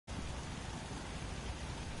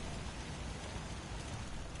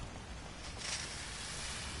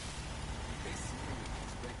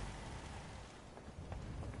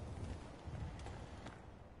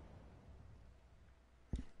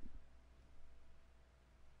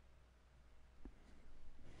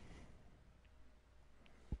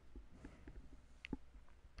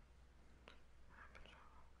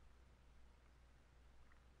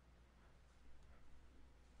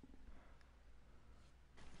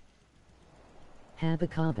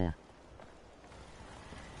Habakaba.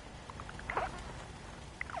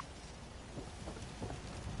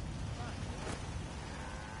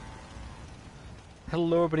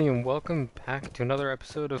 Hello everybody and welcome back to another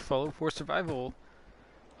episode of Fallout 4 Survival.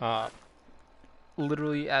 Uh,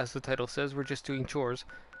 Literally as the title says, we're just doing chores.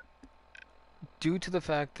 Due to the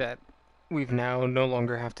fact that we've now no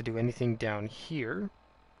longer have to do anything down here,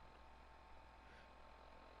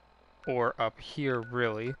 or up here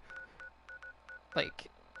really,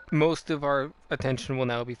 like, most of our attention will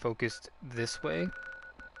now be focused this way.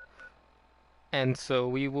 And so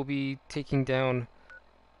we will be taking down...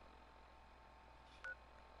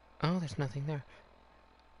 Oh, there's nothing there.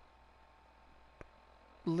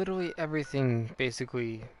 Literally everything,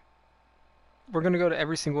 basically. We're going to go to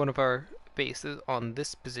every single one of our bases on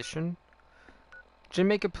this position.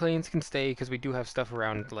 Jamaica Plains can stay because we do have stuff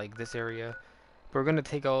around like this area. But we're going to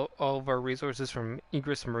take all of our resources from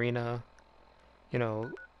Egress Marina, you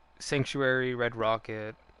know, Sanctuary, Red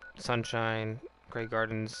Rocket, Sunshine, Grey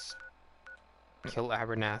Gardens, Kill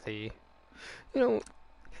Abernathy. You know,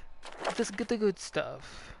 the good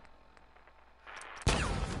stuff.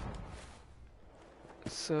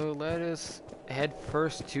 So let us head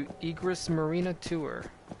first to Egress Marina Tour.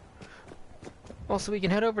 Also, we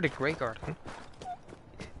can head over to Grey Garden.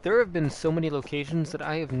 There have been so many locations that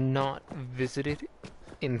I have not visited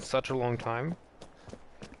in such a long time.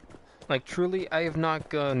 Like, truly, I have not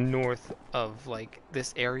gone north of, like,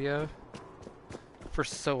 this area for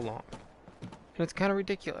so long. And it's kind of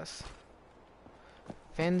ridiculous.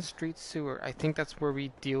 Fenn Street Sewer. I think that's where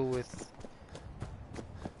we deal with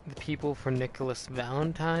the people for Nicholas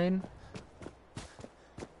Valentine.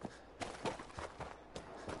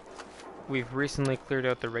 We've recently cleared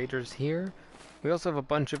out the raiders here. We also have a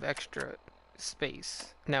bunch of extra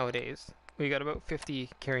space nowadays. We got about 50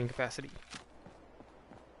 carrying capacity.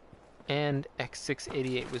 And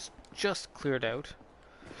X688 was just cleared out.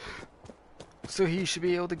 So he should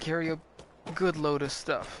be able to carry a good load of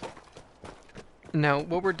stuff. Now,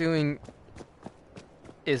 what we're doing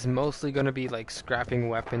is mostly going to be like scrapping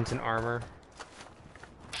weapons and armor.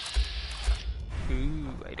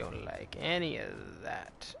 Ooh, I don't like any of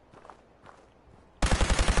that.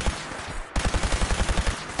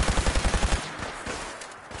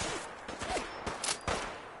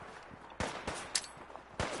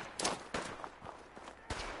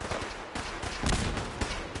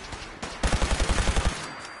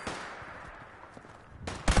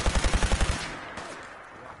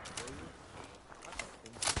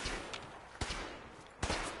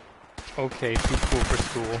 Okay, too cool for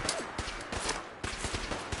school.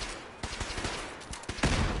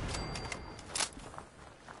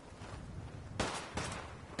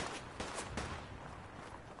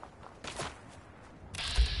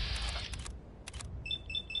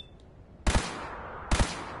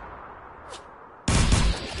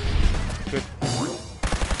 Good.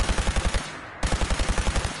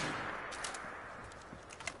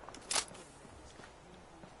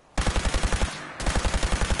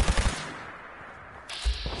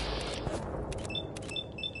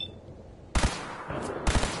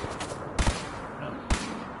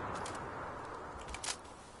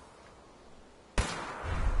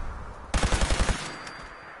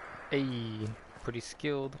 Ayy, pretty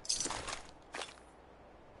skilled.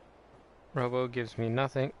 Robo gives me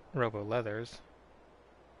nothing. Robo leathers.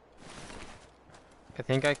 I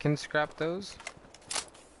think I can scrap those.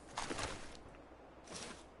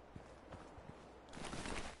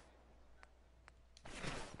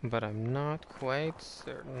 But I'm not quite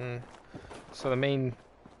certain. So the main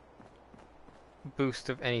boost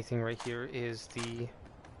of anything right here is the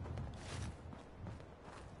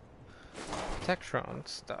Tektron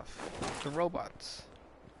stuff, the robots.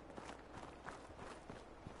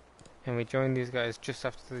 And we joined these guys just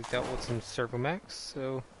after they dealt with some Servomechs,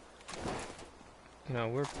 so you know,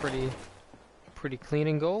 we're pretty clean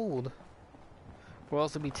and gold. We'll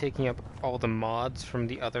also be taking up all the mods from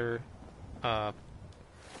the other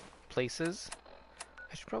places.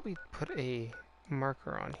 I should probably put a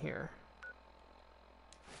marker on here.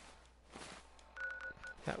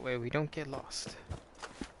 That way we don't get lost.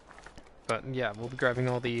 But yeah, we'll be grabbing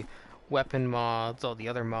all the weapon mods, all the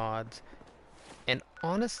other mods. And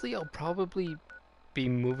honestly, I'll probably be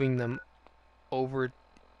moving them over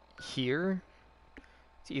here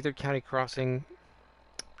to either County Crossing.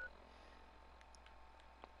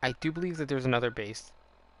 I do believe that there's another base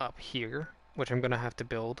up here, which I'm going to have to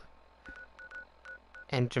build.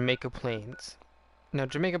 And Jamaica Plains. Now,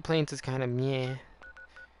 Jamaica Plains is kind of meh. You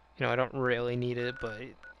know, I don't really need it, but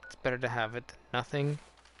it's better to have it than nothing.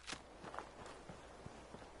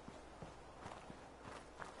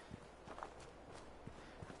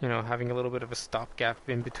 you know, having a little bit of a stopgap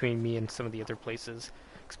in between me and some of the other places.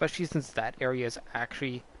 Especially since that area is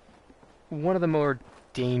actually one of the more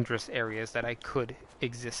dangerous areas that I could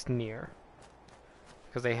exist near.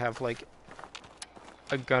 Because they have, like,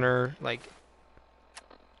 a gunner, like,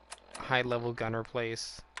 high-level gunner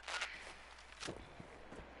place.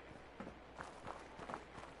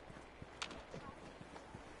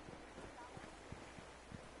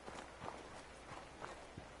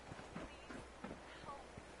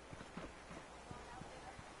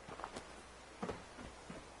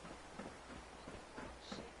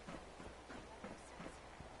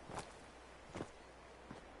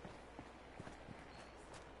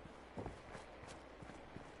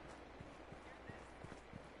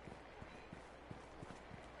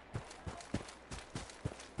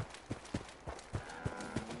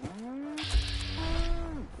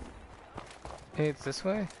 Hey, it's this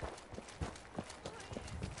way?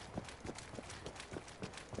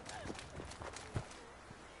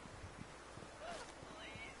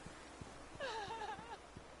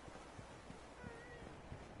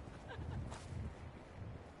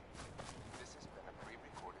 This has been a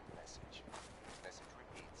pre-recorded message. Message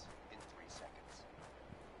repeats in 3 seconds.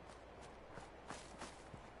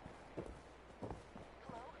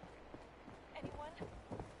 Hello? Anyone?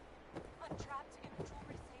 I'm trapped in a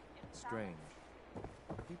jewelry safe in Strange.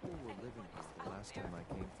 People were living here the last time I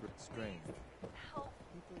came through. Strange. Help.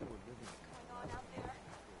 People were living here. What's going on out there?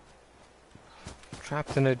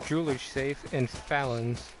 Trapped in a jewelry safe in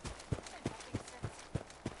Fallon's. That makes sense.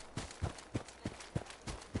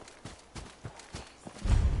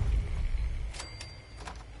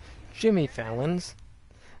 Jimmy Fallon's?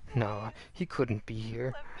 No, he couldn't be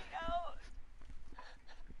here. Let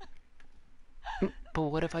me out. But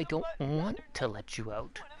what if I don't want to let you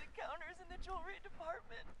out? One of the counters in the jewelry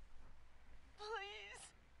department. Please.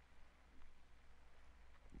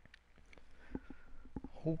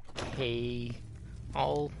 Okay,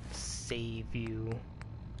 I'll save you.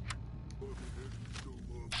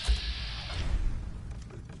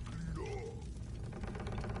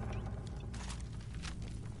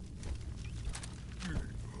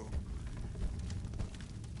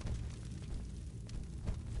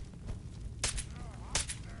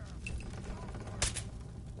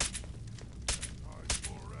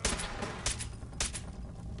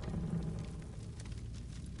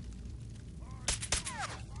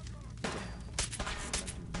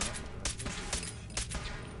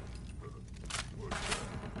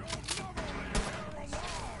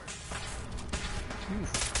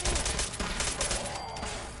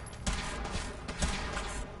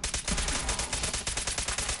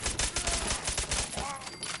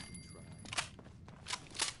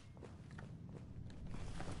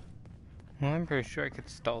 Well, I'm pretty sure I could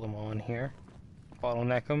stall them all in here.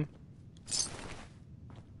 Bottleneck them.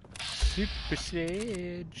 Super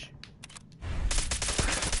Sage!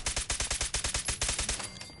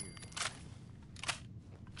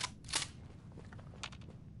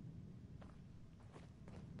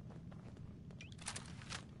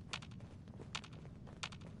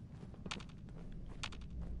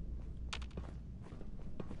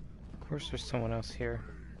 Of course there's someone else here.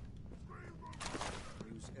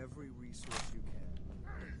 Use every resource you can.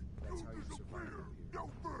 That's how you survive up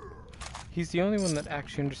here. He's the only one that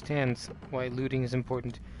actually understands why looting is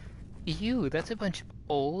important. Ew, that's a bunch of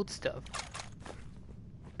old stuff.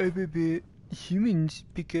 Humans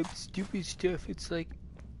pick up stupid stuff. It's like,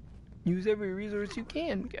 use every resource you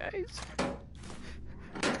can, guys.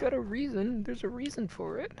 It's got a reason. There's a reason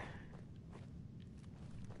for it.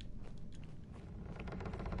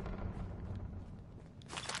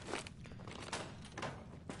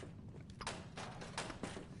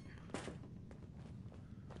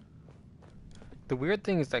 The weird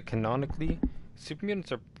thing is that canonically, super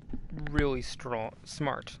mutants are really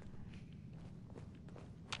smart.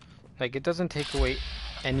 Like, it doesn't take away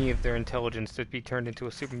any of their intelligence to be turned into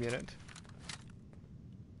a super mutant.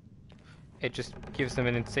 It just gives them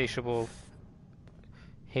an insatiable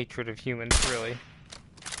hatred of humans, really.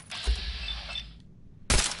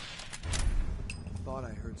 Thought I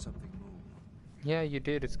heard something move. Yeah, you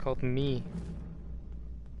did. It's called me.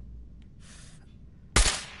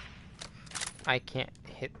 I can't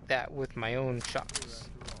hit that with my own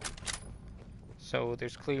shots. So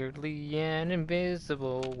there's clearly an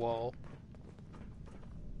invisible wall.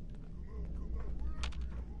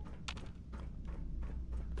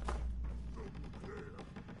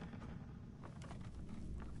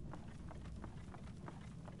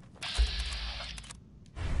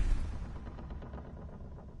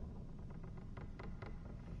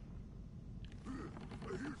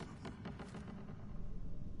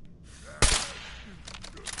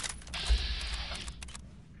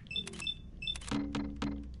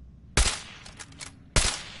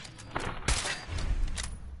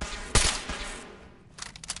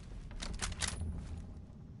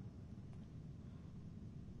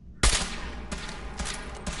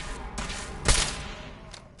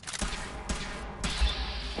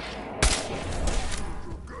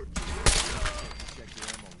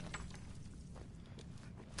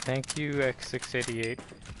 thank you, X688.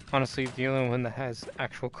 Honestly, the only one that has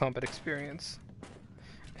actual combat experience.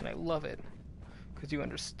 And I love it, because you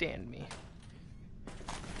understand me.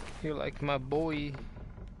 You're like my boy. You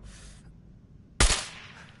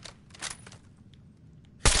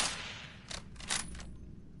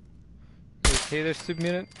okay there,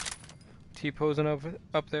 Submunit? T-posing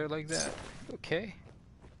up there like that. Okay.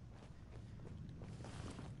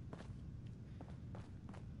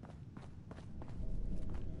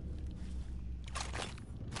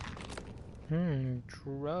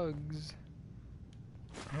 Drugs.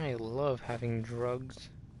 I love having drugs.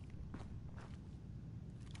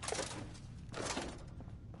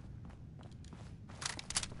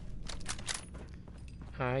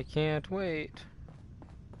 I can't wait.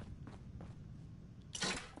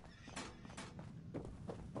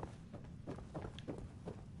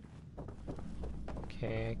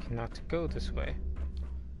 Okay, I cannot go this way.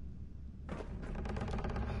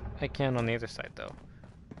 I can on the other side though.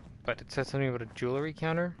 But it says something about a jewelry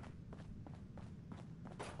counter.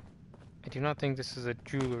 I do not think this is a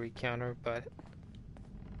jewelry counter, but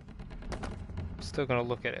I'm still gonna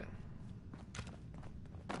look at it.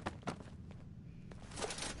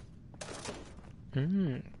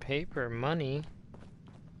 Paper, money.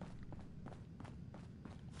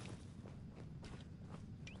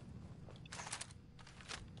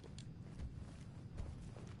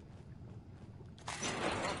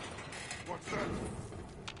 What's that?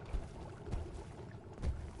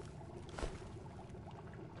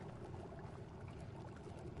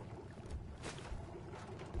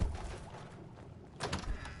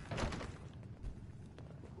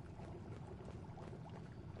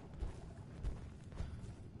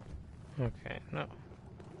 Okay, no.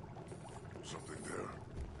 Something there.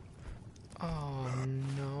 Oh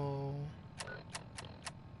no.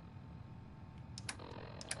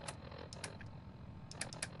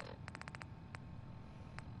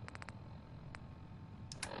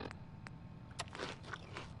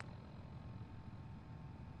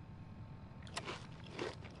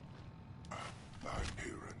 I'm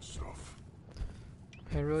hearing stuff.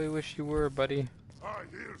 I really wish you were, buddy. I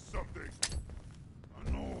hear something.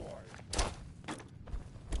 I know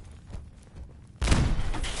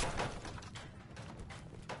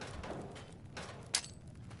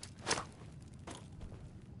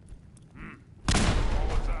What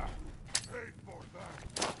was that? Pay for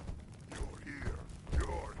that. You're here.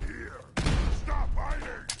 You're here. Stop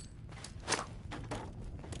hiding.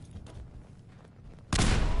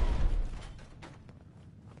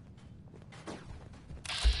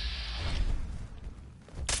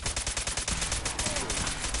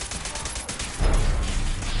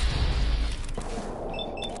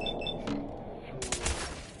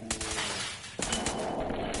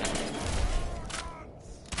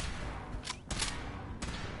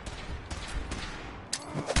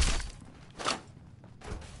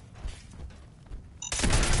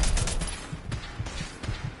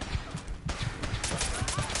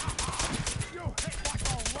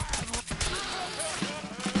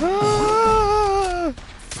 Ah!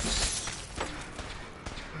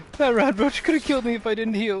 That rat roach could have killed me if I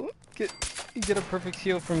didn't heal. Get a perfect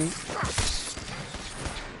heal from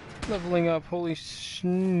leveling up. Holy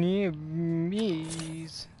schneemies.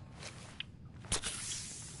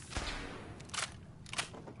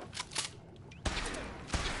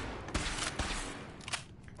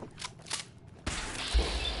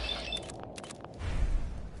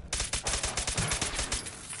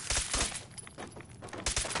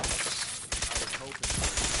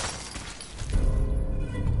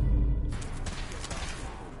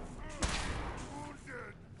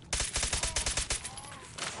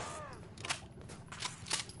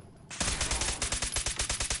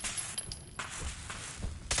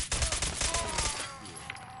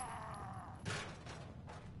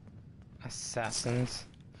 Assassins.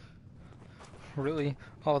 Really?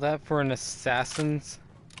 All that for an assassins?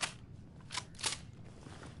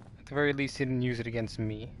 At the very least, he didn't use it against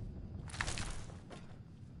me.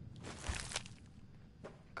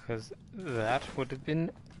 Because that would have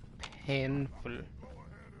been painful.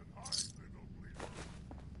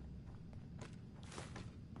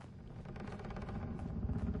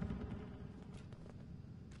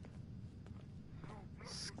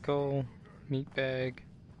 Skull, meat bag,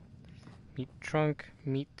 meat trunk,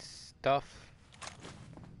 meat stuff.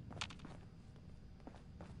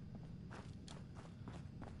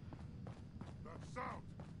 That sound.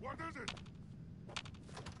 What is it?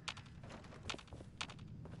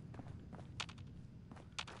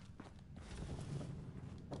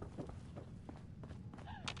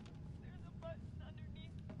 There's a button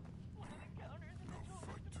underneath one of the counters in the No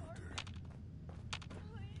jewelry fight department. today.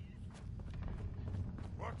 Please.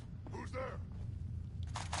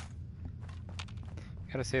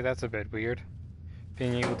 Gotta say, that's a bit weird.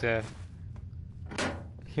 Being able to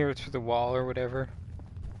hear it through the wall or whatever.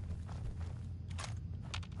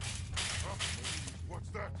 Huh? What's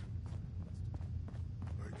that?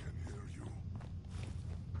 I can hear you.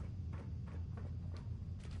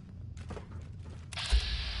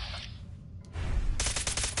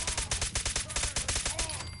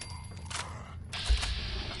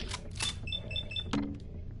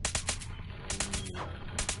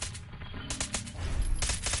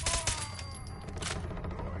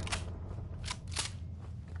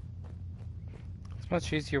 It's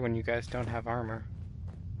much easier when you guys don't have armor.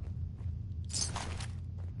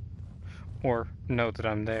 Or know that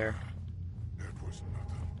I'm there. That was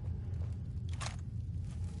nothing.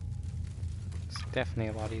 It's definitely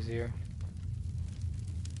a lot easier.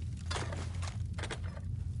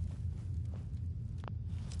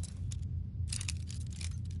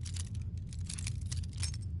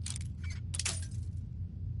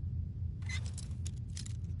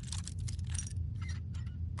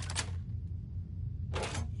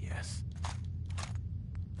 Yes.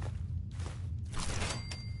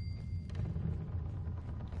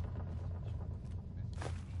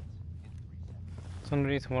 It's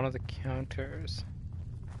underneath one of the counters.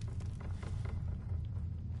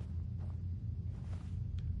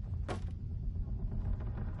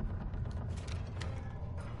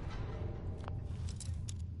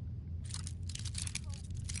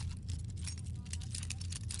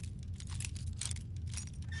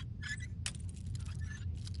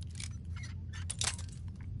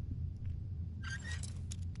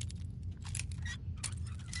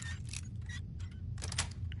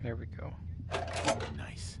 There we go.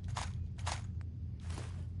 Nice.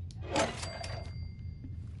 One of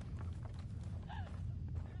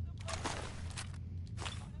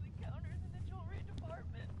the counters in the jewelry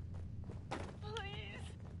department. Please.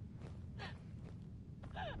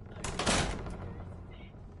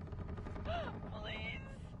 Please.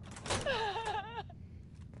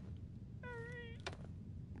 Hurry.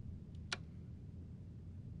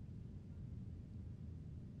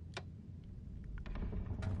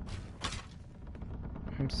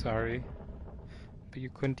 I'm sorry, but you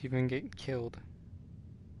couldn't even get killed.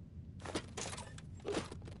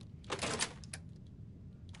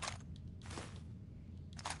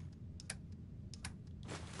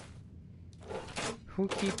 Who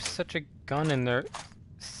keeps such a gun in their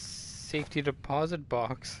safety deposit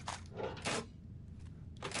box?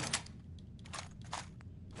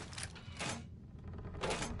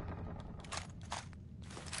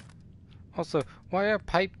 Also, why are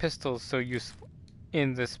pipe pistols so useful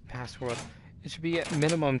in this past world? It should be at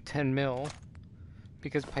minimum 10 mil,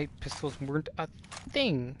 because pipe pistols weren't a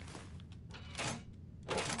thing.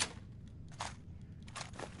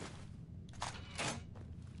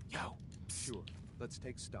 Yo. Sure, let's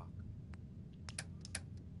take stock.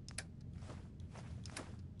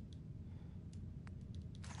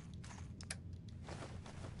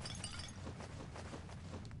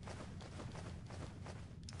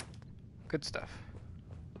 Good stuff.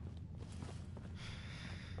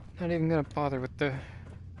 Not even gonna bother with the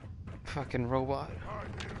fucking robot. I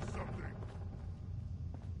hear something.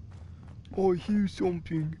 I hear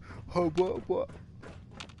something. What?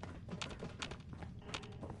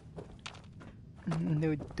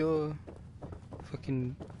 No, duh.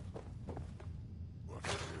 Fucking. What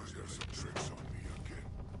is there some tricks on me again?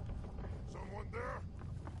 Someone there?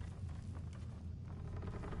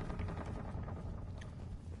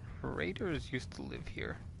 Raiders used to live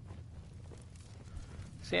here.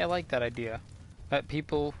 See, I like that idea. That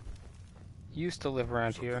people used to live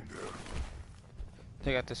around here. Something there.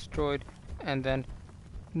 They got destroyed, and then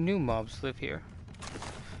new mobs live here.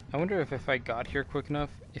 I wonder if I got here quick enough,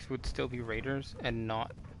 if it would still be raiders and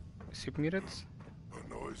not super mutants? A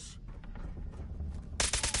noise.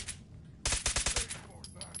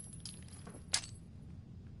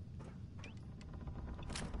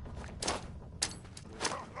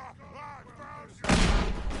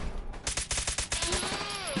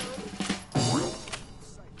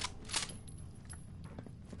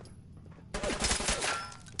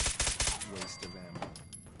 Waste of ammo.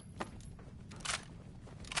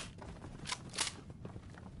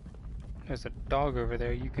 There's a dog over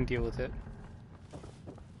there, you can deal with it.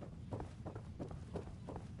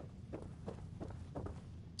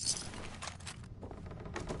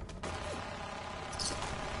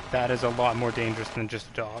 That is a lot more dangerous than just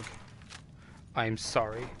a dog. I'm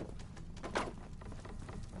sorry.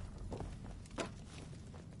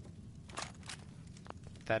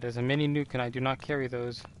 That is a mini nuke and I do not carry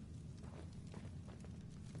those.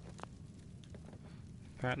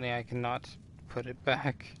 Apparently I cannot put it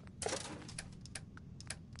back.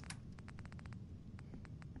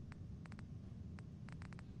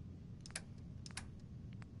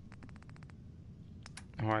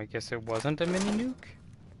 Or I guess it wasn't a mini nuke?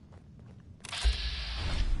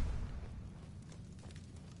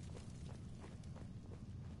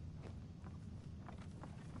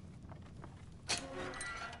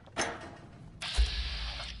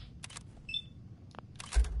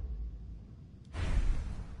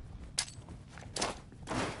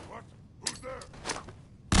 What? Who's there?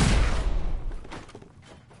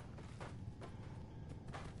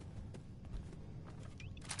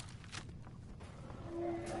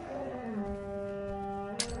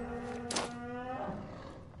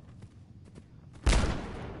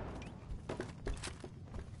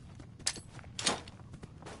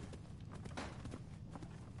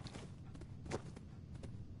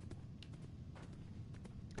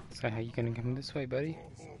 So how you gonna come this way, buddy? Ho,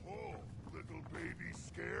 ho, ho. Little baby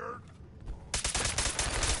scared?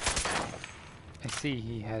 I see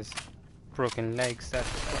he has broken legs, that's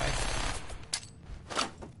why.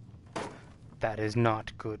 That is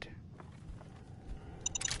not good.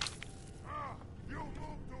 Ah, you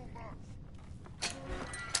move too much.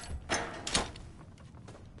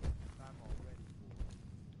 I'm all ready for it.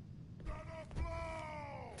 Gonna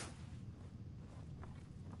blow!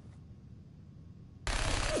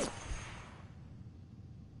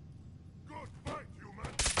 Good fight,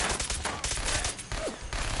 human.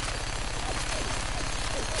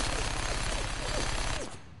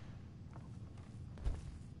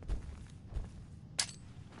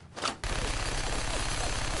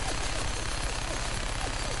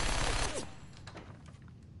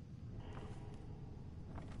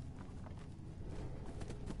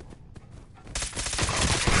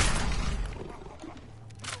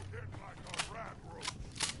 You hit like a rat roach.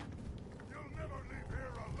 You'll never leave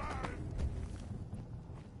here alive.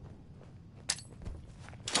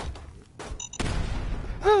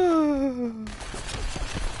 Stand still.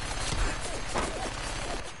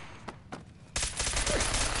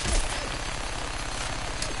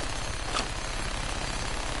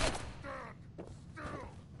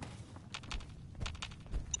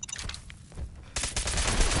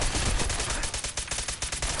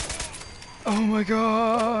 Oh my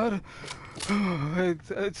god!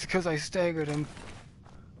 It's because I staggered him.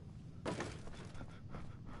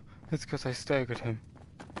 It's because I staggered him.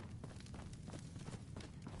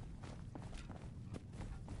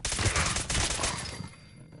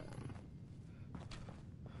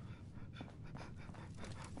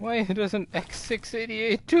 Why doesn't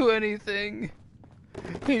X688 do anything?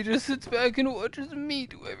 He just sits back and watches me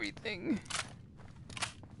do everything.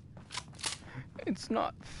 It's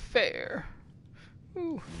not fair.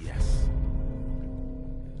 Ooh. Yes.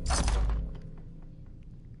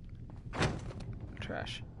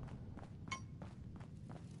 Trash.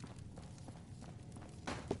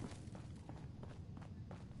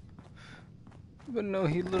 But no,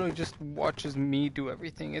 he literally just watches me do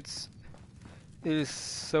everything. It is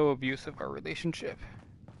so abusive, our relationship.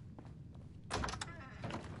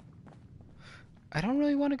 I don't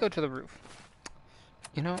really want to go to the roof.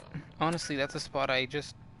 You know, honestly, that's a spot I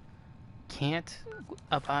just can't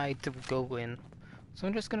abide to go in. So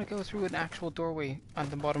I'm just gonna go through an actual doorway on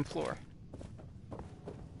the bottom floor.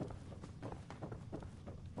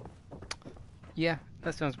 Yeah,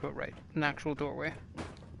 that sounds about right. An actual doorway.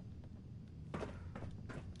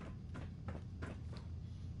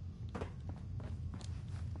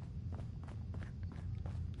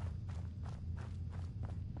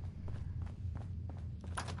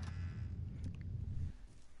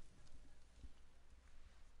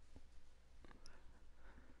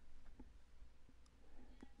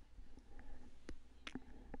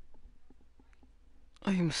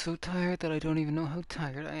 I am so tired that I don't even know how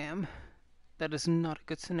tired I am. That is not a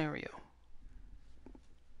good scenario.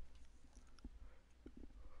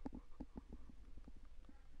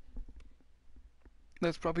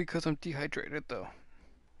 That's probably because I'm dehydrated, though.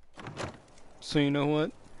 So you know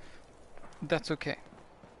what? That's okay.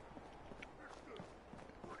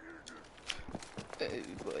 Oh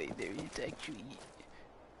boy, there is actually...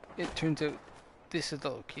 It turns out this is the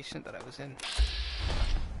location that I was in.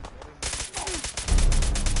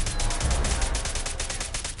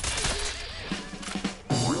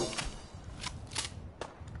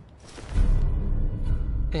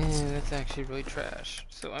 And that's actually really trash.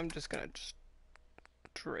 So I'm just gonna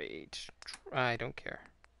trade. I don't care.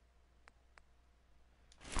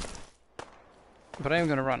 But I am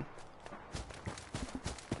gonna run.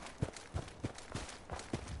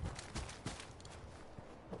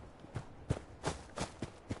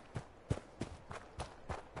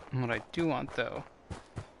 And what I do want, though,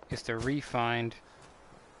 is to re-find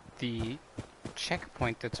the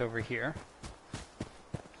checkpoint that's over here.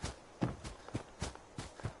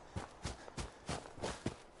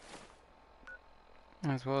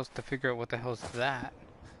 as well as to figure out what the hell is that.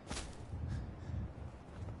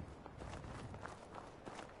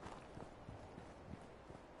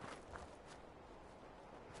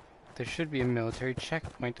 There should be a military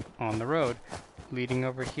checkpoint on the road leading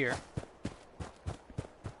over here.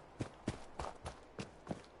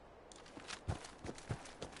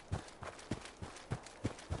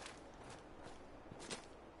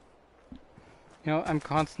 You know, I'm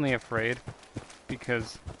constantly afraid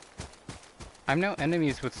because I'm now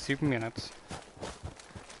enemies with super units.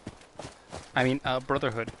 I mean,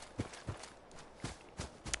 Brotherhood.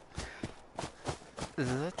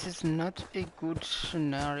 That is not a good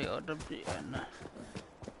scenario to be in.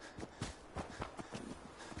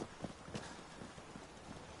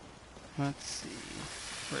 Let's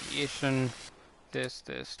see. Radiation. This,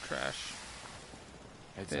 trash.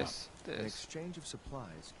 Heads This, up. An this. exchange of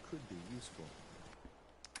supplies could be useful.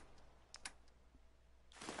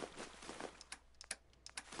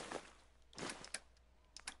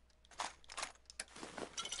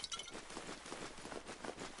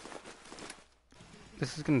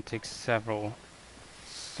 This is going to take several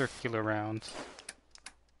circular rounds.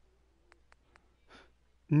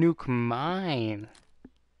 Nuke mine.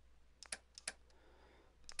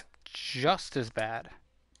 Just as bad.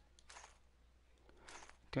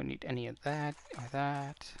 Don't need any of that, or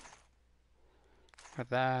that, or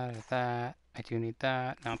that, or that. I do need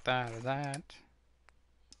that, not that, or that.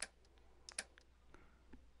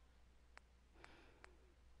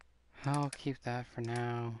 I'll keep that for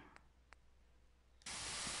now.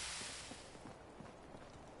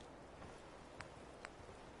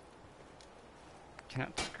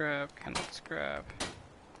 Cannot scrap, cannot scrap.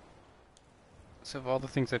 So of all the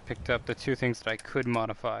things I picked up, the two things that I could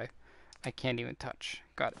modify, I can't even touch.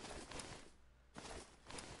 Got it.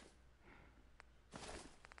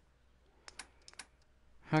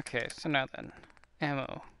 Okay, so now then.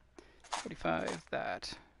 Ammo. 45,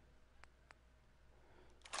 that.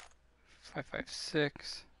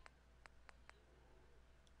 5.56.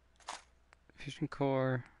 Fusion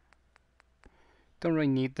core. Don't really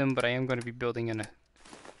need them, but I am going to be building in a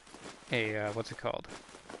what's it called?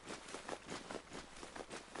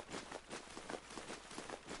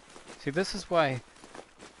 See, this is why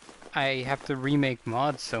I have to remake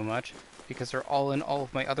mods so much, because they're all in all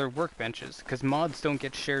of my other workbenches, because mods don't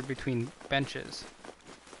get shared between benches.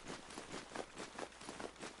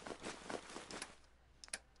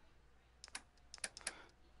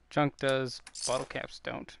 Junk does, bottle caps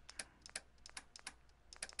don't.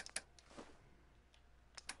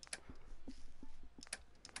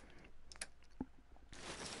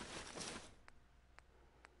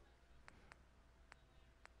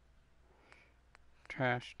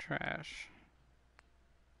 Trash, trash.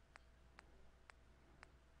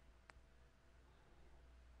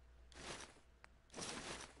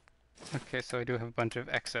 Okay, so I do have a bunch of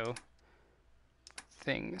exo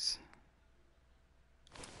things.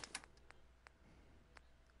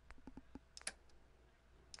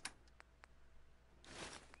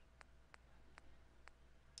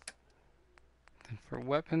 Then for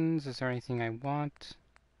weapons, is there anything I want?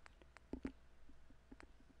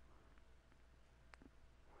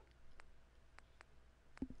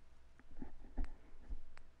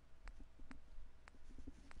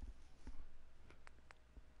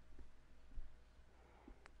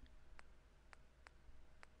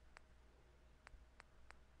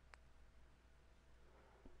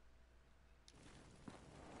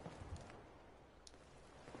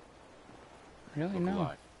 Really? Look No.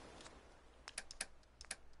 alive.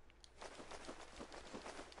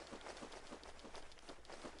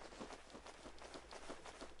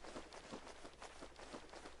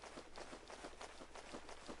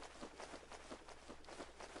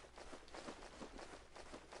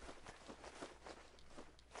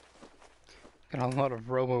 Got a lot of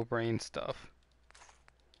robo-brain stuff.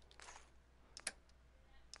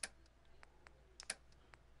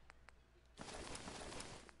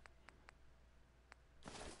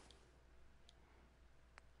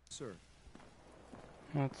 Sir,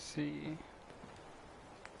 Let's see.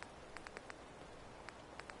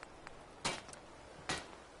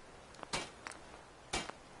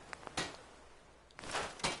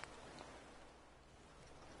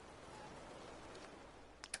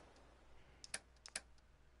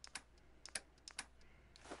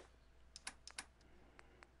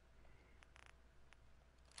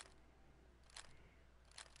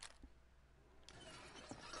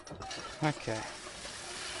 Okay.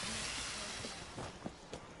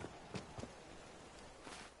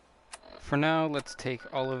 For now, let's take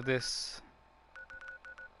all of this.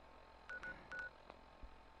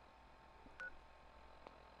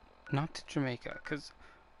 Not to Jamaica, because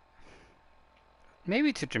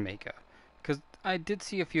Maybe to Jamaica. Because I did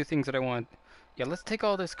see a few things that I want. Yeah, let's take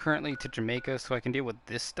all this currently to Jamaica so I can deal with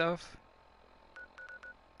this stuff.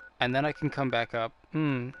 And then I can come back up.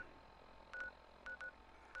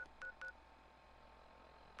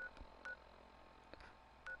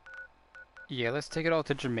 Yeah, let's take it all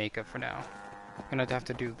to Jamaica for now. I'm gonna have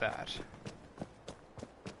to do that.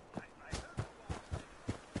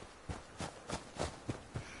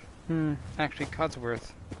 Actually,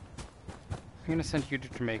 Codsworth. I'm gonna send you to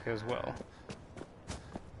Jamaica as well.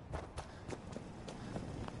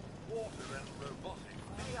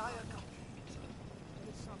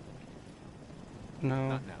 No.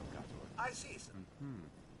 Not now, Codsworth. I see, sir.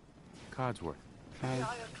 Codsworth. Fine. May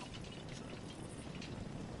I accompany you, sir?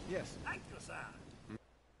 Yes. Thank you,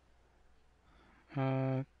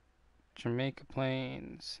 sir. Jamaica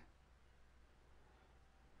Plains.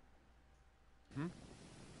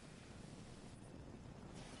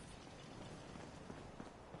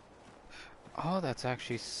 Oh, that's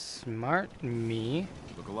actually smart, me.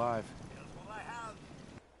 Look alive. Here's what I have.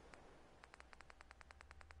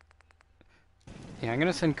 Yeah, I'm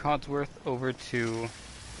gonna send Codsworth over to...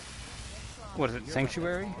 What is it,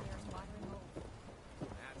 Sanctuary?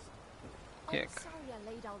 Yeah. I'm sorry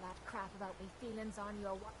I laid all that crap about me feelings on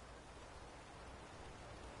you.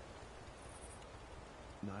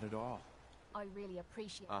 Not at all. I really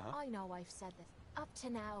appreciate it. Uh-huh. I know I've said this up to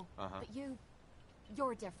now, Uh-huh. but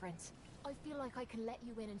you're different. I feel like I can let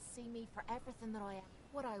you in and see me for everything that I am.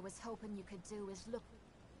 What I was hoping you could do is look.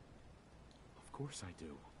 Of course I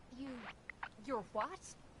do. You're what?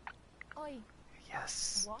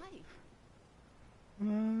 Yes. Why?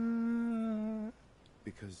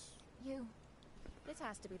 Because... This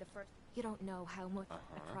has to be the first. You don't know how much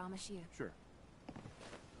I promise you. Sure.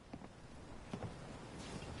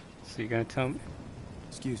 So you're gonna tell me?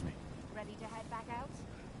 Excuse me. Ready to head back out?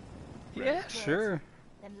 Yeah, Good. sure.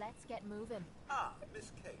 Then let's get moving. Ah,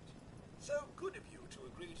 Miss Kate. So good of you to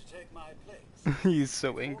agree to take my place. He's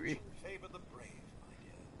so angry. Fortune favor the brave, my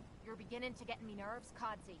dear. You're beginning to get me nerves,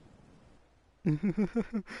 Codsy.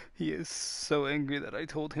 He is so angry that I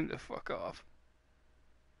told him to fuck off.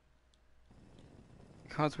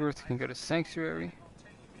 Codsworth can go to Sanctuary.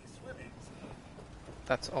 Taking me swimming, sir.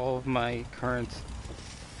 That's all of my current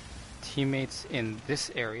teammates in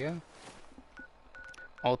this area.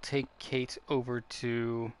 I'll take Kate over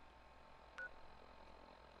to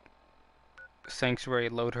Sanctuary,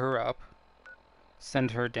 load her up,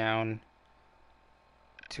 send her down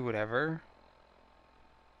to whatever,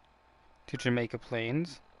 to Jamaica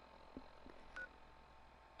Plains,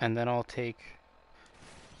 and then I'll take...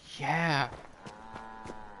 Yeah!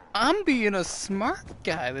 I'm being a smart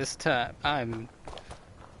guy this time. I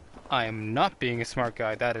am not being a smart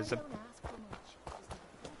guy. That is a Don't ask for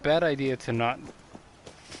much. bad idea to not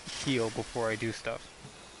heal before I do stuff.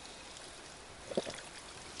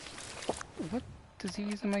 What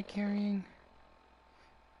disease am I carrying?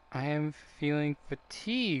 I am feeling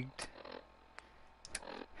fatigued.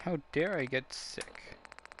 How dare I get sick?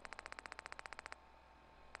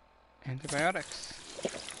 Antibiotics.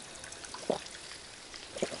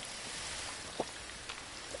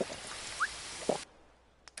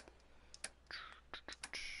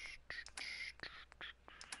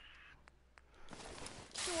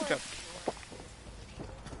 Good job.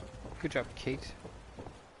 Good job, Kate.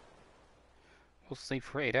 We'll sleep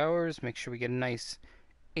for 8 hours. Make sure we get a nice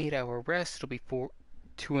 8-hour rest. It'll be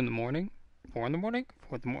 2 in the morning. 4 in the morning?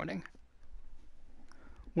 4 in the morning.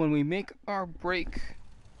 When we make our break.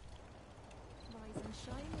 Rise and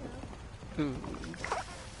shine, love. Ooh.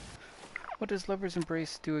 What does Lover's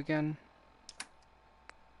Embrace do again?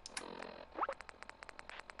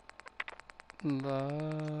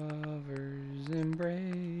 Lover's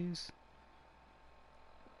Embrace.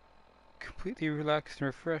 Completely relaxed and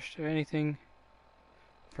refreshed of anything.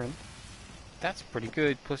 That's pretty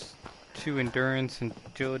good. Plus 2 endurance and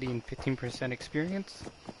agility and 15% experience.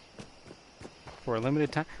 For a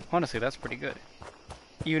limited time. Honestly, that's pretty good.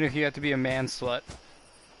 Even if you have to be a man slut.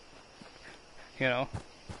 You know.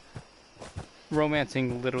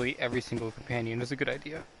 Romancing literally every single companion is a good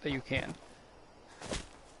idea. That you can.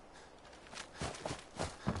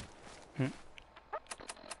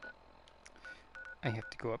 I have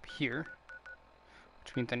to go up here,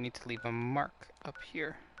 which means I need to leave a mark up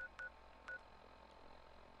here.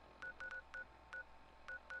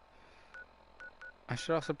 I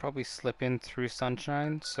should also probably slip in through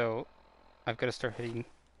Sunshine, so I've got to start heading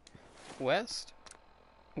west.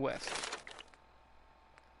 West.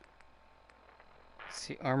 Let's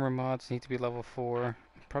see, armor mods need to be level 4. I'm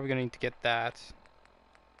probably going to need to get that.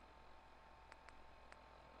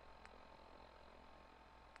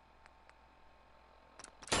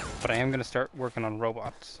 But I am gonna start working on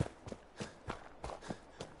robots.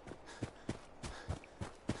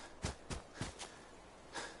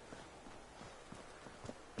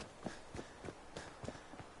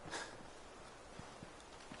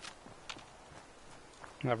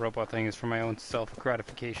 That robot thing is for my own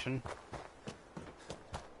self-gratification.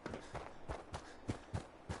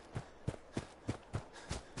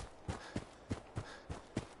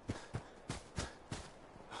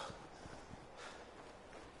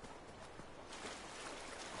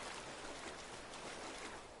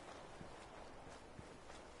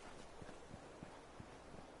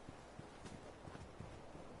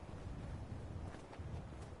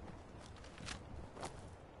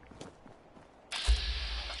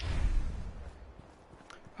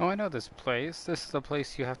 Oh, I know this place. This is the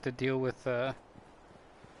place you have to deal with, for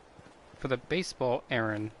the baseball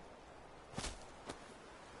errand.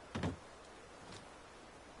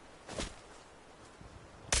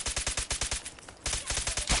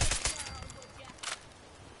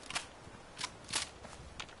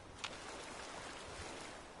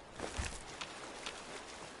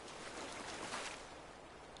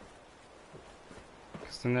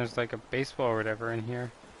 Because then there's like a baseball or whatever in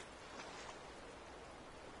here.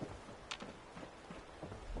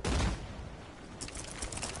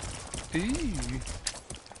 Ooh.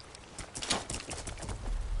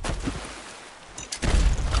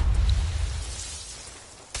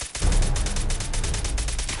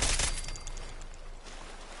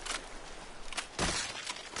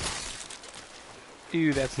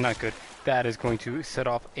 Ew, that's not good. That is going to set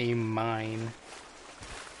off a mine.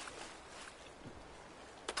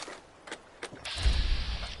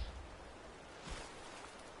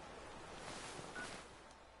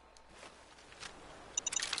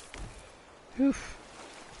 Oof.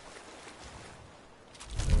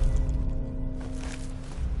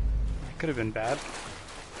 That could have been bad.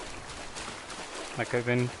 That could have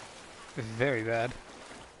been very bad.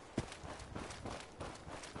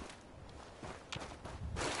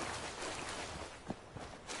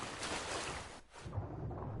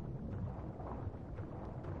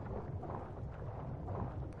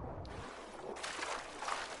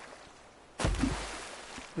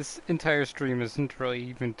 This entire stream isn't really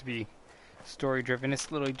even to be story driven.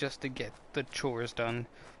 It's literally just to get the chores done.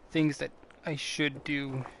 Things that I should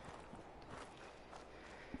do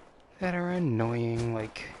that are annoying,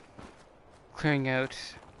 like clearing out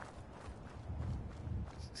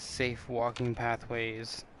safe walking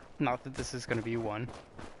pathways. Not that this is going to be one.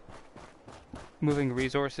 Moving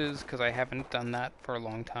resources, because I haven't done that for a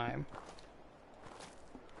long time.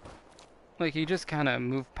 Like, you just kind of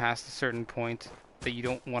move past a certain point that you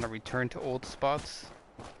don't want to return to old spots.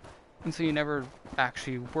 And so you never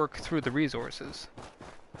actually work through the resources.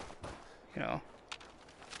 You know?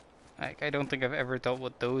 Like, I don't think I've ever dealt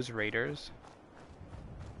with those raiders.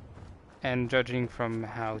 And judging from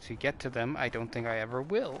how to get to them, I don't think I ever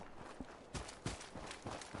will.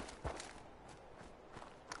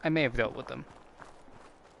 I may have dealt with them.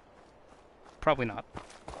 Probably not.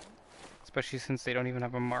 Especially since they don't even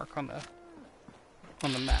have a mark on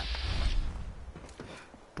the map.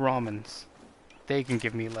 Brahmins. They can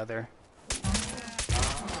give me leather.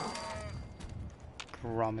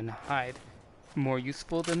 Brahmin hide. More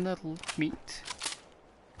useful than the meat.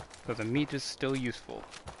 So the meat is still useful.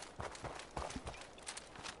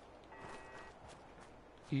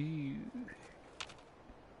 Ew.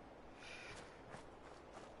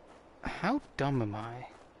 How dumb am I?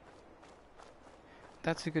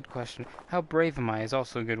 That's a good question. How brave am I is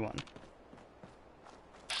also a good one.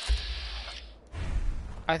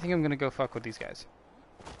 I think I'm gonna go fuck with these guys.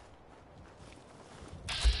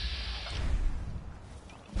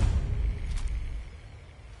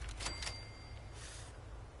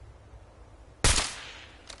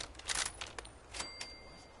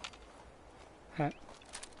 Huh?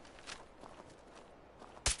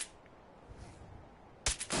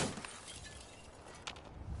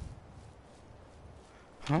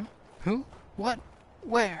 Huh? Who? What?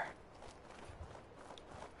 Where?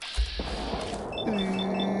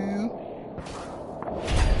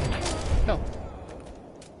 No.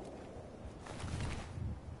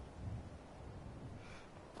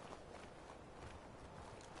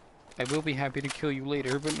 I will be happy to kill you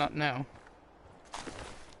later, but not now.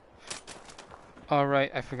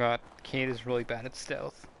 Alright, I forgot. Kate is really bad at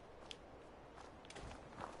stealth.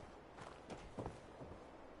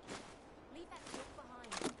 Leave that book behind.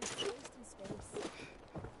 It's waste in space.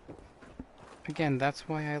 Again, that's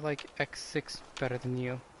why I like X6 better than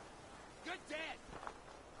you. You're dead!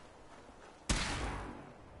 Come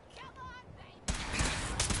on, baby!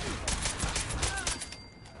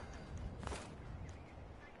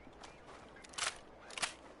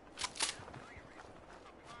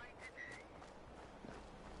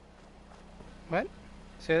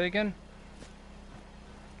 Say that again?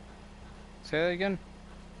 Say that again?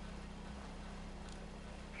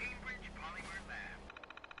 Cambridge Polymer Lab,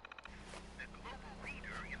 the global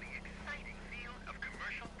leader in the exciting field of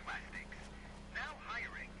commercial plastics. Now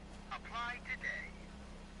hiring. Apply today.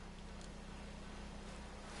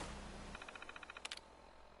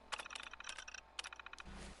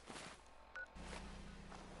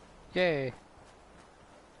 Yay.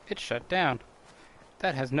 It shut down.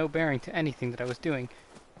 That has no bearing to anything that I was doing,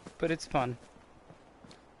 but it's fun.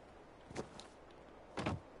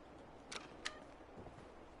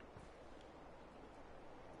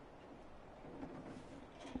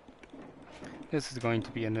 This is going to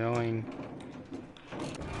be annoying.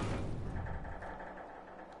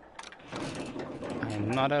 I am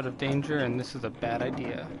not out of danger, and this is a bad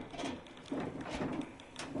idea.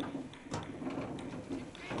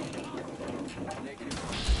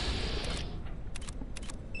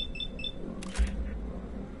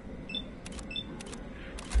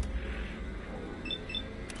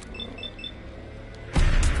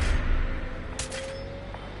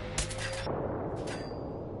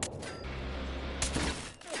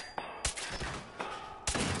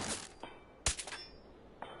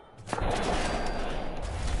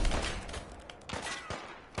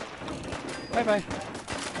 Bye-bye.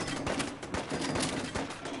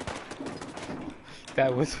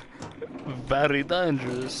 That was very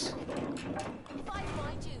dangerous. If I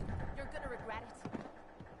find you, you're gonna regret it.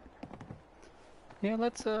 Yeah,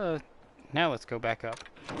 now let's go back up.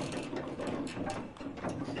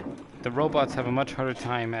 The robots have a much harder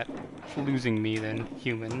time at losing me than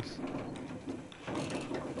humans.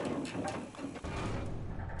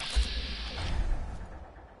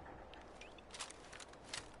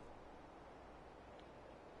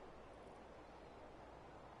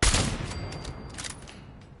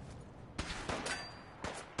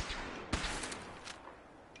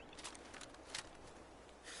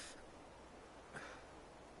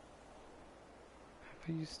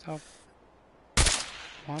 Please stop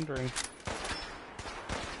wandering.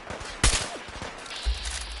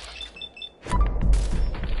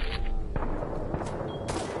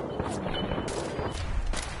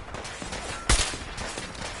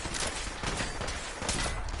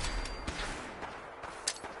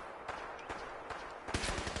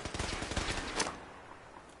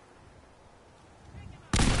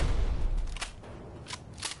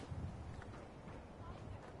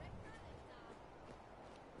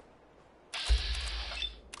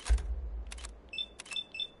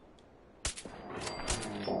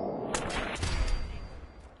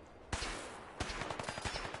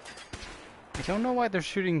 I don't know why they're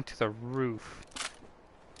shooting to the roof.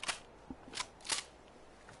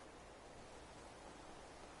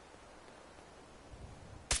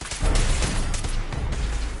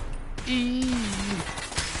 Eee.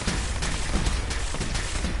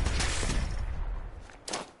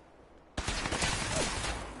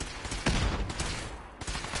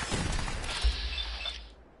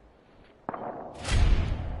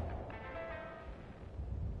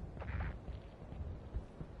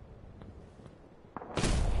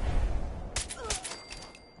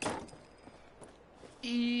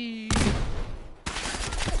 Eee.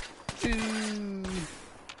 Ooh.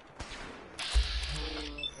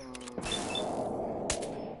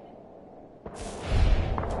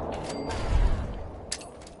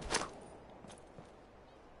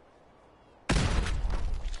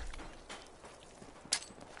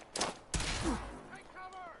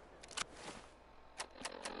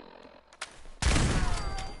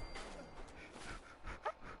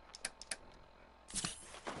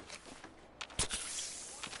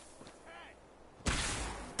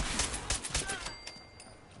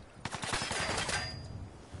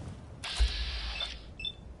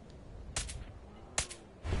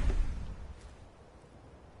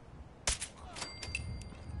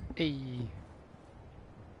 Hey. You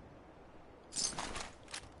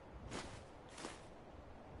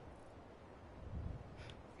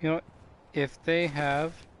know what? If they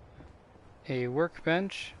have a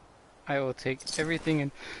workbench, I will take everything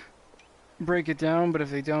and break it down, but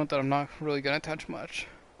if they don't, then I'm not really gonna touch much.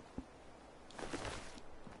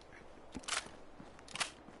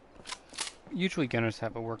 Usually gunners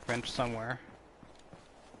have a workbench somewhere.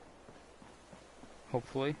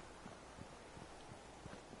 Hopefully.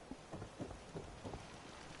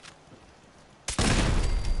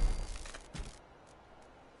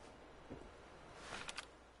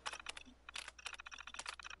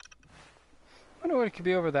 I wonder what it could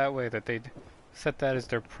be over that way that they'd set that as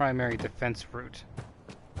their primary defense route.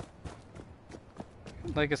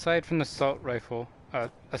 Like aside from the assault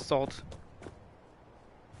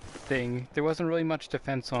thing. There wasn't really much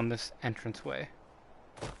defense on this entranceway.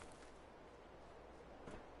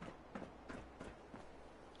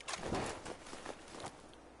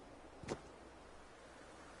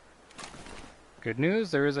 Good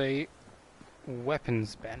news, there is a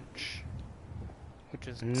weapons bench, which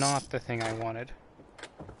is not the thing I wanted.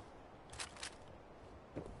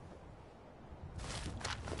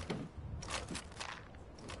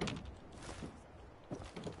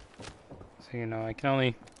 So you know, I can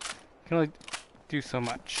only do so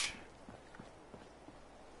much.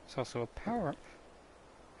 It's also a power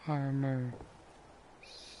armor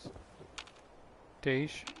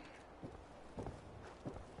station.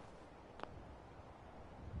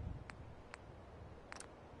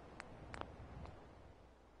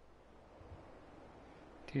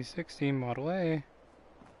 T60 Model A.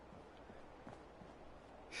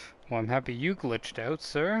 Well, I'm happy you glitched out,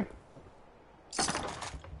 sir.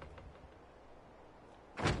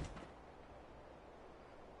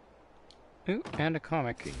 Ooh, and a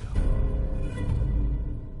comic.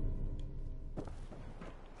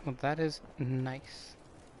 Well, that is nice.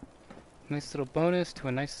 Nice little bonus to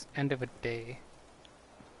a nice end of a day.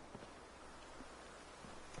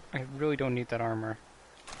 I really don't need that armor.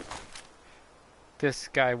 This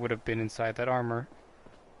guy would have been inside that armor.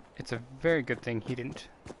 It's a very good thing he didn't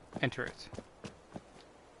enter it.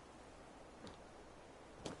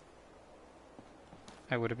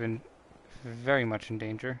 I would have been very much in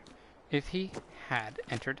danger if he had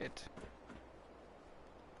entered it.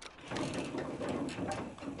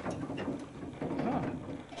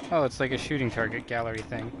 Oh, it's like a shooting target gallery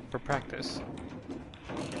thing for practice.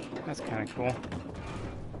 That's kind of cool.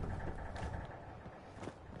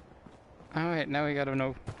 Alright, now we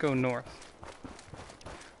gotta go north.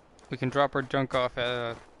 We can drop our junk off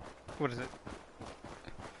at, what is it?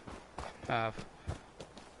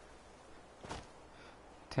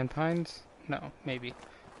 10 Pines? No, maybe.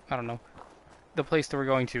 I don't know. The place that we're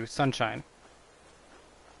going to, Sunshine.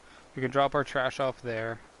 We can drop our trash off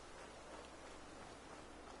there.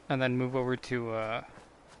 And then move over to,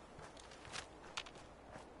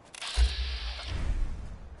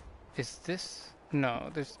 is this? No,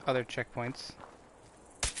 there's other checkpoints.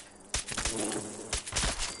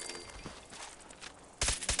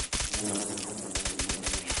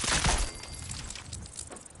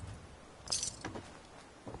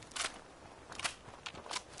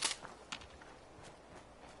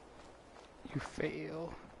 You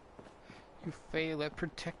fail. You fail at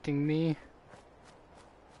protecting me.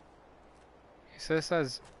 So this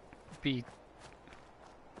has B.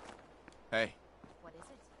 Hey. What is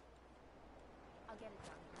it? I'll get it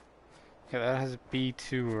done. Yeah, that has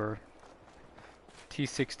B2 or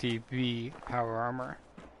T60B power armor,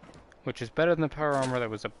 which is better than the power armor that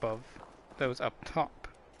was above, that was up top.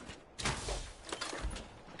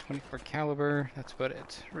 24 caliber, that's about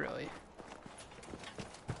it, really.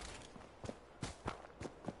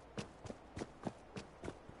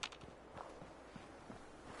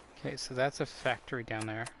 Okay, so that's a factory down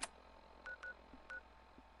there.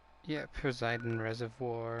 Yeah, Poseidon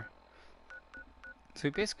Reservoir. So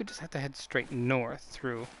we basically just have to head straight north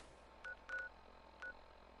through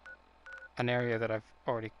an area that I've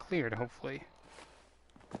already cleared, hopefully.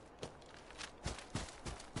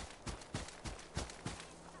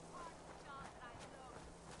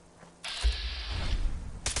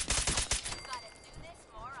 Gotta do this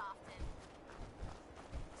more often.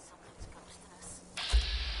 Someone's ghosting us.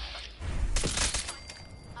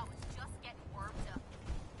 I was just getting warmed up.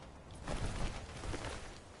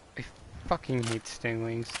 I fucking hate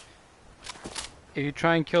stinglings. If you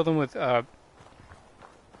try and kill them with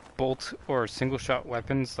bolt or single shot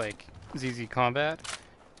weapons like ZZ Combat,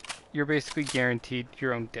 you're basically guaranteed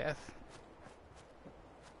your own death.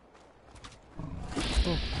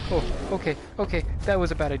 Oh, okay, that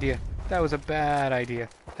was a bad idea. That was a bad idea.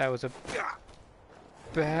 That was a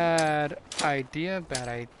bad idea,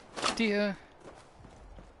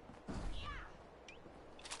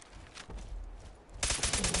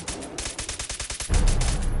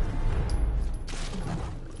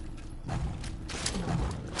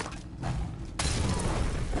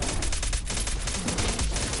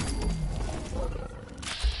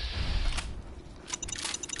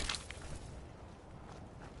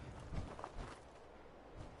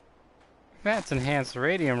 That's enhanced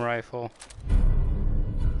radium rifle.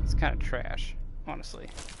 It's kind of trash, honestly.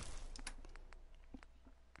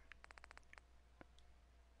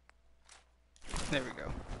 There we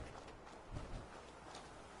go.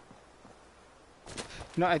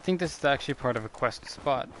 No, I think this is actually part of a quest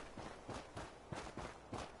spot.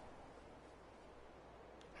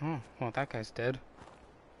 Oh, well, that guy's dead.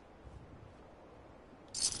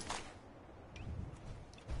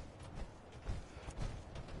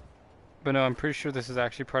 But no, I'm pretty sure this is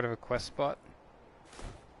actually part of a quest spot.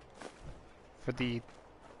 For the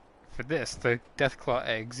Deathclaw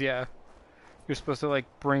eggs, yeah. You're supposed to, like,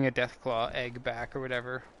 bring a Deathclaw egg back or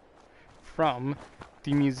whatever from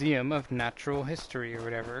the Museum of Natural History or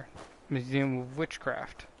whatever. Museum of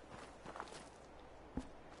Witchcraft.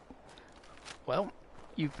 Well,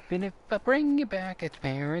 if I bring it back, its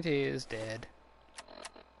parent is dead.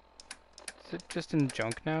 Is it just in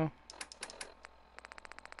junk now?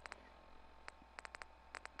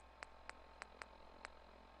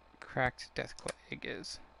 Cracked Deathclaw egg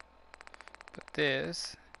is. But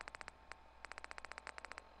this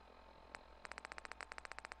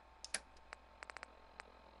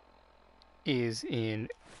is in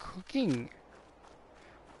cooking.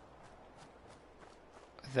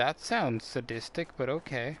 That sounds sadistic, but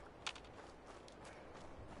okay.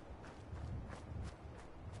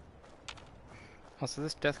 Also,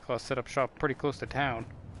 this Deathclaw set up shop pretty close to town.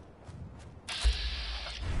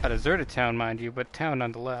 A deserted town, mind you, but town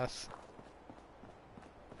nonetheless.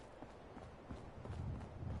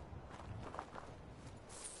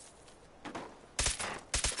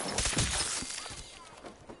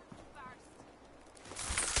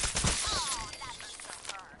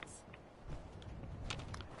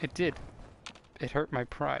 It did. It hurt my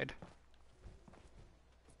pride.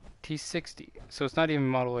 T60. So it's not even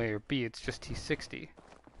Model A or B, it's just T60.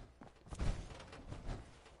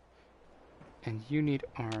 And you need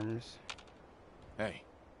arms. Hey,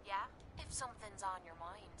 Yeah? If something's on your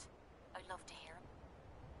mind, I'd love to hear 'em.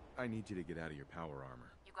 I need you to get out of your power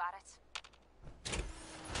armor. You got it?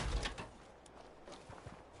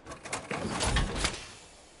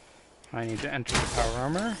 I need to enter the power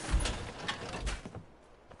armor.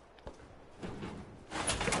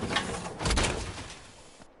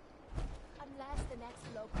 Unless the next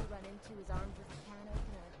bloke we run into is armed with a can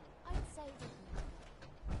opener, I'd say we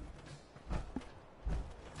can.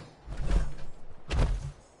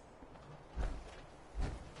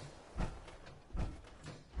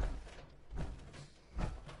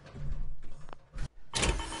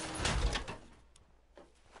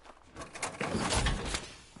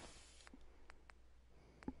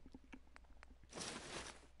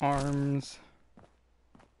 Arms.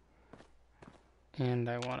 And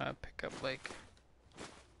I want to pick up, like,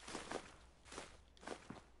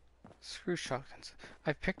 screw shotguns.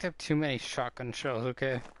 I've picked up too many shotgun shells,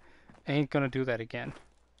 okay? I ain't gonna do that again.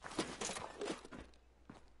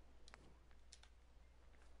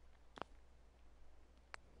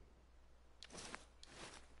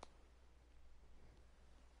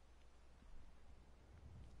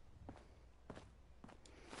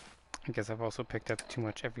 I guess I've also picked up too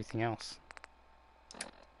much everything else.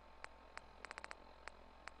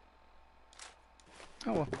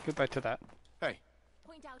 Oh well, goodbye to that. hey,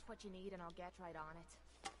 Point out what you need and I'll get right on it.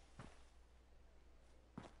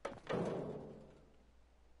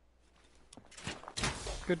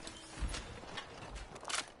 Good.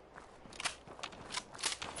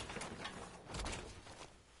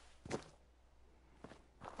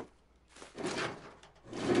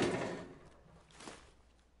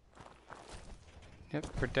 Yep,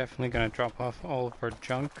 we're definitely gonna drop off all of our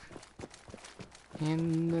junk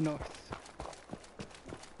in the north.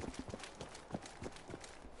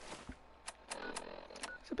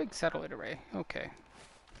 It's a big satellite array. Okay.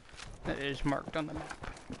 That is marked on the map.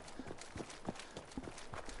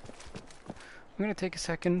 I'm gonna take a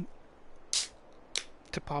second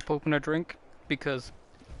to pop open a drink because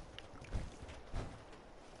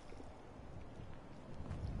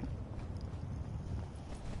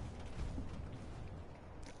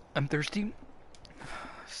I'm thirsty.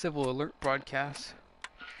 Civil alert broadcast.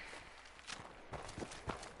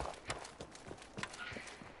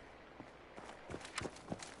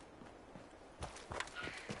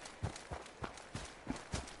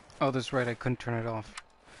 Oh, that's right, I couldn't turn it off.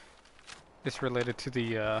 It's related to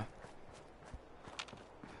the,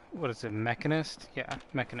 what is it, Mechanist? Yeah,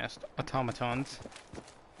 Mechanist. Automatons.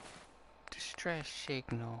 Distress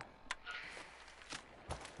signal.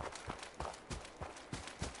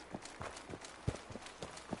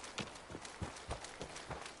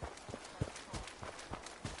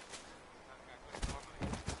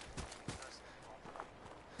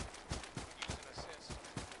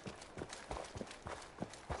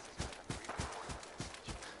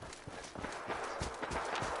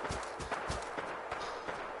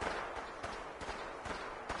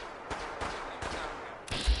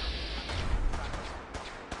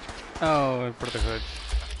 Oh, Brotherhood.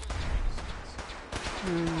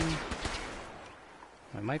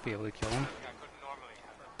 I might be able to kill him.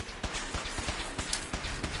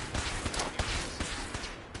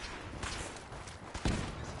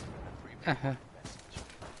 Uh-huh. message.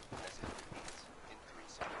 Message repeats in 3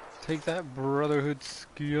 seconds. Take that, Brotherhood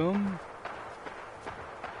scum. Anyone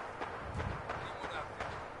out there?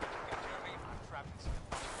 Can you hear me? I'm trapped in some.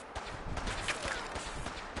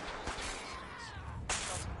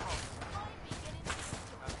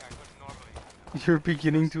 Okay, I couldn't normally. You're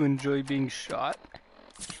beginning to enjoy being shot?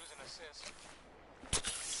 Use an assist.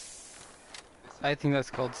 I think that's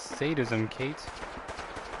called sadism, Kate.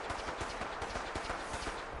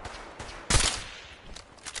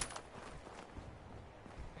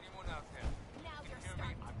 Anyone out there? Now Can you're you hear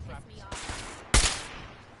me? starting I'm to piss trapped me in off.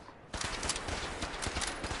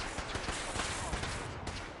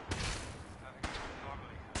 I think I couldn't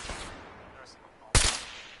normally. Nursing a bomb.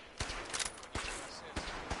 Could use an assist.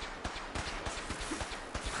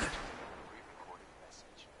 Pre-recorded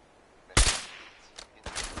message. Message repeats in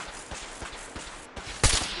 3 seconds.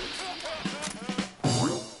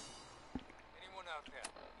 Anyone out there?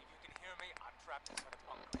 If you can hear me, I'm trapped inside a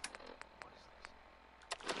bunker. What is this?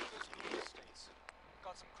 There's green estates.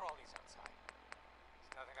 Got some crawlies outside.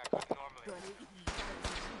 There's nothing I couldn't normally.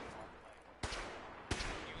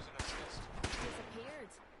 Use an assist. Disappeared.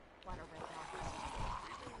 What a rip-off.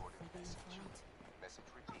 Pre-recorded message. Message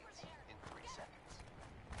repeats in 3 seconds.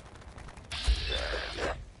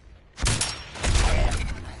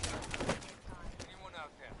 Anyone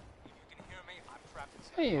out there? If you can hear me, I'm trapped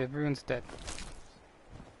inside. Hey, everyone's dead.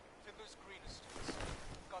 Fiddler's green estates.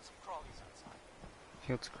 Got some crawlies outside.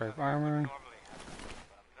 Field scribe Nothing I couldn't armor. normally have,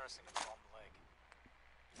 but I'm nursing a bomb leg.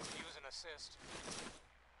 Use an assist.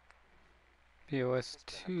 BOS This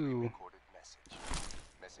has 2. been a pre-recorded message.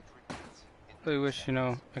 Message repeats in I 3 wish, you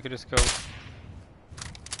know, seconds. I could just go.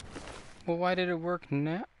 Well, why did it work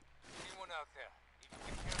now? Anyone out there? If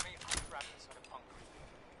you can hear me, I'm trapped inside a bunker.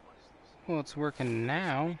 What is this? Well, it's working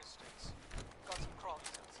now. Green estates. Got some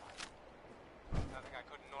crawlies outside. Nothing I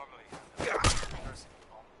couldn't normally have. Nursing a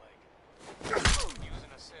bomb leg. Use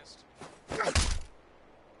an assist.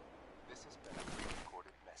 This has been a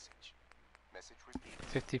pre-recorded message. Message repeats in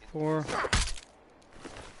 54. 3 seconds.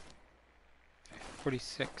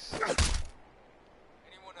 46.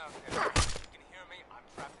 Anyone out there? If you can hear me, I'm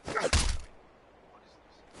trapped inside a bunker. What is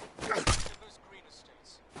this? Fiddler's green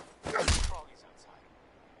estates. Got some crawlies outside.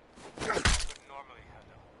 Nothing I couldn't normally have,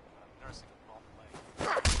 but I'm nursing a bomb leg.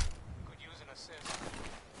 Could use an assist.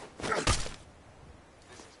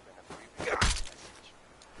 This has been a pre-recorded message.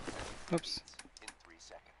 Message Oops. repeats in 3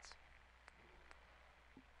 seconds.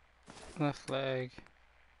 Left leg.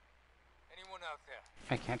 Anyone out there?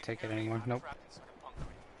 I can't take it Hear me? anymore. I'm Nope. trapped inside a bunker.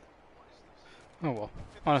 What is this? Oh well.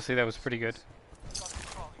 Honestly, that was pretty good. Got some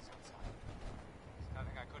crawlies outside. There's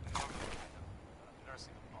nothing I couldn't normally have, but I'm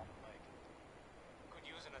nursing a bomb leg. Could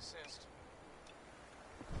use an assist.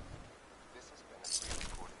 This has been a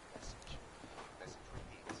pre-recorded message. Message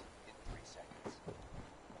repeats in 3 seconds.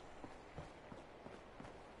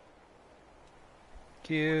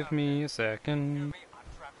 Give me a Hear second. me? I'm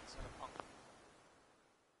trapped inside a bunker.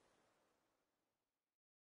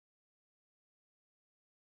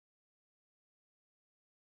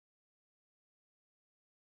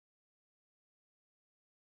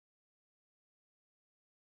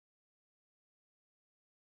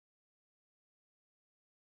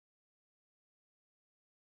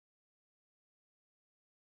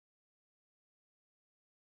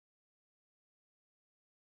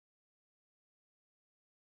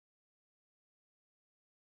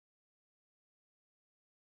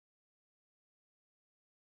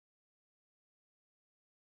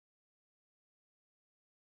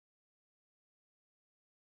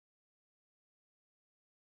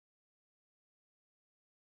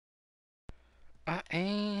 I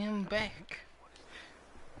am back.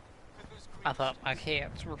 Fiddler's green I thought my estates.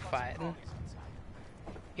 cats were Got some fighting. crawlies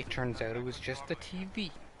outside. It turns out it was just the TV.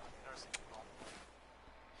 I'm nursing a bomb leg.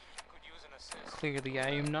 Could use an assist. Clearly, I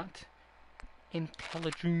am not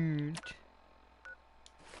intelligent.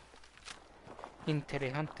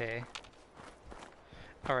 Intelligente.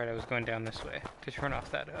 Alright, I was going down this way to turn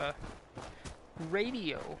off that,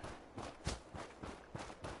 radio.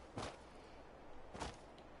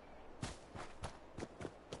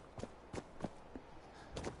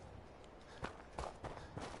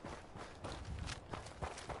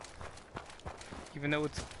 Even though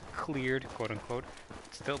it's cleared, quote unquote,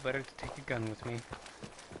 it's still better to take a gun with me.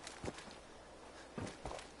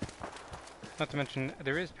 Not to mention,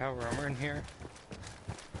 there is power armor in here.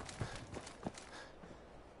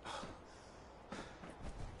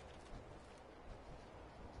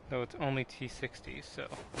 Though it's only T60, so...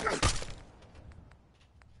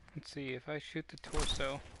 Let's see, if I shoot the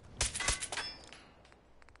torso...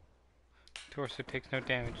 Torso takes no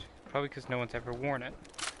damage. Probably because no one's ever worn it.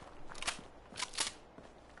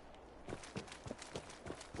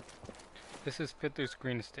 This is Fiddler's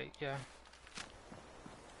Green Estate, yeah.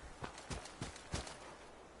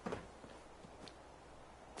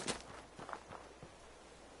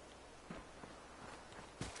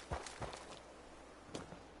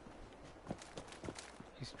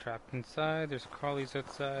 He's trapped inside. There's crawlies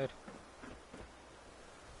outside.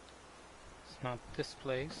 It's not this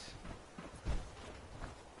place.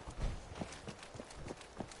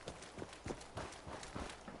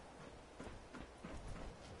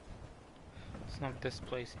 It's not this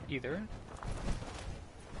place either.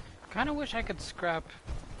 Kinda wish I could scrap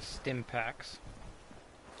stim packs.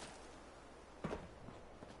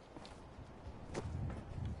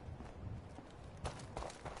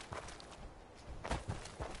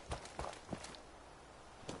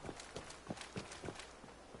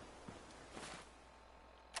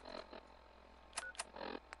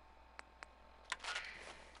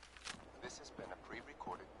 This has been a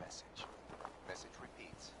pre-recorded message. Message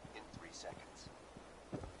repeats in 3 seconds.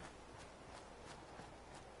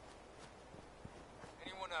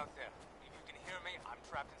 Anyone out there? If you can hear me, I'm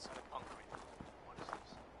trapped inside a bunker. What is this?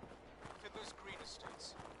 Fiddler's Green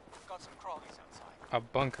Estates. Got some crawlies outside. A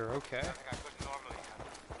bunker, okay. Something I couldn't normally handle.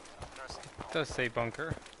 Nursing home. Does say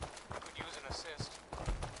bunker. Could use an assist.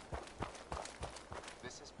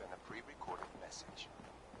 This has been a pre-recorded message.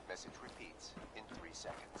 Message repeats in 3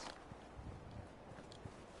 seconds.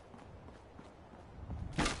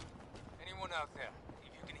 Anyone out there?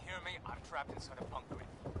 If you can hear me, I'm trapped inside a bunker.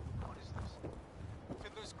 What is this?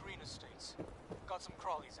 Fiddler's Green Estates. Got some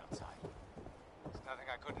crawlies outside. It's nothing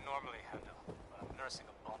I couldn't normally handle, but I'm nursing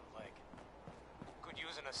a bum leg. Could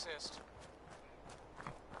use an assist.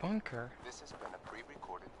 Bunker? This has been a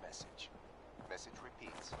pre-recorded message. Message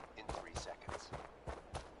repeats in 3 seconds.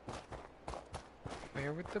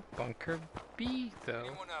 Where would the bunker be, though?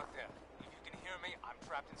 Anyone out there? If you can hear me, I'm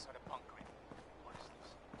trapped inside a bunker. What is this?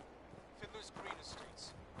 Fiddler's Green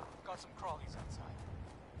Estates. Got some crawlies outside.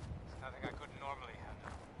 It's nothing I couldn't normally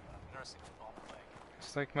handle, but I'm nursing a bum leg.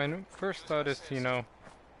 It's like my first thought is to, you know,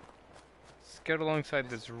 get alongside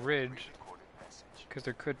this ridge, Pre-recorded message. because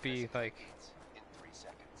there could be, like, Repeats in 3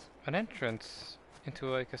 seconds. an entrance into,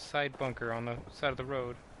 like, a side bunker on the side of the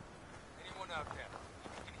road. Anyone out there?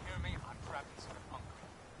 If you can hear me, I'm trapped inside a bunker.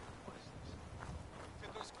 What is this?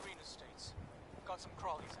 Fiddler's Green Estates. Got some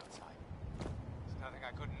crawlies outside. It's nothing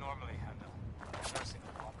I couldn't normally handle, but I'm nursing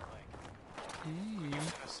a bum leg.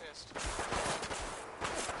 Use an assist.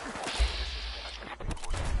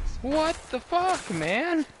 What the fuck,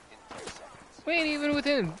 man? In 3 seconds. We ain't even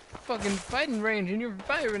within fucking fighting range and you're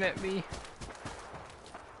firing at me.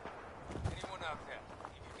 Anyone out there?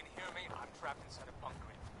 If you can hear me, I'm trapped inside a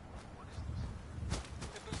bunker. What is this?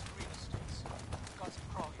 Fiddler's Green Estates. Got some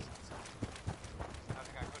crawlies outside. It's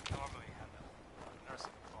nothing I couldn't normally handle, but I'm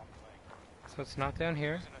nursing a bum leg. So it's not down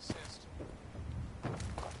here. Use an assist.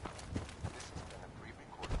 This has been a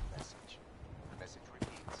pre-recorded message. Message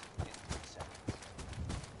repeats in 3 seconds.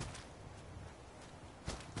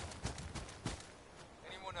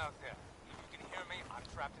 Anyone out there? If you can hear me, I'm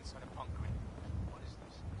trapped inside a bunker. What is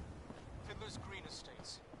this? Fiddler's Green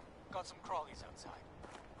Estates. Got some crawlies outside.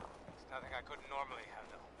 It's nothing I couldn't normally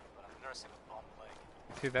handle, but I'm nursing a bum leg.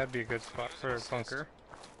 See, that'd be a good spot for a bunker.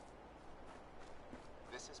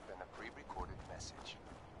 This has been a pre-recorded message.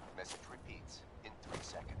 Message repeats in 3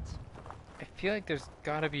 seconds. I feel like there's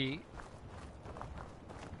gotta be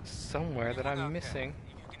somewhere that Anyone out I'm there? missing.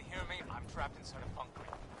 If you can hear me, I'm trapped inside a bunker.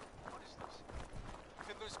 What is this?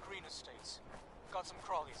 Fiddler's Green Estates. Got some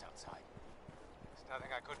crawlies outside. It's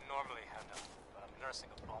nothing I couldn't normally handle, but I'm nursing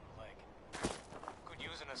a bum leg. Could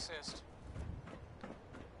use an assist.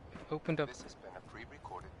 Opened up This has been a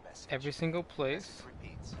pre-recorded message. every single place. Message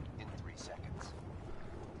repeats in 3 seconds.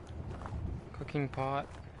 Cooking pot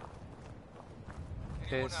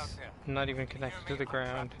Anyone is out there? not even If you can connected hear to me, the I'm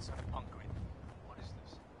trapped ground. inside a bunker. What is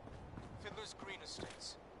this? Fiddler's Green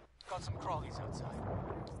Estates. Got some crawlies outside.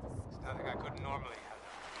 It's nothing I couldn't normally handle.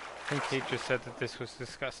 I think Kate just said that this was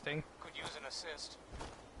disgusting. Could use an assist.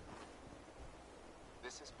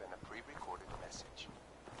 This has been a pre-recorded message.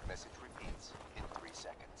 Message repeats in 3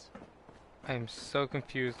 seconds. I am so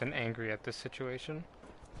confused and angry at this situation.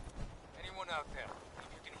 Anyone out there? If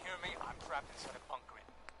you can hear me, I'm trapped inside a bunker.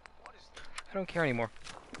 What is this? I don't care anymore.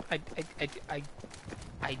 I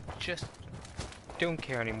just don't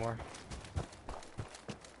care anymore.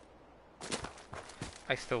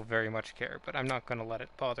 I still very much care, but I'm not gonna let it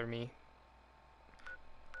bother me.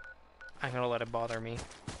 I'm gonna let it bother me.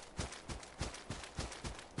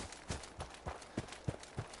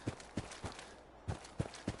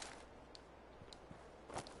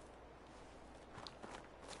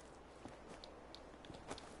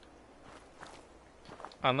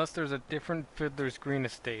 Unless there's a different Fiddler's Green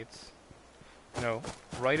Estates, you know,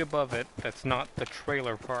 right above it, that's not the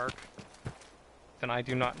trailer park, then I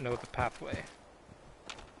do not know the pathway.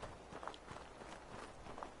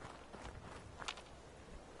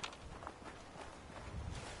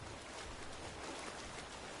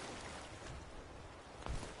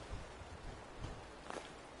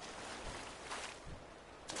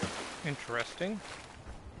 Interesting.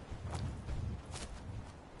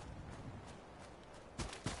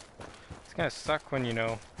 It's gonna suck when, you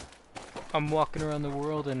know, I'm walking around the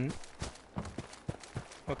world and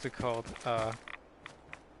what's it called?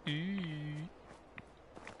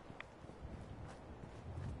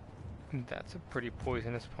 That's a pretty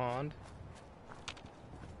poisonous pond.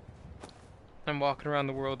 I'm walking around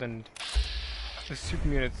the world and the super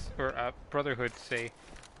mutants or Brotherhood say,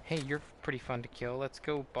 "Hey, you're pretty fun to kill. Let's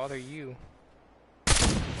go bother you."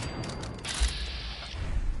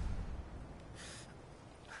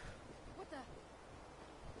 What the?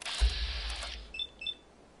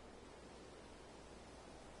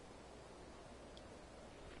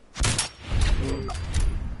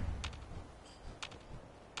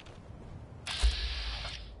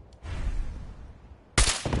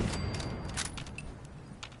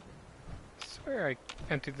 I swear I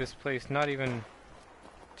emptied this place not even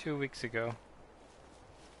 2 weeks ago.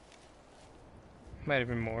 Might have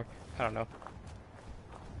been more. I don't know.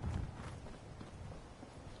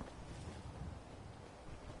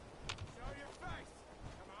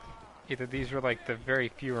 Either these were like the very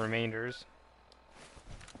few remainders,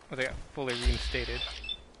 or they got fully reinstated.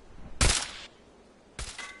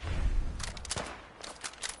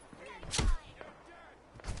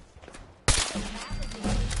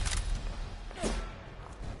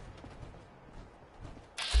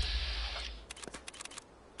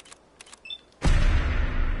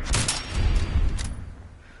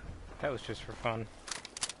 That was just for fun.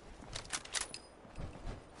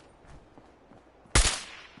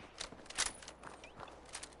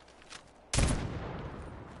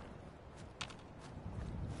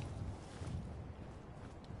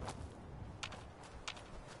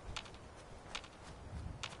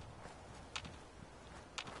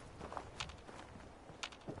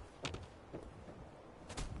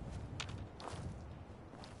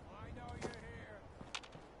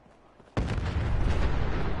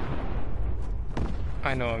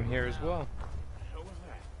 I know I'm here as well.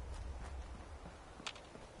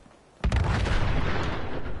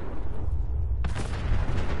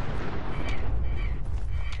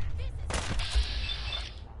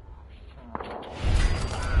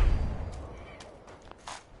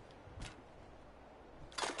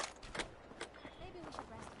 Maybe we should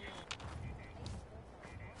rest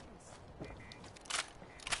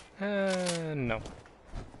here. No.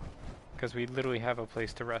 Because we literally have a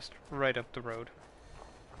place to rest right up the road.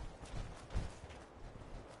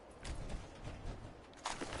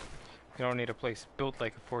 We don't need a place built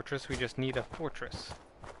like a fortress, we just need a fortress.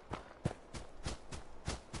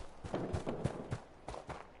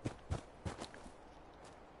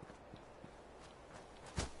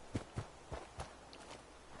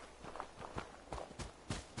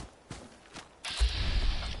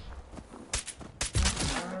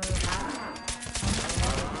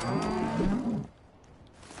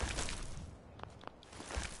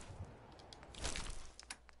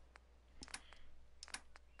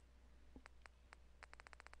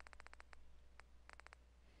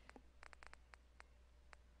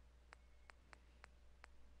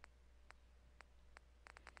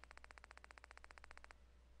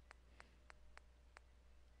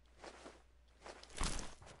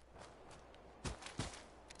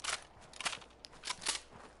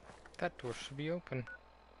 That door should be open.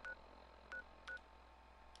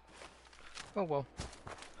 Oh well.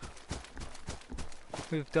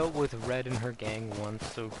 We've dealt with Red and her gang once,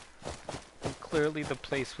 so clearly the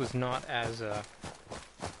place was not as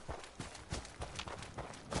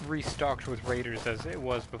restocked with raiders as it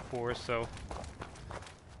was before, so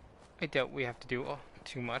I doubt we have to do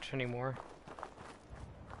too much anymore.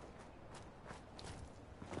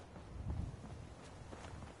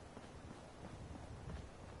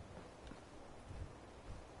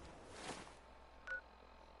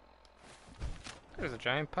 There's a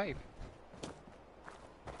giant pipe.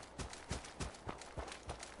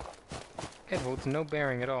 It holds no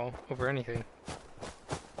bearing at all over anything.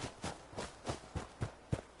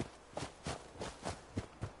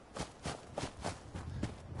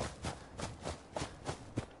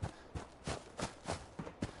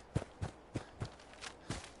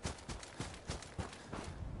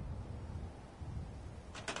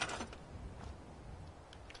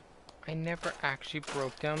 I never actually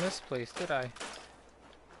broke down this place, did I?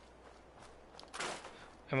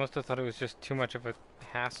 I must have thought it was just too much of a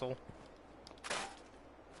hassle.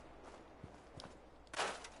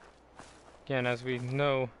 Again, as we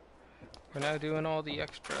know, we're now doing all the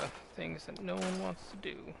extra things that no one wants to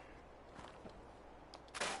do.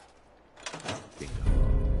 Really?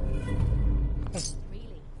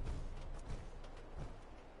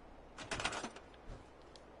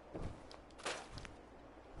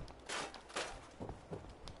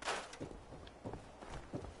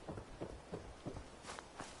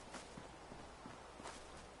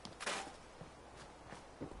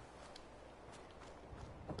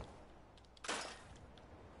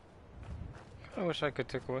 I wish I could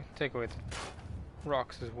take away the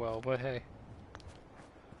rocks as well, but hey.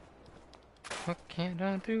 What can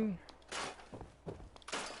I do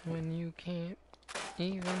when you can't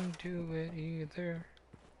even do it either?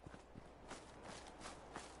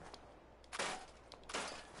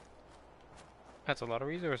 That's a lot of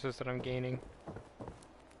resources that I'm gaining.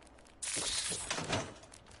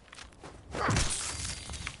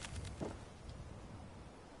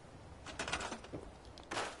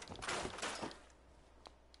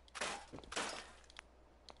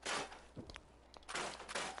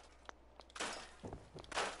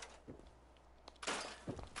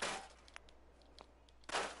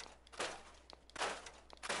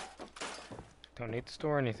 Don't need to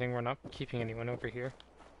store anything, we're not keeping anyone over here.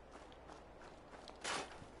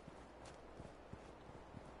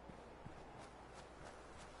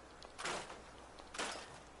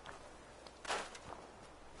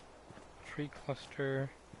 Tree cluster.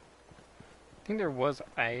 I think there was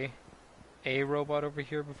a robot over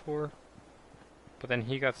here before, but then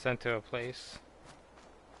he got sent to a place.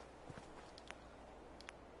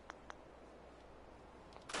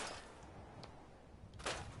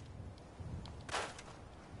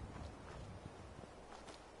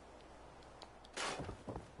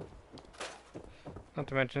 Not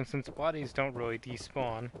to mention, since bodies don't really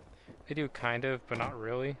despawn, they do kind of, but not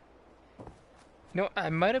really. You know, I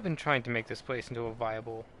might have been trying to make this place into a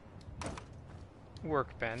viable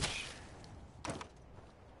workbench.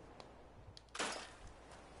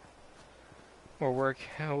 Or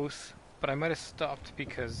workhouse, but I might have stopped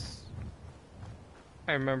because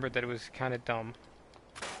I remembered that it was kind of dumb.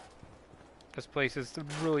 This place is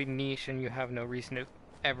really niche and you have no reason to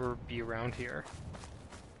ever be around here.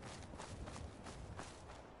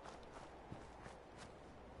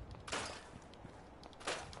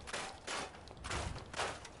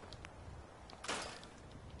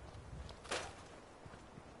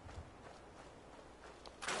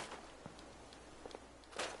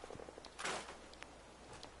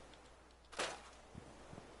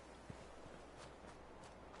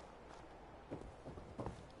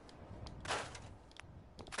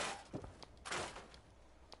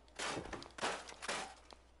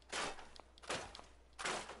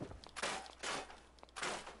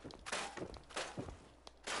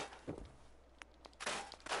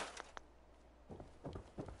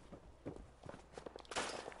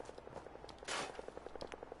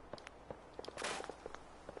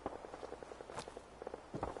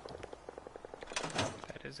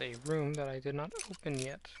 Is a room that I did not open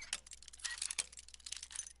yet.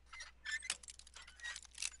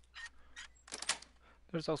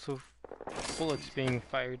 There's also bullets being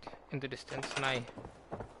fired in the distance, and I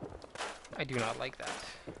do not like that.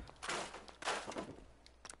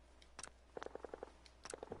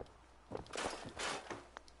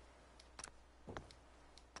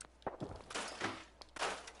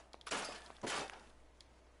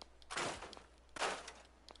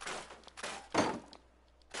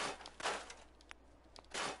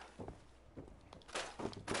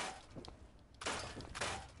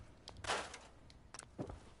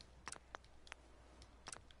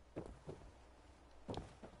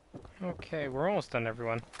 Okay, we're almost done,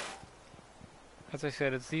 everyone. As I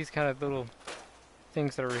said, it's these kind of little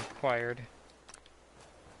things that are required.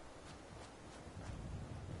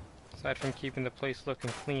 Aside from keeping the place looking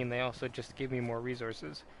clean, they also just give me more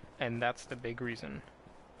resources, and that's the big reason.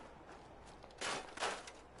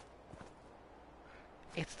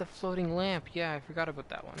 It's the floating lamp! Yeah, I forgot about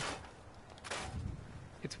that one.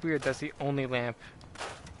 It's weird, that's the only lamp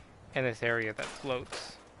in this area that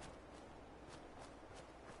floats.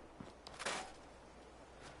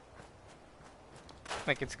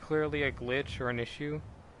 Like, it's clearly a glitch or an issue,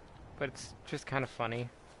 but it's just kind of funny.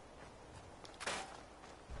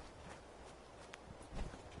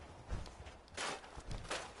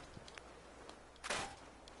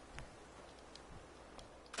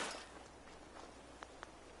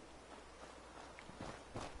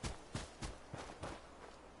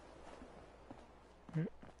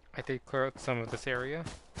 I did clear out some of this area.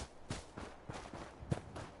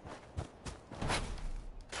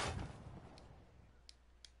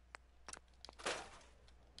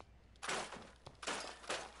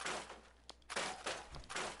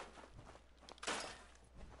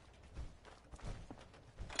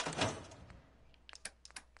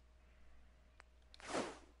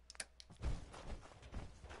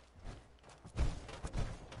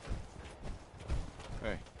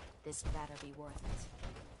 This better be worth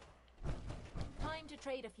it. Time to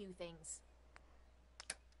trade a few things.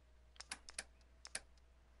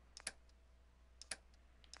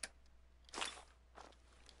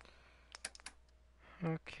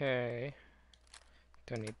 Okay.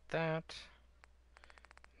 Don't need that.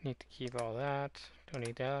 Need to keep all that. Don't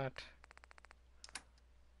need that.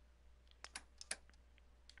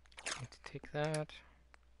 Need to take that.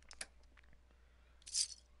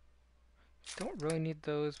 Don't really need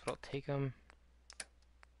those, but I'll take them.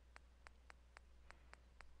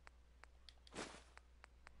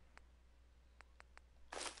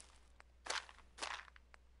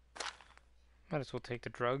 Might as well take the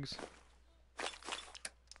drugs.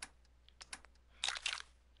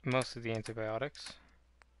 Most of the antibiotics.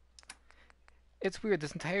 It's weird,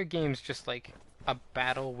 this entire game's just like a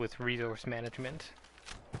battle with resource management.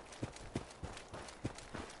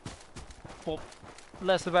 Well,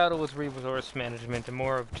 less a battle with resource management and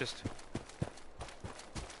more of just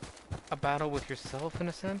a battle with yourself in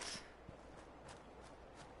a sense.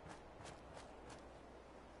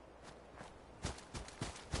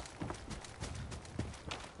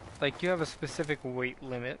 Like, you have a specific weight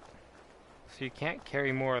limit, so you can't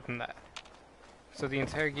carry more than that. So the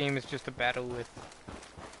entire game is just a battle with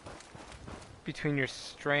between your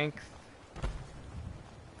strength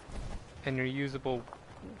and your usable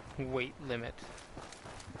weight limit,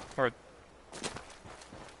 or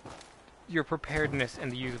your preparedness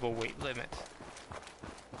and the usable weight limit.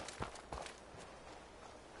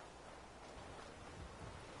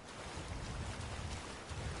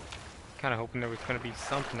 Kinda hoping there was gonna be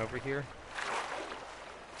something over here.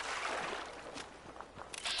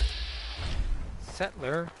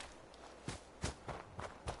 Settler.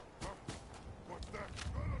 What's that?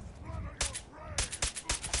 Gonna splatter your brain!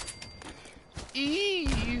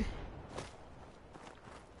 Eee!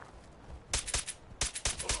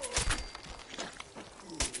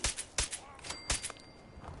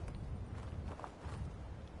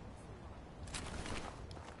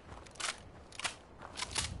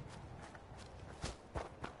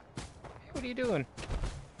 What are you doing?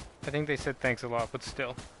 I think they said thanks a lot, but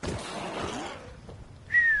still.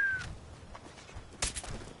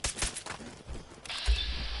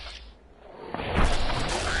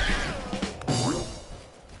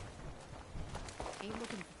 Ain't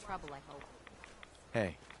looking for trouble, I hope.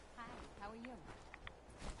 Hey, Hi, how are you?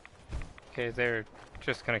 Okay, they're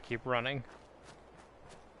just gonna keep running.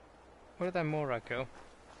 Where did that Mora go?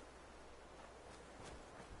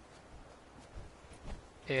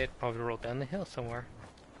 It probably rolled down the hill somewhere.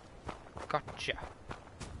 Gotcha.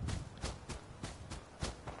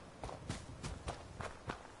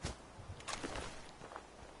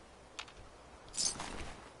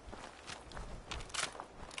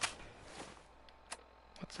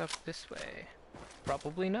 What's up this way?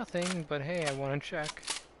 Probably nothing, but hey, I want to check.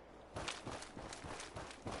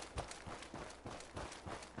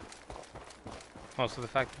 Also, the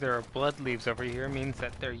fact that there are blood leaves over here means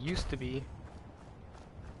that there used to be,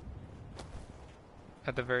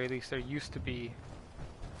 at the very least, there used to be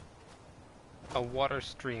a water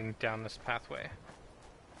stream down this pathway.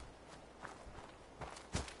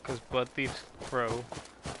 Because blood leaves grow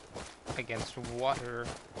against water.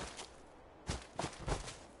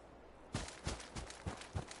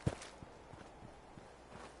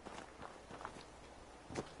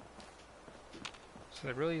 So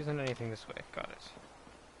there really isn't anything this way. Got it.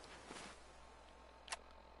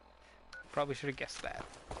 Probably should have guessed that.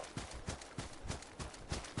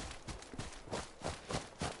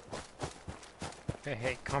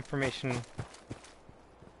 Hey, confirmation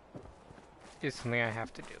is something I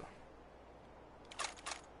have to do.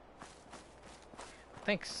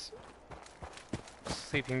 Thanks,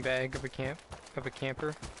 sleeping bag of a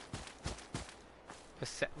camper, a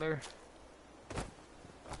settler.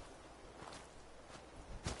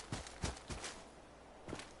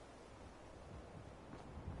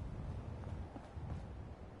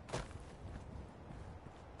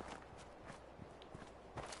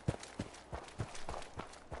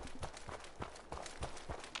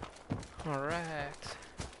 Alright.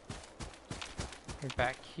 We're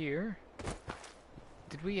back here.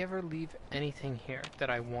 Did we ever leave anything here that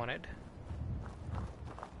I wanted?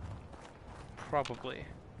 Probably.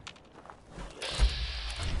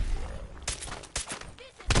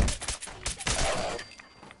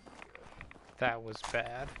 That was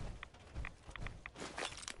bad.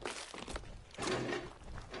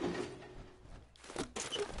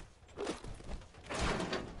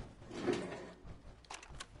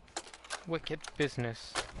 Wicked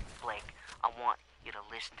business. Blake, I want you to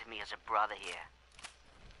listen to me as a brother here.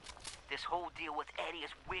 This whole deal with Eddie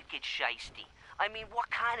is wicked shiesty. I mean, what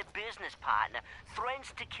kind of business partner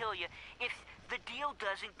threatens to kill you if the deal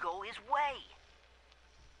doesn't go his way?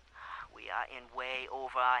 We are in way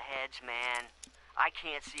over our heads, man. I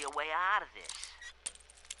can't see a way out of this.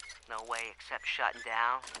 No way except shutting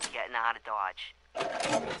down and getting out of Dodge.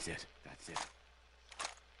 That's it. That's it.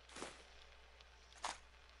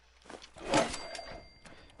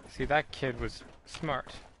 See, that kid was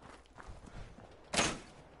smart.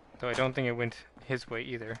 Though I don't think it went his way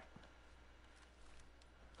either.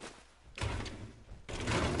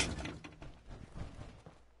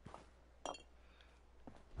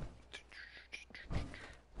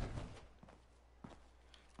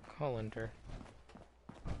 Colander.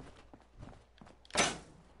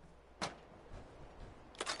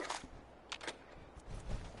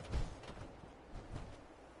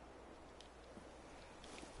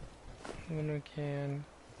 Aluminum can.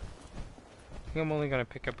 I think I'm only gonna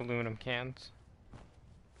pick up aluminum cans.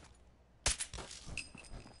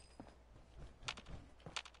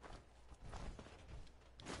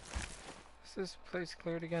 Is this place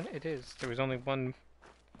cleared again? It is. There was only one.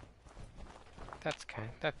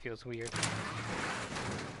 That feels weird.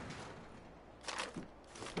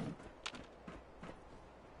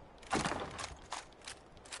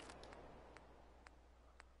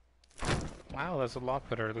 Wow, that's a lot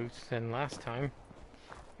better loot than last time.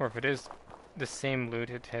 Or if it is the same loot,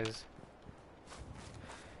 it has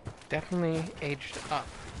definitely aged up.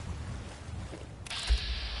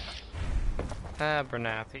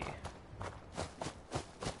 Abernathy.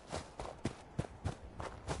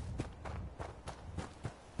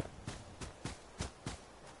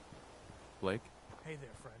 Blake? Hey there,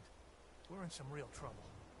 friend. We're in some real trouble.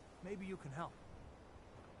 Maybe you can help.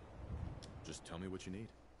 Just tell me what you need.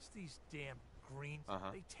 It's these damn greens.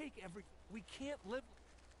 Uh-huh. They take every... We can't live...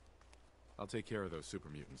 I'll take care of those super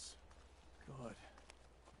mutants. Good.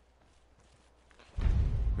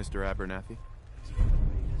 Mr. Abernathy?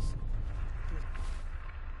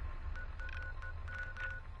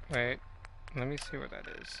 Wait, let me see where that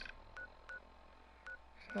is. Is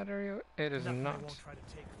that area? It is Nothing not. I won't try to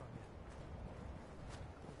take from you.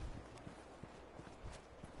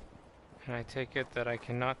 And I take it that I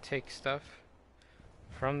cannot take stuff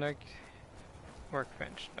from the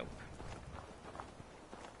workbench. Nope.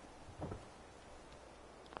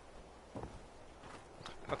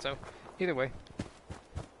 Thought so. Either way.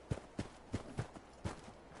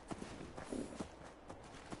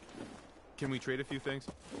 Can we trade a few things?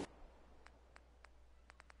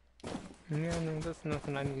 Yeah, no, that's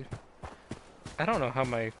nothing I need. I don't know how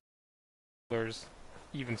my rollers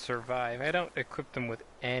even survive. I don't equip them with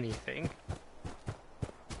anything.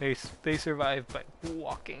 They survive by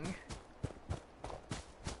walking.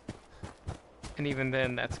 And even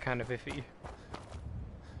then, that's kind of iffy.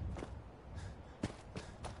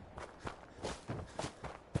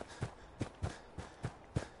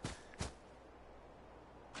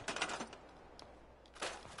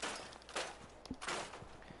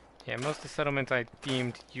 Yeah, most of the settlements I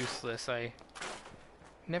deemed useless, I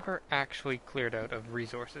never actually cleared out of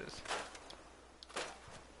resources.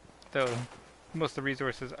 Though, most of the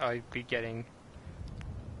resources I'd be getting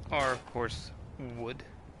are, of course, wood.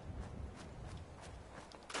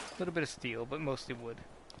 A little bit of steel, but mostly wood.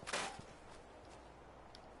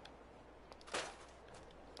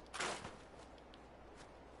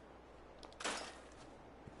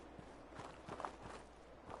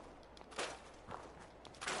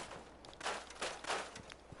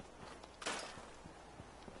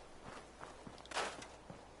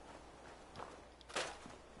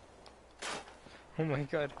 Oh my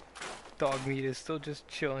god, dog meat is still just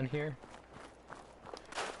chilling here.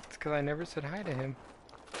 It's because I never said hi to him.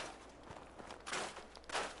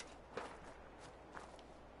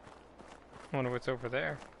 I wonder what's over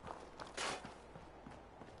there.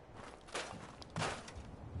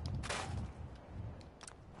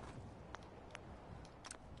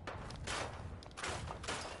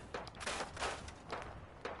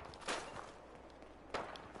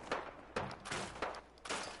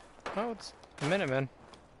 Oh, it's the Minutemen.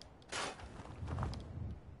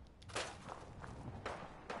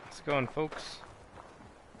 How's it going, folks?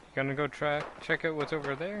 You gonna go check out what's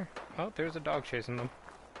over there? Oh, there's a dog chasing them.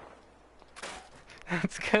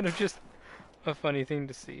 That's kind of just a funny thing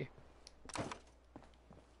to see.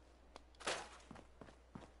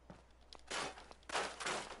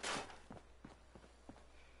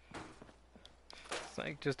 It's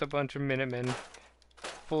like just a bunch of Minutemen.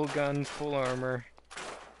 Full guns, full armor.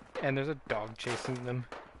 And there's a dog chasing them.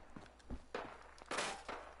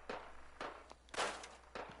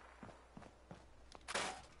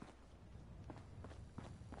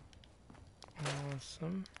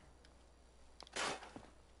 Awesome.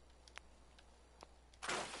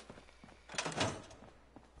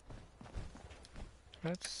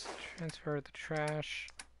 Let's transfer the trash.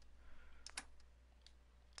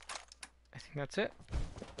 I think that's it.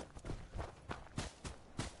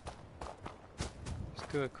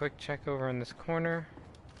 Let's do a quick check over in this corner.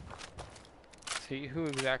 See who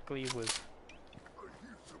exactly was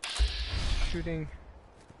shooting.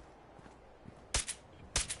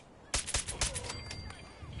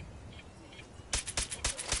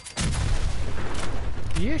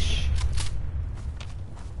 Yeesh.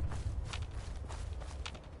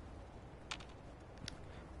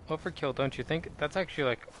 Overkill, don't you think? That's actually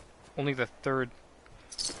like only the third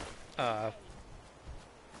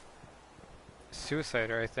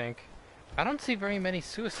suicider, I think. I don't see very many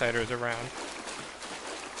suiciders around.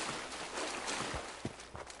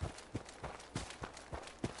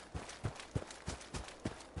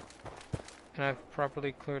 And I've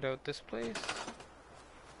properly cleared out this place.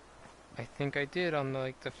 I think I did on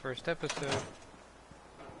the first episode.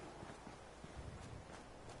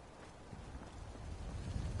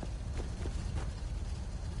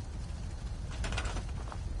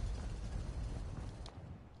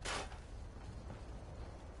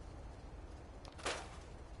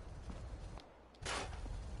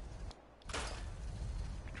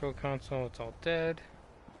 Control console, it's all dead.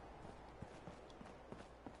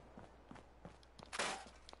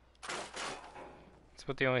 That's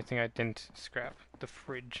about the only thing I didn't scrap. The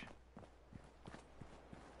fridge.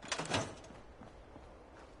 And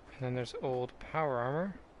then there's old power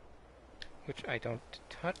armor, which I don't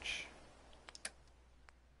touch.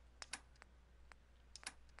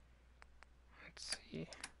 Let's see.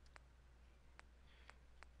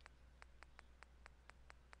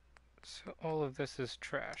 So all of this is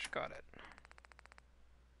trash. Got it.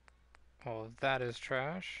 All of that is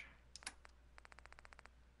trash.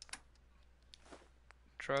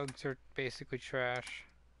 Drugs are basically trash.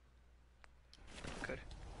 Good.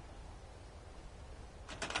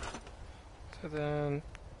 So then,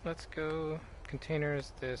 let's go.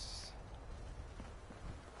 Containers, this.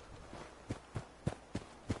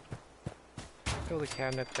 Build a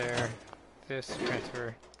cabinet there. This,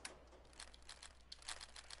 transfer.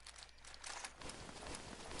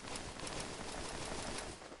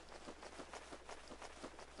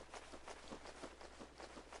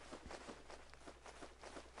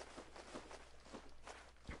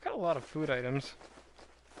 Got a lot of food items.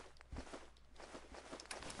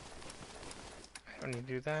 I don't need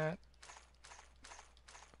to do that.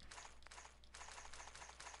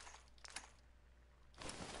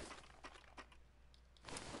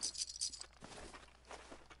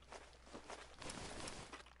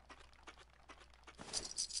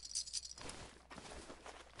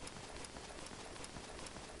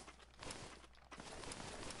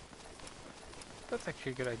 That's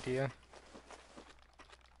actually a good idea.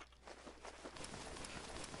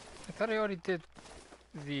 I thought I already did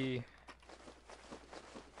the...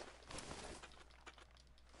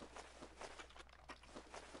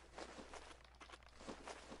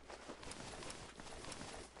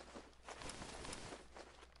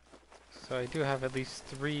 So I do have at least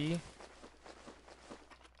 3.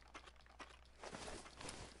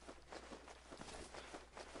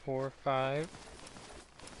 Four, 5.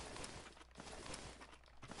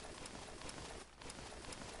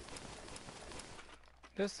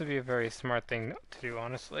 This would be a very smart thing to do,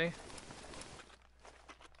 honestly.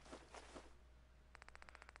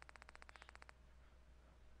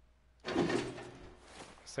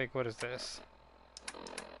 It's like, what is this?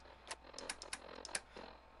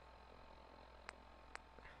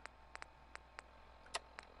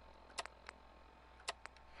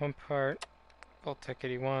 One part, Voltec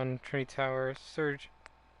 81, Trinity Tower, Surge,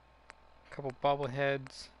 a couple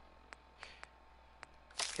bobbleheads,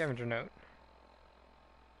 scavenger note.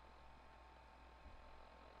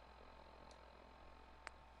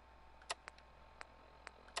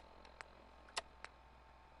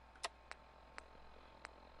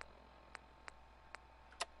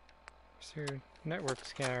 Your network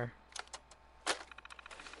scanner.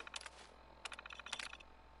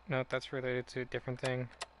 No, that's related to a different thing.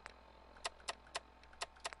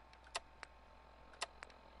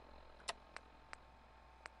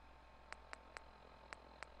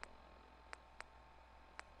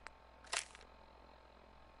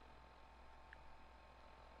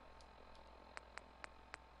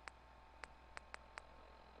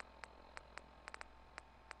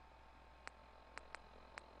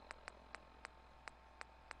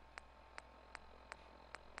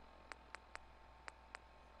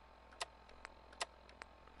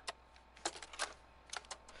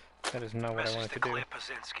 That is not what I wanted to do. Claire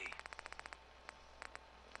Pazinski.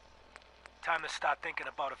 Time to start thinking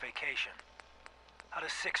about a vacation. How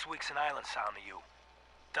does 6 weeks in Ireland sound to you?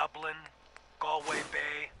 Dublin, Galway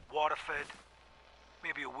Bay, Waterford.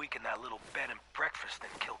 Maybe a week in that little bed and breakfast in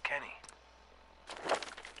Kilkenny.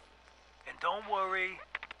 And don't worry,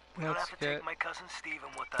 we don't Let's have to take get my cousin Stephen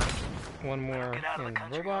with us. one Let him more get out of the in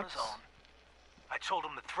country robots. on his own. I told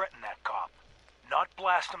him to threaten that cop, not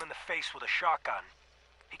blast him in the face with a shotgun.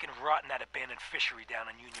 He can rot in that abandoned fishery down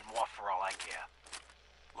in Union Wharf for all I care.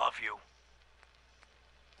 Love you.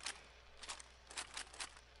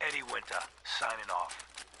 Eddie Winter, signing off.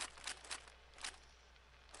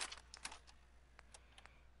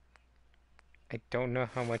 I don't know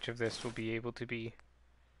how much of this will be able to be.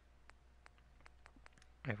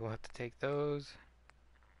 I will have to take those.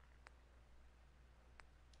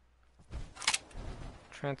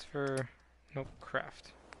 Transfer. Nope.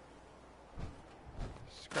 Craft.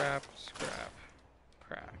 Scrap. Scrap.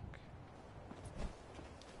 Crack.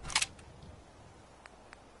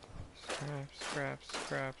 Scrap. Scrap.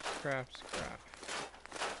 Scrap. Scrap. Scrap.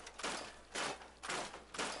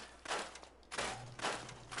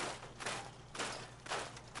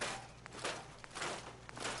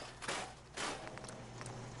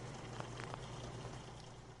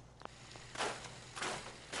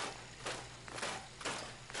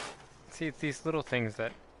 See, it's these little things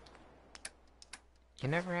that you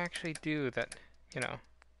never actually do that, you know.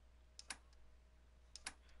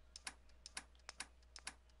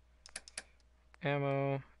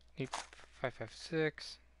 Ammo, need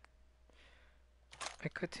 5.56. I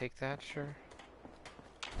could take that, sure.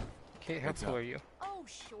 Kate, how Heads cool up. are you? Oh,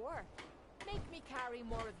 sure. Make me carry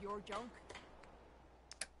more of your junk.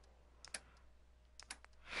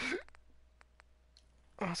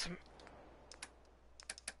 Awesome.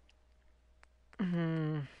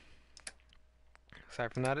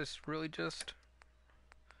 Aside from that, it's really just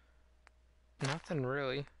nothing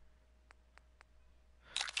really.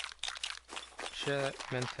 Jet,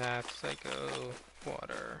 Mentat, Psycho,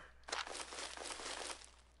 water.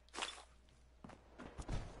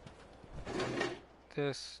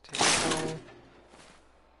 This, take all.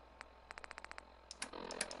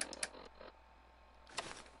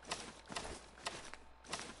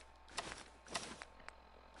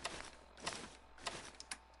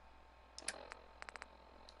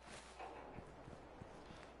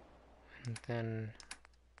 And then,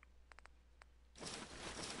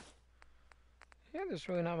 yeah, there's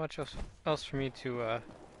really not much else for me to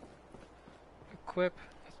equip.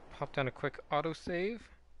 Let's pop down a quick autosave.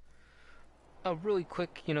 A really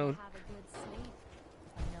quick, you know. Have a good sleep.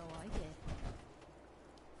 I know I did.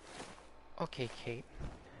 Okay, Kate.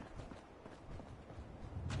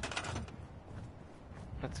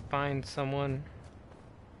 Let's find someone.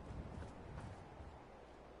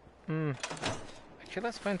 Actually,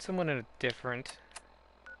 let's find someone in a different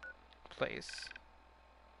place.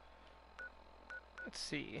 Let's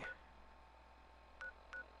see.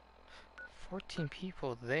 14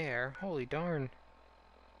 people there. Holy darn.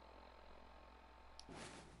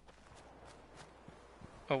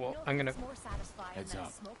 Oh well, I'm gonna Nothing's more satisfying Heads than a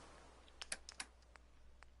up. smoke.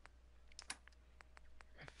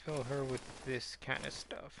 fill her with this kind of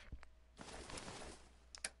stuff.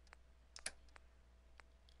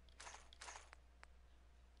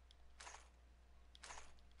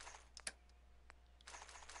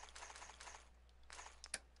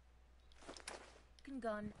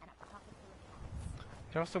 Gun and a pocket full of pots.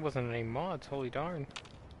 There also wasn't any mods, holy darn.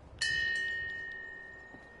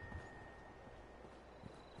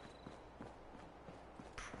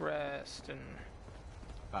 Preston.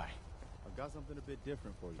 Hi. I've got something a bit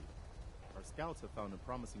different for you. Our scouts have found a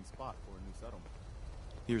promising spot for a new settlement.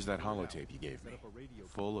 Here's that holotape you gave Set me, up a radio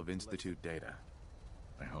full of connection Institute data.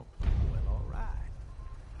 I hope. Well, all right.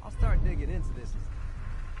 I'll start digging into this.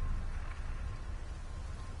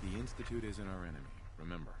 The Institute isn't our enemy,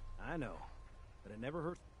 remember. I know, but it never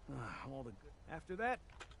hurts. All the good. After that,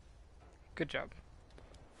 Good job.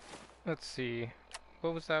 Let's see.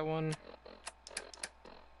 What was that one?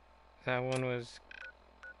 That one was...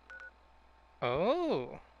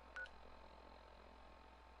 Oh!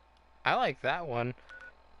 I like that one.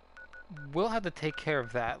 We'll have to take care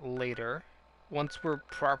of that later, once we're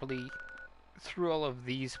properly through all of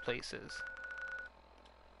these places.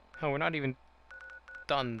 Oh, we're not even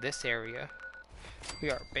done this area. We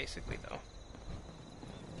are, basically, though.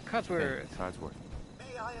 Codsworth. Hey, Codsworth.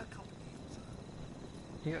 May I accompany you, sir?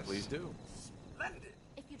 Yes. Please do. Splendid.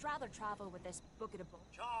 If you'd rather travel with this bookable.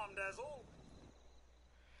 Charmed as always.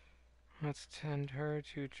 Let's send her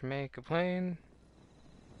to Jamaica Plain.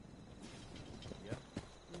 You're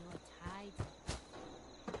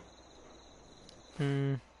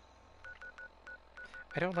tied.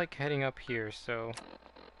 I don't like heading up here, so...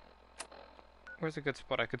 Where's a good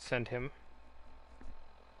spot I could send him?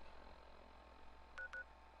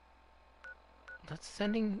 let's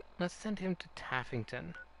send him to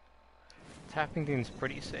Taffington. Taffington's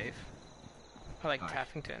pretty safe. I like Hi.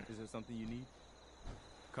 Taffington. Is there something you need?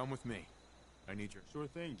 Come with me. I need your... Sure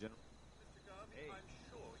thing, General. Mr. Garvey, I'm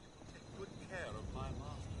sure you will take good care of my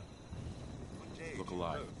master. Good day Look to you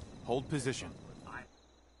alive. both. Hold position.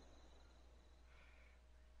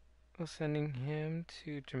 We're sending him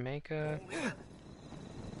to Jamaica.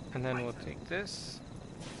 And then we'll take this.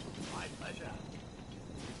 My pleasure.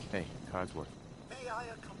 Hey, Codsworth. May I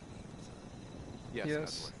accompany you, sir? Yes, Yes.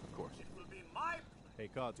 Codsworth, of course. It will be my... Hey,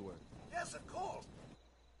 Codsworth. Yes, of course.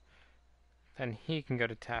 Then he can go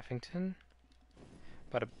to Taffington.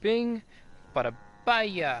 Bada bing, bada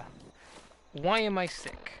baya. Why am I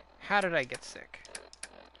sick? How did I get sick?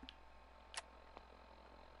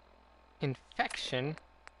 Infection?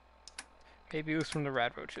 Maybe it was from the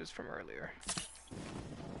rad roaches from earlier.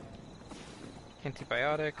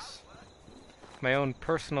 Antibiotics. My own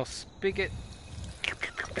personal spigot.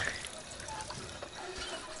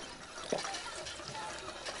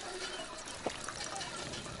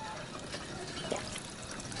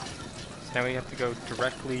 So now we have to go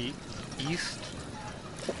directly east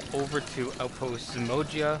over to Outpost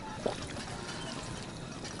Zimogia,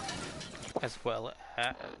 as well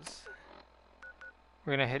as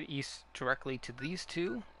we're gonna head east directly to these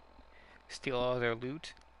two, steal all their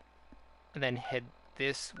loot, and then head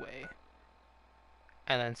this way,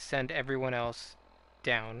 and then send everyone else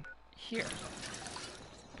down here.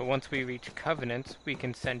 But once we reach Covenant, we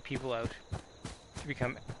can send people out to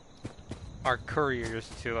become our couriers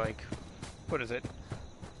to, like, what is it?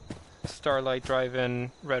 Starlight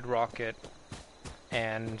Drive-In, Red Rocket,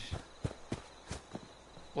 and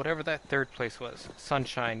whatever that third place was.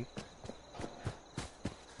 Sunshine.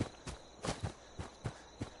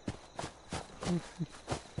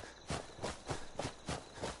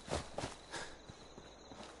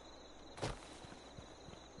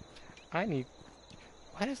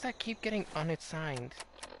 Why does that keep getting unassigned?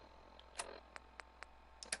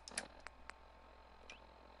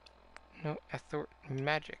 No,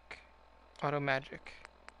 magic. Auto magic.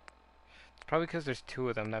 It's probably because there's two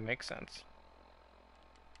of them, that makes sense.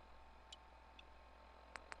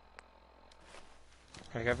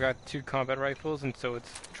 Like, I've got two combat rifles, and so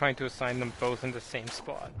it's trying to assign them both in the same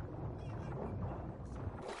spot.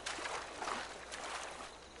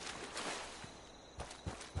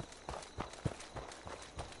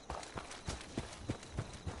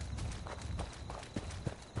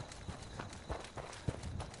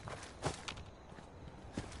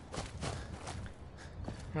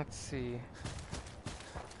 Let's see.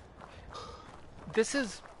 This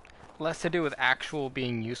is less to do with actual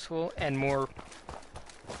being useful and more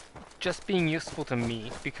just being useful to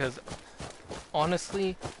me, because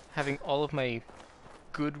honestly, having all of my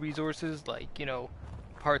good resources, like, you know,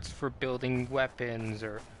 parts for building weapons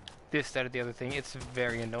or this, that, or the other thing, it's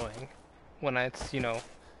very annoying when it's, you know,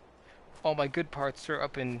 all my good parts are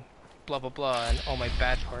up in blah blah blah and all my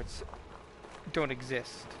bad parts don't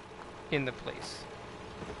exist in the place.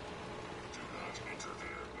 Do not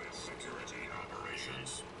interfere with security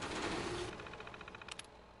operations.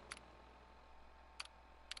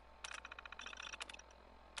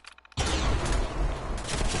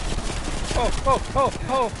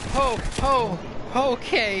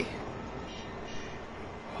 Okay.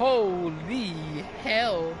 Holy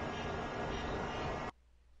hell.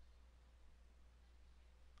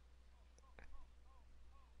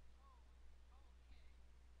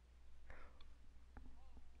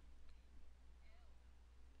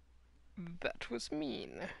 That was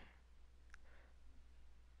mean.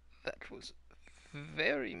 That was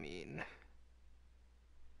very mean.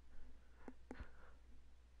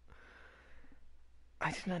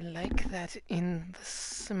 I did not like that in the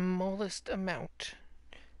smallest amount.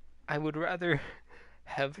 I would rather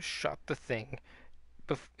have shot the thing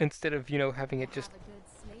instead of, you know, having it just... Have a good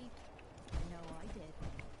sleep. I know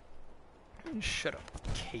I did. Shut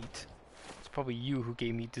up, Kate. It's probably you who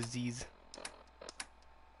gave me disease.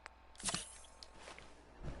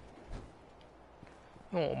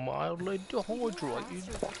 Oh, mildly dehydrated.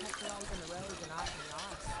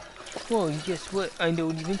 Well, guess what? I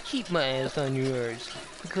don't even keep my ass on yours.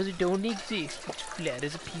 Because it don't exist. It's flat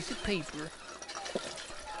as a piece of paper.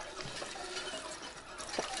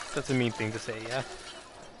 That's a mean thing to say, yeah?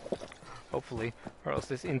 Hopefully. Or else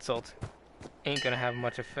this insult ain't gonna have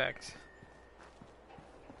much effect.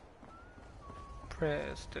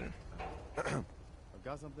 Preston. I've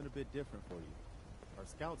got something a bit different for you. Our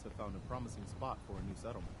scouts have found a promising spot for a new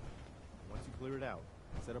settlement. Once you clear it out,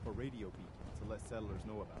 set up a radio beacon to let settlers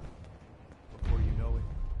know about it. Before you know it,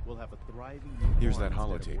 we'll have a thriving new Here's farm that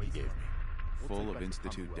instead of holotape you gave me. wasteland. We'll full take of back the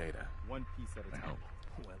Institute Commonwealth, data. one piece at a time.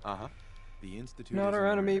 Uh-huh. The Institute Not is our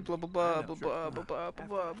an enemy, organ. blah blah blah blah blah blah blah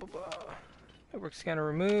blah blah blah. Network scanner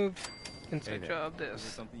removed. Inside there. job Is there this.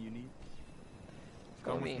 something you need?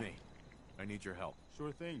 Follow Come with me. me. I need your help.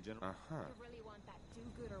 Sure thing, General. Uh-huh. You really want that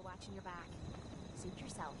do-gooder watching your back. Suit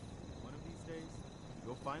yourself. One of these days,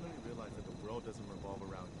 you'll finally realize that the world doesn't revolve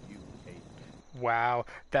around you, Kate. Wow,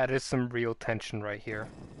 that is some real tension right here.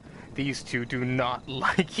 These two do not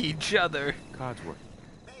like each other. Codsworth.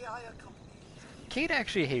 May I accompany you? Kate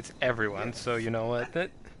actually hates everyone, so you know what? That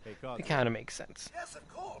Hey, it Codsworth. kind of makes sense. Yes, of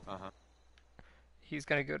course. Uh-huh. He's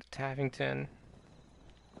gonna go to Tavington.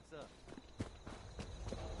 What's up?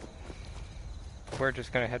 We're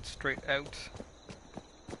just gonna head straight out.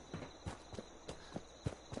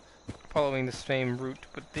 Following the same route,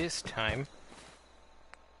 but this time,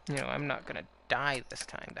 you know, I'm not gonna die this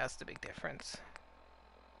time. That's the big difference.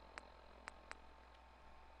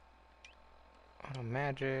 Auto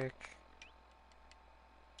magic.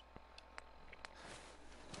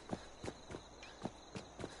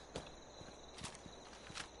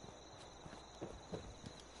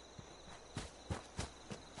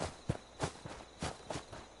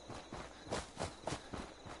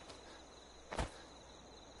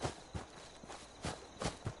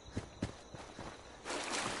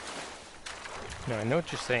 No, I know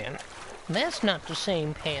what you're saying. That's not the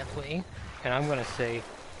same pathway. And I'm gonna say,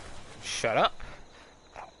 shut up.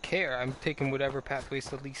 I don't care. I'm taking whatever pathway's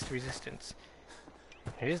the least resistance.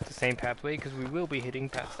 It is the same pathway because we will be hitting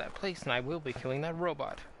past that place and I will be killing that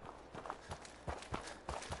robot.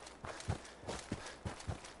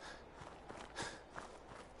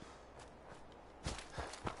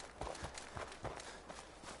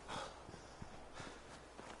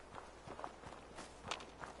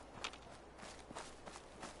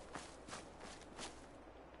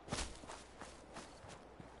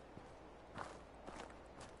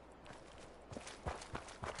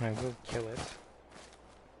 I will kill it.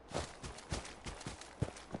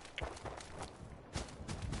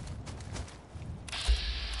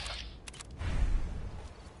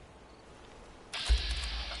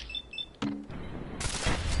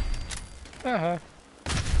 Uh-huh.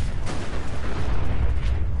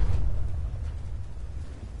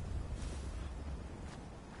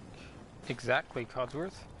 Exactly,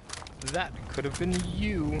 Codsworth. That could have been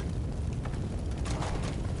you.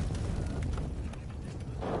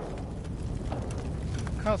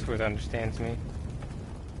 Codsworth understands me.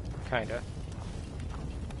 Kinda.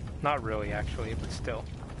 Not really, actually, but still.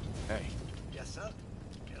 Hey. Yes, sir.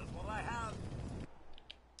 Here's what I have.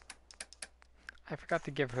 I forgot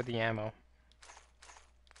to give her the ammo.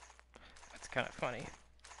 That's kind of funny.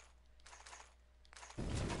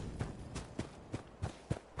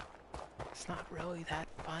 It's not really that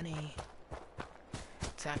funny.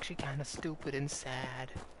 It's actually kind of stupid and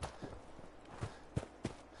sad.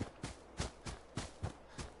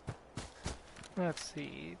 Let's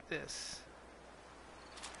see this.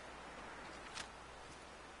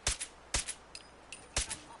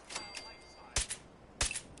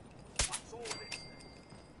 What's all this?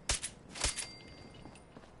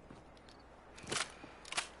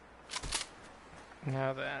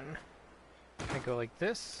 Now then, I go like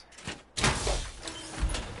this.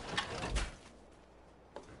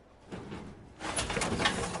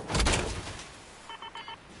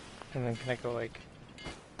 And then can I go like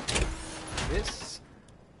this?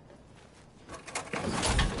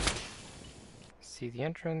 See the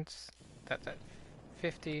entrance. That's at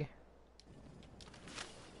 50.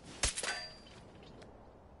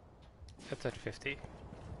 That's at 50.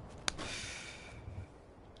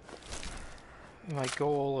 My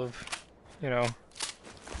goal of, you know,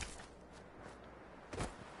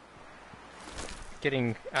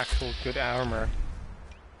 getting actual good armor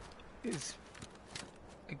is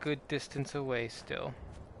a good distance away still.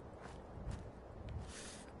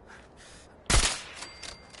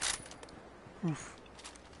 Oof.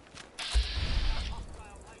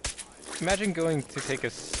 Imagine going to take a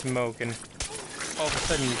smoke and all of a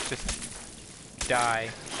sudden you just die.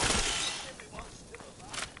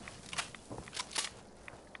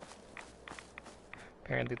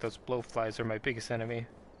 Apparently those blowflies are my biggest enemy.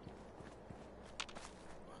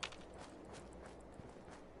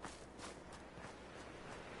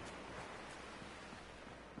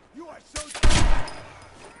 You are so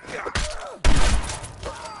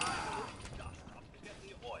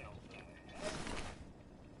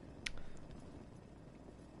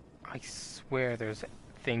I swear there's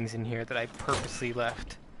things in here that I purposely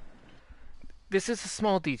left. This is a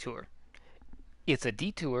small detour. It's a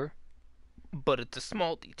detour, but it's a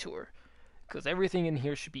small detour. Because everything in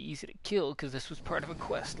here should be easy to kill, because this was part of a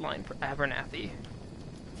quest line for Abernathy.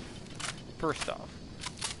 First off.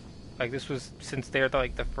 Like, this was, since they're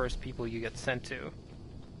like the first people you get sent to.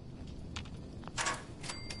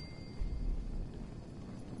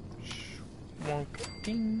 Schwonk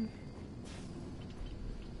ding.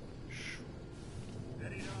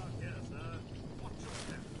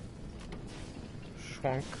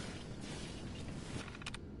 Schwonk.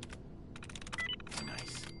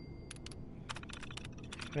 Nice.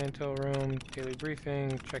 Intel room, daily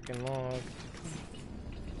briefing, check-in log.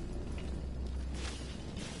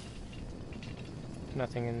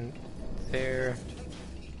 Nothing in there.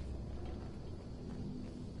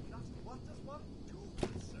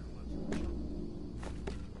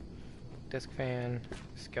 Desk fan,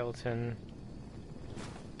 skeleton,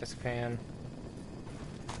 desk fan.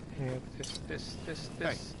 You know, this.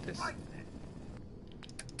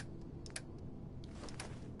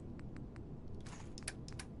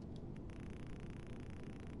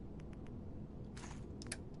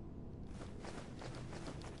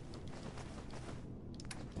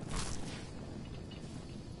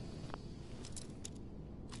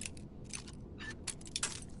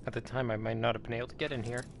 At the time, I might not have been able to get in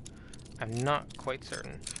here. I'm not quite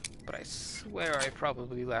certain, but I swear I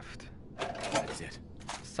probably left That's it.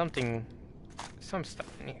 something, some stuff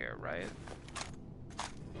in here, right?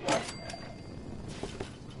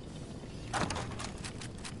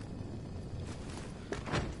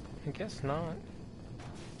 I guess not.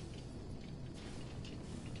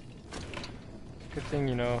 Good thing,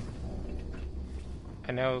 you know,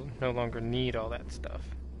 I now no longer need all that stuff.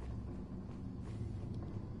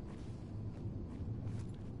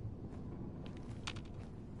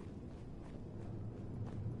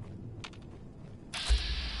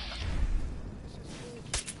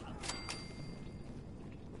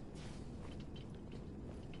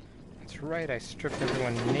 That's right, I stripped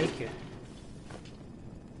everyone naked.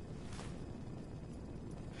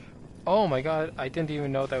 Oh my god, I didn't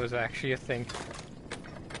even know that was actually a thing.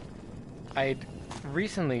 I'd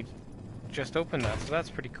recently just opened that, so that's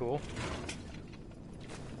pretty cool.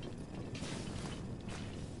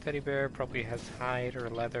 Teddy bear probably has hide or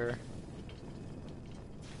leather.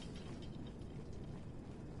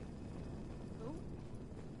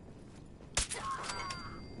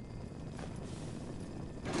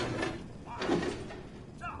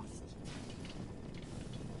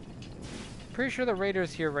 Pretty sure the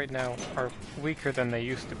raiders here right now are weaker than they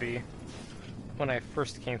used to be when I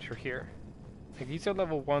first came through here. Like, these are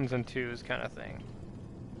level 1s and 2s kind of thing.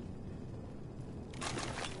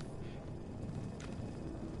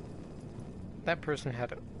 That person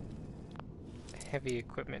had heavy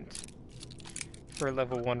equipment for a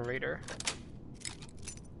level 1 raider.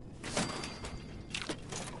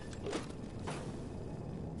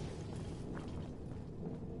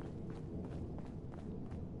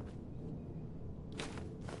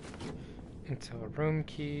 Until a room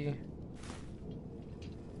key.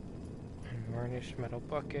 Varnished metal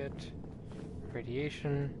bucket.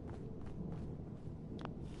 Radiation.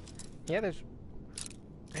 Yeah, there's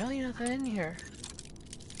really nothing in here.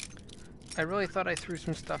 I really thought I threw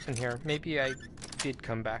some stuff in here. Maybe I did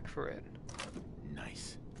come back for it.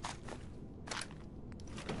 Nice.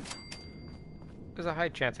 There's a high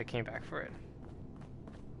chance I came back for it.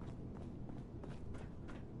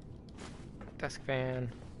 Desk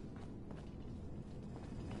fan.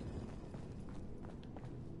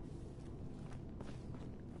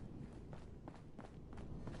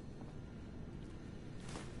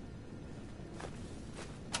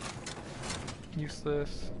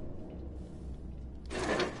 Useless.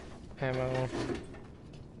 Ammo.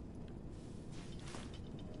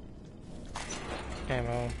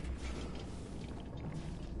 Ammo.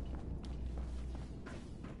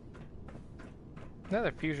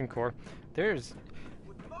 Another fusion core. There's...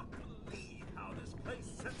 Would not believe how this place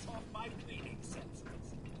sets off my cleaning senses.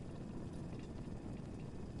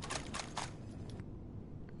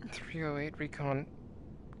 308 recon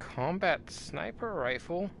combat sniper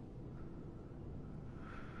rifle.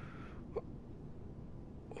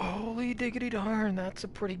 Holy diggity darn, that's a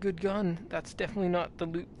pretty good gun. That's definitely not the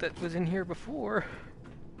loot that was in here before.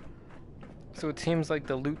 So it seems like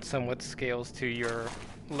the loot somewhat scales to your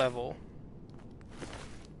level.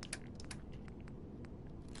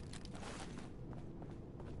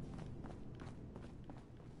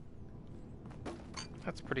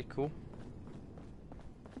 That's pretty cool.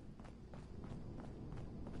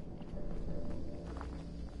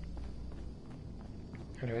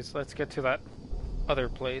 Anyways, let's get to that other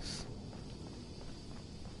place.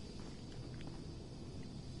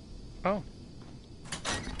 Oh.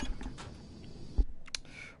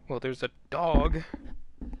 Well, there's a dog.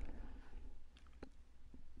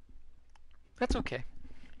 That's okay.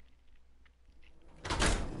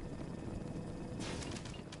 This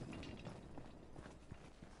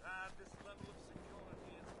level of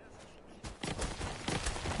security is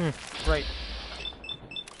necessary. Right.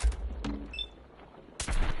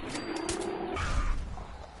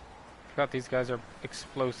 Forgot these guys are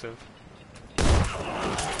explosive.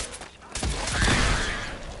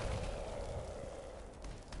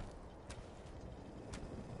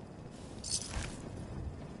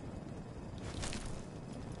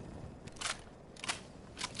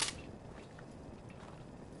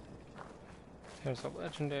 There's a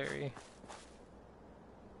legendary.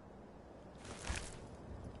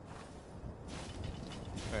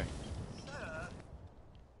 Hey.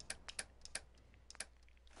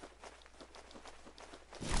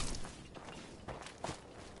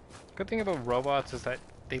 Good thing about robots is that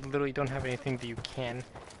they literally don't have anything that you can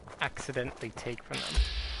accidentally take from them.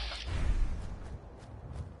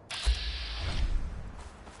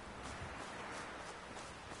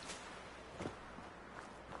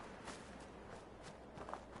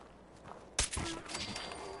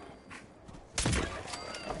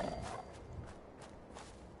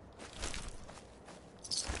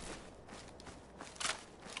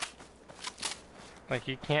 Like,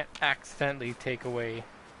 you can't accidentally take away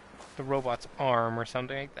the robot's arm or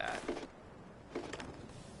something like that.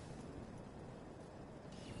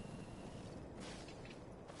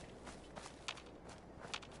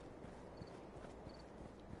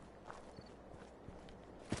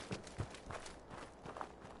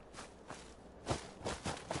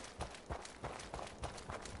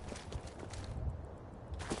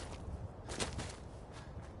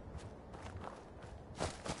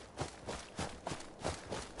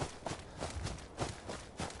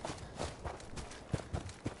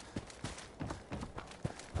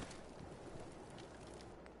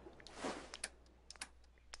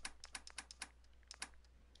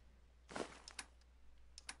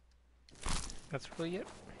 That's really it.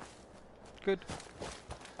 Good.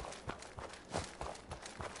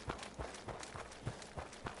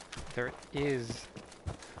 There is,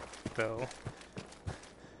 though.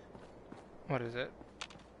 What is it?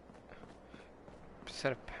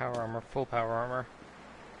 Set of power armor, full power armor.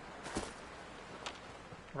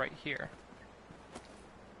 Right here.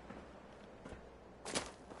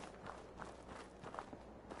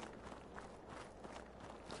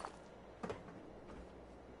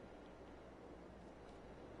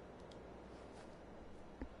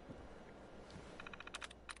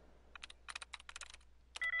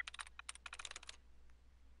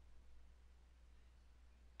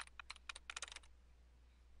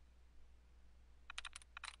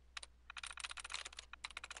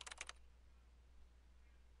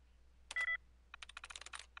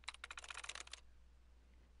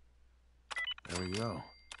 There we go.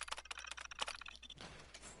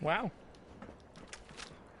 Wow.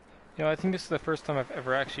 You know, I think this is the first time I've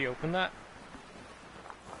ever actually opened that.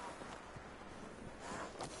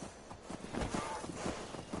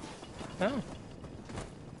 Oh.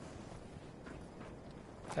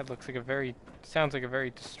 That looks like a very, sounds like a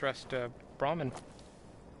very distressed Brahmin.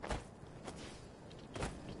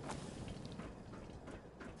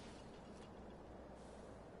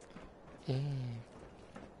 Yeah.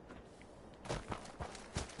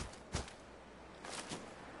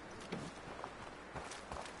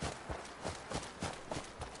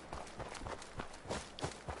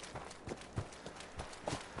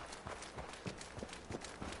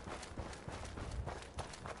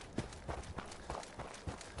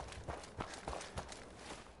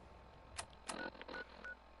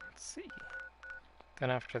 Let's see.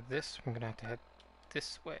 Then after this, I'm gonna have to head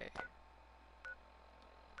this way.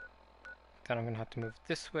 Then I'm gonna have to move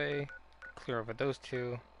this way, clear over those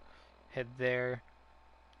two, head there.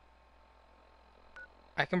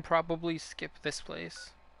 I can probably skip this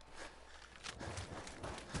place.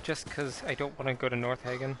 Just because I don't want to go to North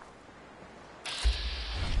Hagen.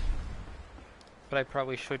 But I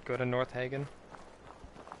probably should go to North Hagen.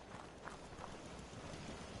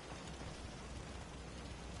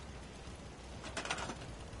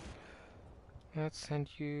 Let's send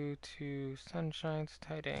you to Sunshine's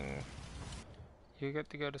Tiding. You get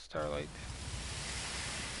to go to Starlight.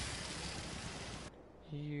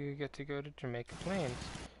 You get to go to Jamaica Plains.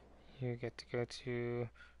 You get to go to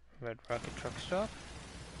Red Rocket Truck Stop.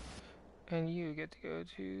 And you get to go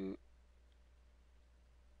to...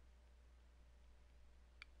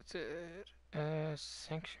 what's it?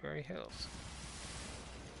 Sanctuary Hills.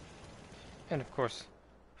 And of course,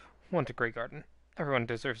 one to Grey Garden. Everyone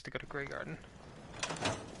deserves to go to Grey Garden.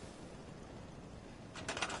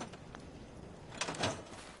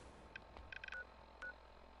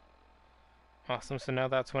 Awesome, so now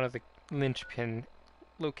that's one of the linchpin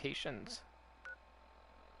locations.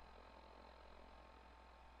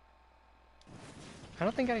 I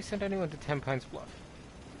don't think I sent anyone to 10 Pines Bluff.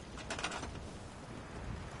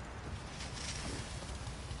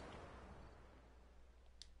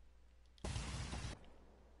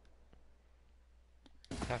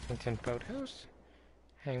 Huffington Boathouse,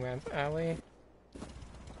 Hangman's Alley,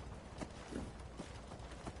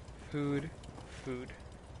 food.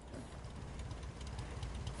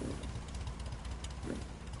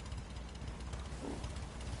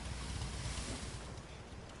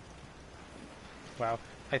 Wow,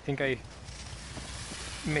 I think I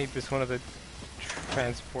made this one of the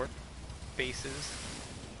transport bases.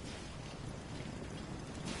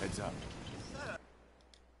 Heads up.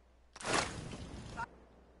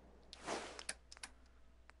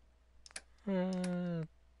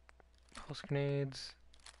 Pulse grenades,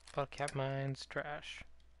 bottle cap mines, trash.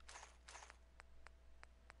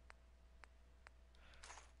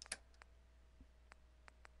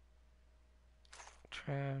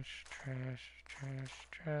 Trash.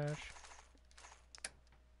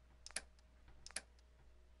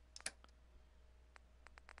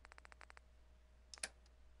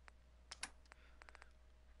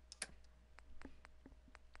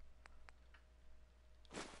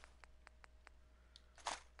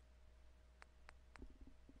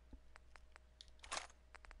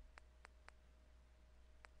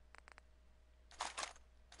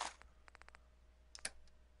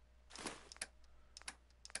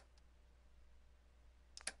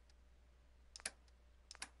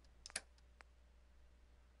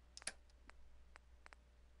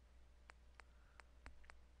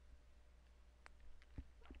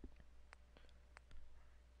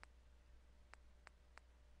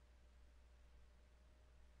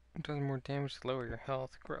 It does more damage to lower your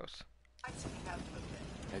health. Gross.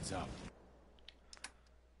 Heads up.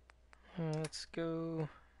 Let's go.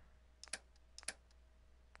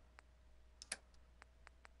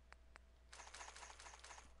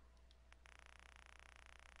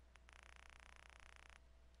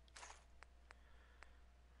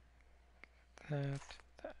 That.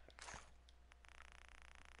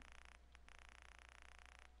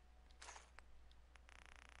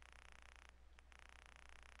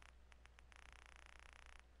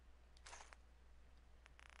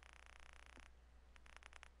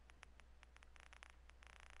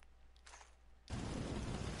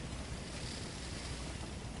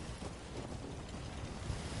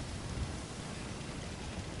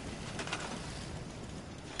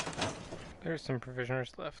 There's some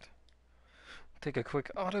provisioners left. Take a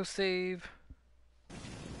quick autosave.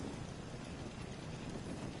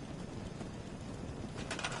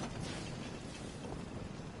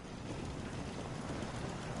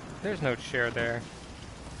 There's no chair there.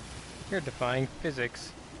 You're defying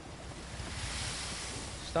physics.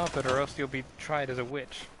 Stop it or else you'll be tried as a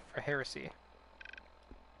witch for heresy.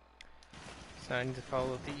 So I need to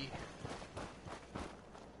follow the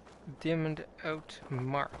dimmed out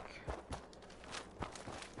mark.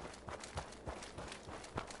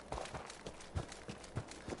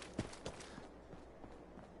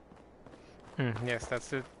 Yes, that's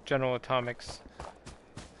the General Atomics,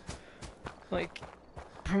 like,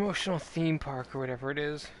 promotional theme park or whatever it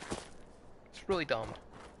is. It's really dumb.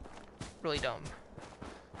 Really dumb.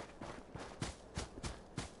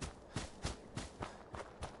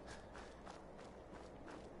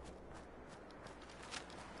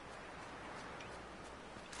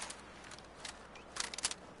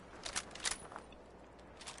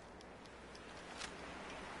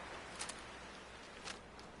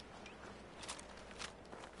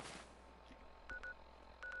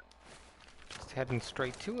 Heading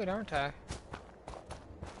straight to it, aren't I?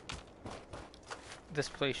 This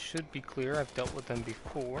place should be clear. I've dealt with them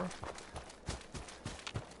before.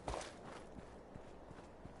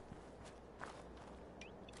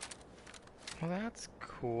 Well, that's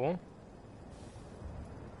cool.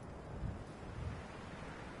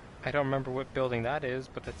 I don't remember what building that is,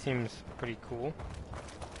 but that seems pretty cool.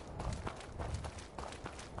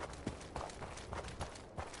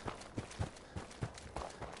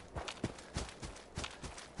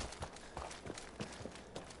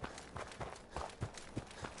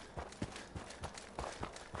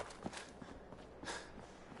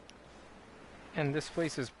 And this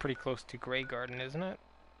place is pretty close to Grey Garden, isn't it?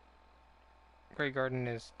 Grey Garden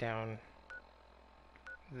is down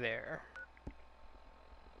there.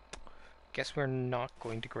 Guess we're not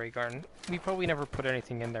going to Grey Garden. We probably never put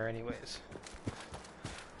anything in there anyways.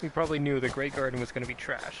 We probably knew the Grey Garden was going to be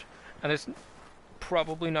trash. And there's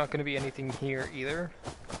probably not going to be anything here either,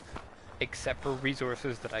 except for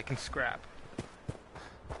resources that I can scrap.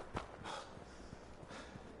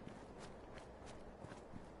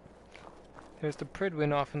 There's the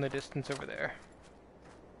Pridwin off in the distance over there.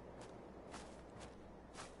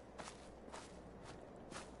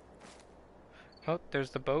 Oh,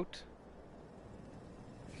 there's the boat.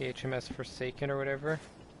 The HMS Forsaken or whatever.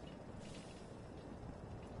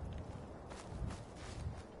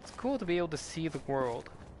 It's cool to be able to see the world.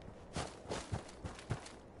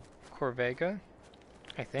 Corvega,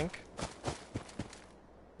 I think.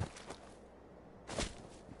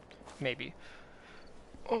 Maybe.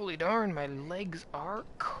 Holy darn, my legs are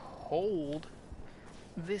cold.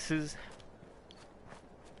 This is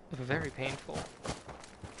very painful.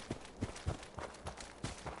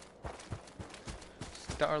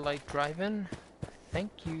 Starlight Drive-In,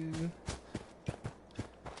 thank you.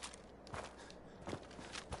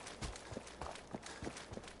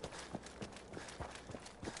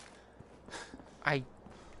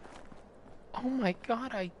 Oh my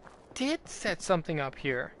god, I did set something up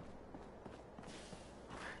here.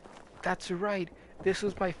 That's right, this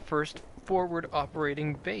was my first forward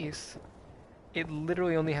operating base. It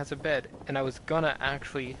literally only has a bed, and I was gonna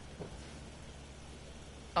actually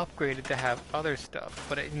upgrade it to have other stuff,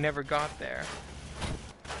 but it never got there.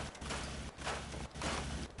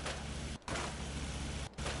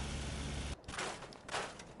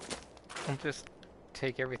 I'll just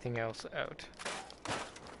take everything else out.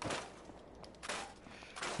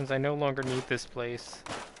 Since I no longer need this place,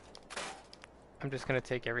 I'm just gonna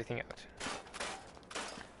take everything out.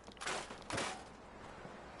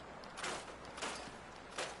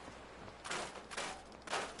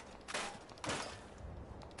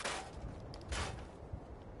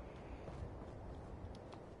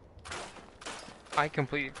 I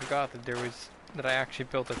completely forgot that I actually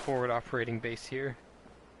built a forward operating base here.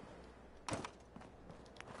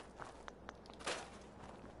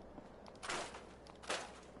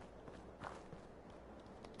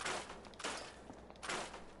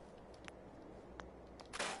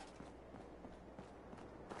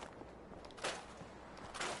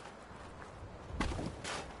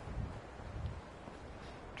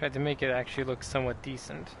 Tried to make it actually look somewhat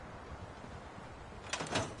decent.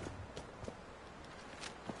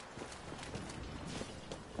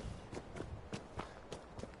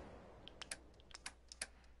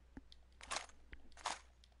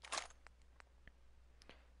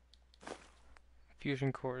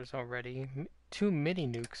 Fusion cores already. 2 mini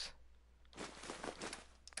nukes.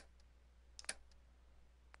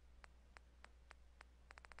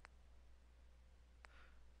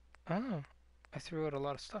 Oh, I threw out a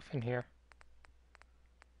lot of stuff in here.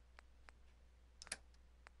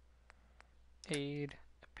 Aid,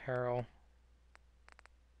 apparel.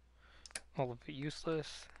 All of it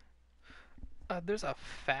useless. There's a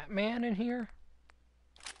fat man in here?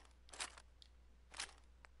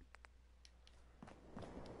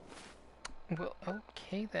 Well,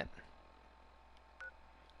 okay then.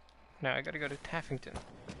 Now I gotta go to Taffington.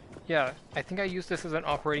 Yeah, I think I used this as an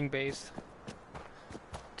operating base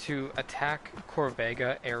to attack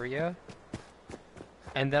Corvega area.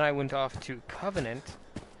 And then I went off to Covenant,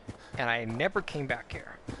 and I never came back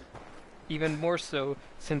here. Even more so,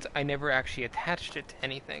 since I never actually attached it to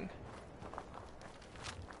anything.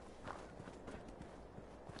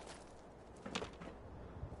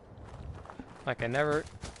 Like,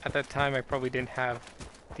 at that time I probably didn't have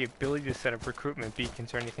the ability to set up recruitment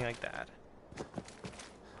beacons or anything like that.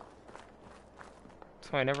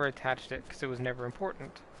 So I never attached it, because it was never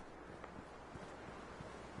important.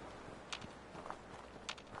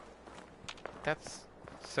 That's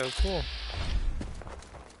so cool.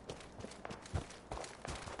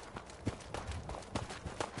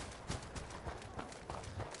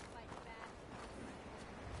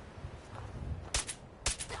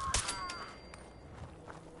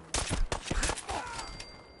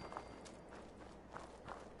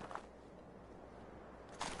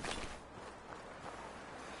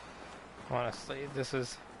 Honestly,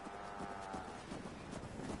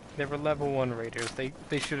 they were level 1 raiders. They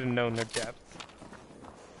should have known their depth.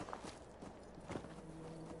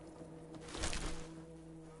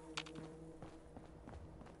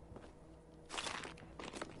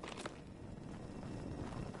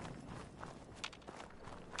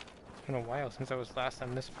 It's been a while since I was last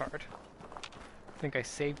on this part. I think I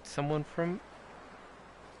saved someone from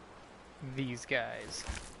these guys.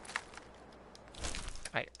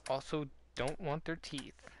 I also don't want their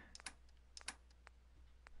teeth.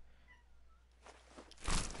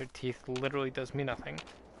 Their teeth literally does me nothing.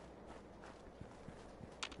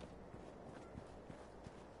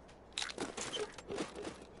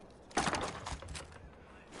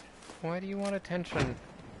 Why do you want attention?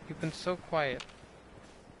 You've been so quiet.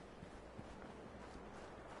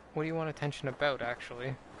 What do you want attention about,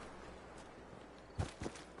 actually?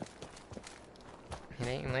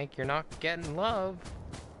 Ain't like you're not getting love.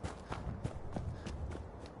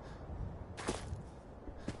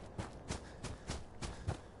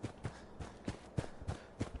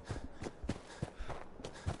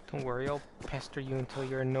 Don't worry, I'll pester you until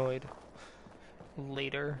you're annoyed.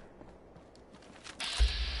 Later.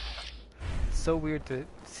 It's so weird to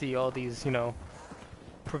see all these, you know,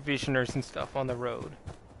 provisioners and stuff on the road.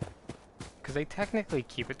 Because they technically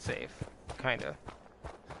keep it safe. Kinda.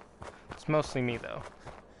 It's mostly me, though.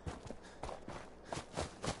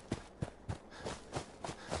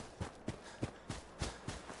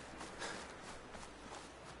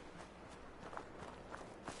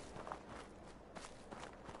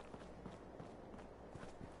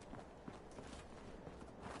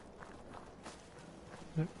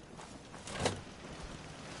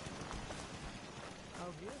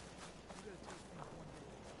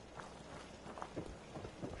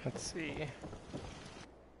 Let's see.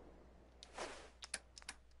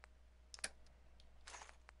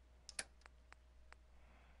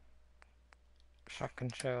 Shotgun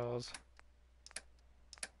shells.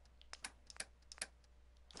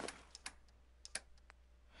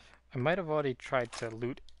 I might have already tried to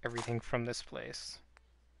loot everything from this place.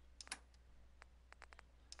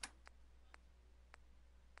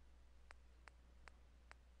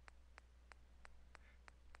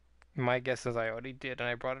 My guess is I already did, and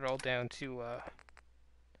I brought it all down to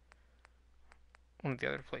one of the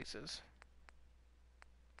other places.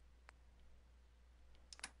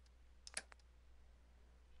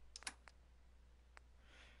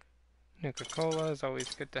 Nuka-Cola is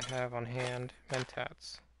always good to have on hand.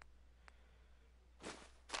 Mentats.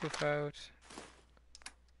 Poof out.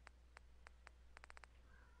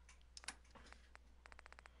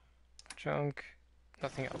 Junk.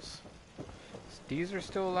 Nothing else. These are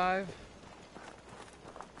still alive?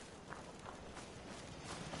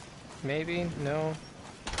 Maybe? No.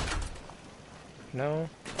 No.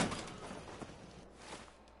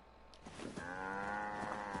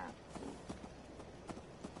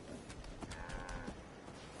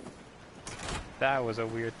 That was a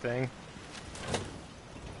weird thing.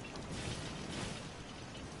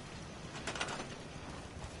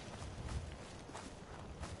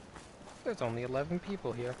 There's only 11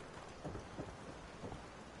 people here.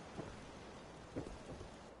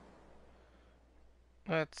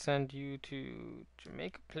 Let's send you to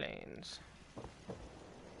Jamaica Plains.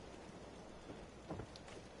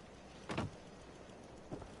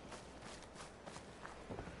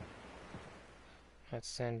 Let's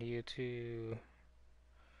send you to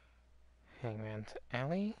Hangman's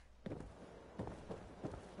Alley.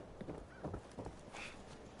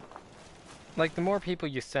 Like, the more people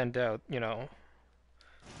you send out, you know,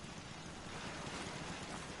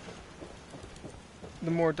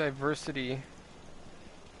 the more diversity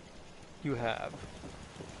you have.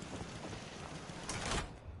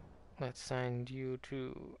 Let's send you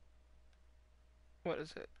to, what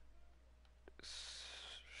is it?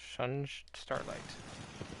 Starlight.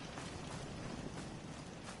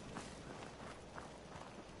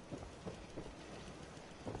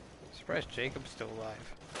 Surprised Jacob's still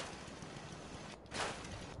alive.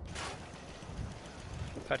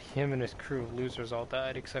 Thought him and his crew of losers all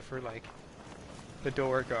died except for, like, the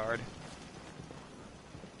door guard.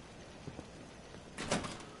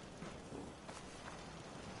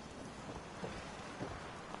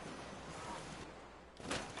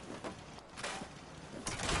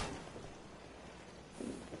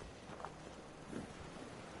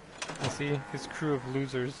 See, his crew of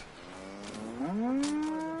losers.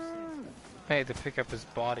 I had to pick up his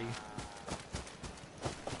body.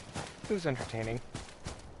 It was entertaining.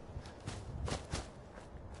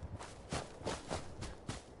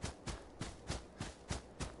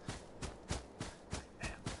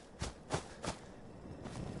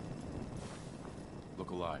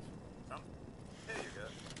 Look alive. Here you go.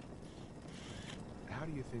 How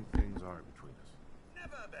do you think things are between us?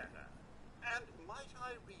 Never better. And might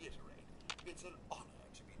I reiterate, it's an honor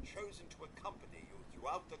to be chosen to accompany you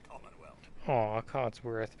throughout the Commonwealth. Aw,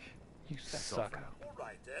 Codsworth. You suck up. All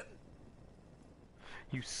right, then.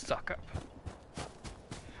 You suck up.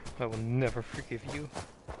 I will never forgive you.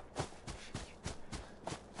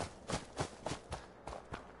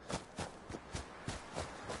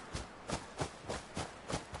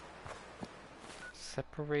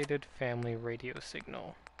 Separated family radio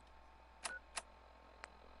signal.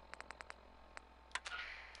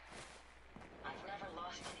 I've never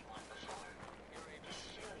lost anyone before. This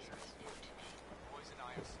failure is new to me. Boys and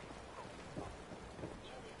I have seen the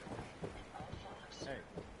You lead the way, and I'll follow suit.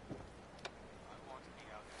 I want to be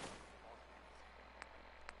out there more than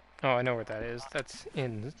anything. Oh, I know where that is. That's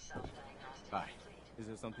in. Hi. Is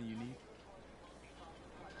there something you need?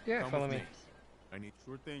 Yeah, Come follow with me. I need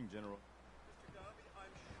sure thing, General. Mr. Garvey, I'm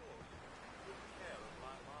sure you took good care of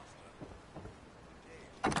my master. Indeed.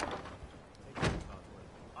 Take care, Cogsworth.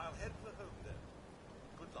 I'll head for home then.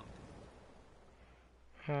 Good luck.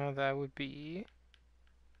 That would be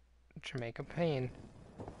Jamaica Plain.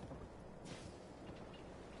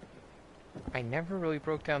 I never really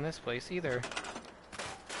broke down this place either.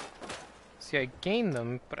 See, I gained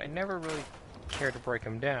them, but I never really cared to break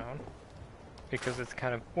them down. Because it's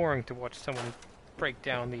kind of boring to watch someone break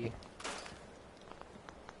down the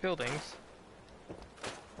buildings.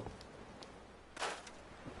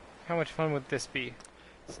 How much fun would this be?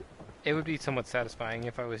 It would be somewhat satisfying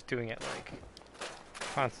if I was doing it, like,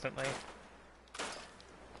 constantly.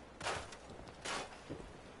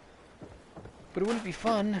 But it wouldn't be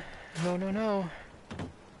fun. No, no, no.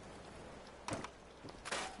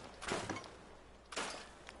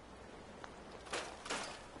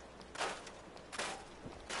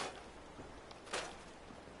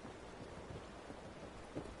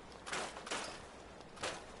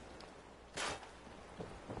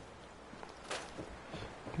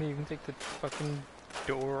 Can you even take the fucking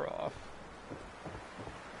door off?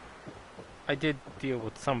 I did deal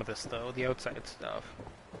with some of this though, the outside stuff.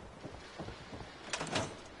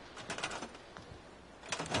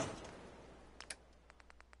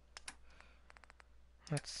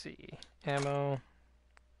 Let's see. Ammo.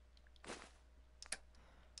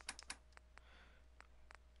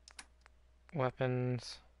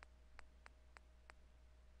 Weapons.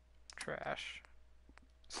 Trash.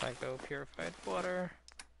 Psycho purified water.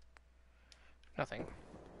 Nothing.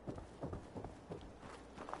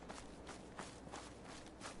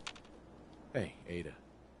 Hey, Ada.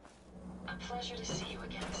 A pleasure to see you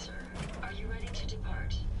again, sir. Are you ready to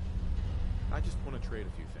depart? I just want to trade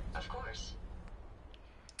a few things. Of course.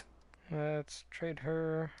 Let's trade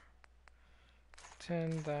her.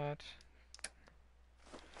 10 that.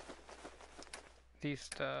 These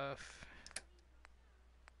stuff.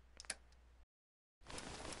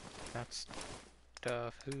 That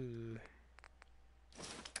stuff. Ooh.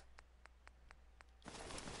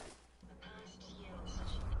 The past yields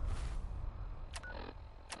such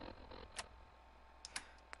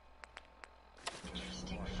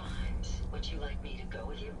interesting finds. Would you like me to go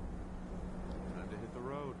with you? Time to hit the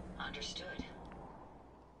road. Understood.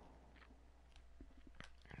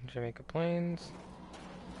 Jamaica Plains.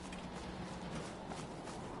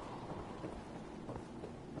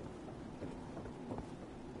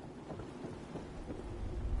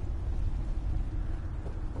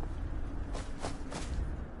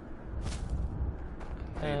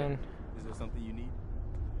 And Is there something you need?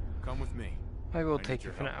 Come with me. I will I take need you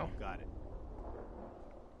your for help. now. Got it.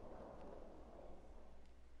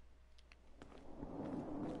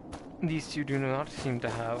 These two do not seem to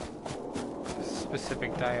have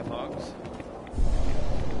specific dialogues.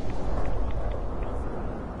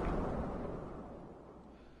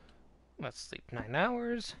 Let's sleep 9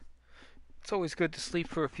 hours. It's always good to sleep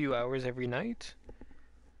for a few hours every night.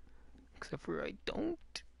 Except for I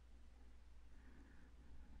don't.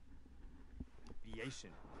 Aviation.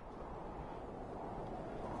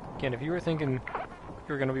 Again, if you were thinking you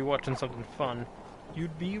were going to be watching something fun,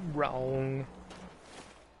 you'd be wrong.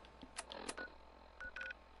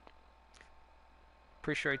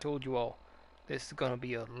 Pretty sure I told you all, this is going to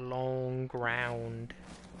be a long round.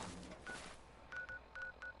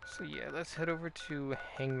 So yeah, let's head over to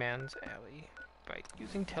Hangman's Alley by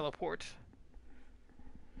using teleport.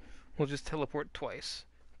 We'll just teleport twice,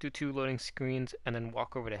 do 2 loading screens, and then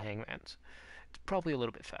walk over to Hangman's. It's probably a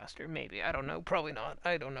little bit faster, maybe, I don't know, probably not,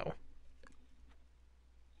 I don't know.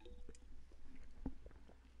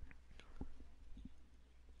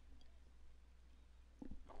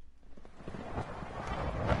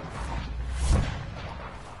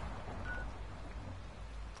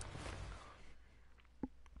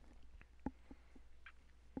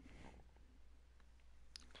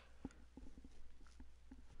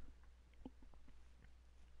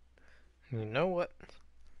 You know what?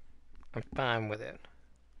 I'm fine with it.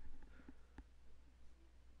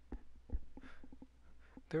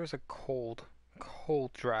 There's a cold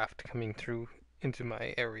draft coming through into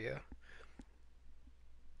my area.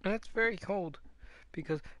 And it's very cold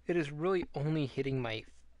because it is really only hitting my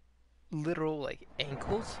literal, like,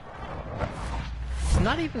 ankles.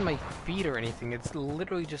 Not even my feet or anything, it's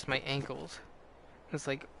literally just my ankles. It's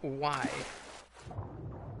like, why?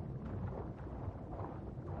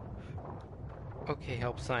 Okay,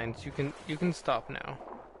 help signs. You can stop now.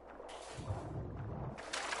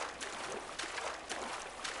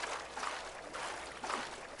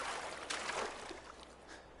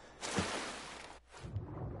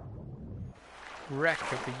 wreck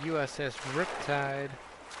of the USS Riptide.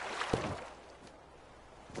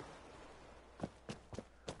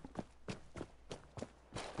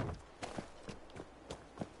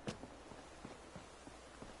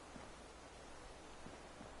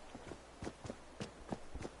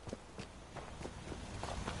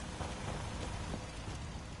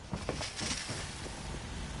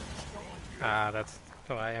 Ah, that's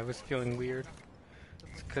why I was feeling weird.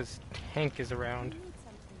 It's because Hank is around.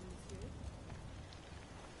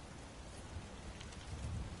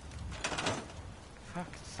 Fuck,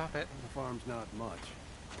 stop it. The farm's not much,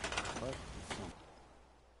 but it's some.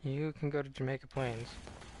 You can go to Jamaica Plains.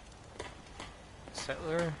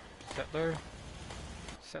 Settler,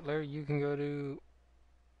 you can go to,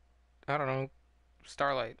 I don't know,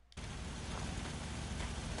 Starlight.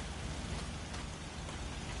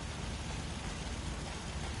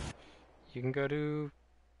 You can go to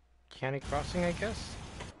County Crossing, I guess?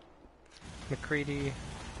 McCready.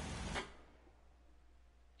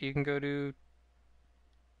 You can go to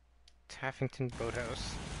Taffington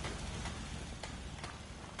Boathouse.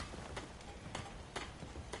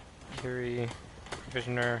 Curie,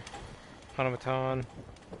 Provisioner, Automaton,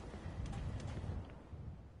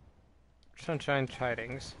 Sunshine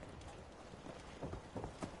Tidings.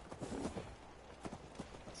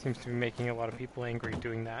 Seems to be making a lot of people angry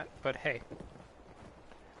doing that, but hey,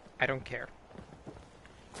 I don't care.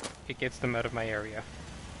 It gets them out of my area.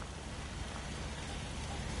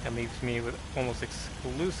 And leaves me with almost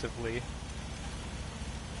exclusively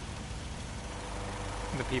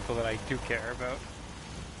the people that I do care about.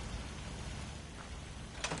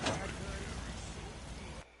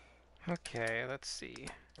 Okay, let's see.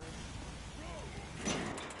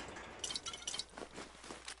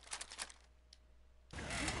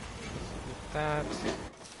 That.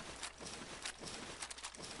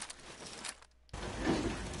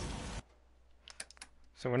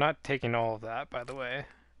 So we're not taking all of that, by the way.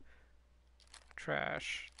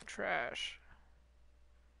 Trash.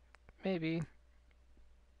 Maybe.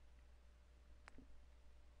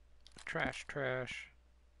 Trash. Trash.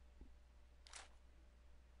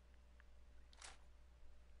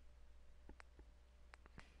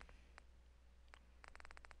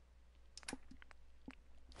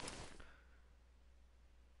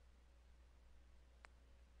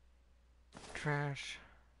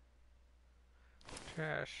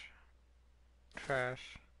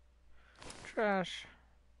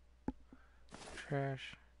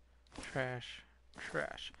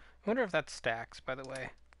 I wonder if that stacks, by the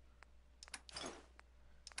way.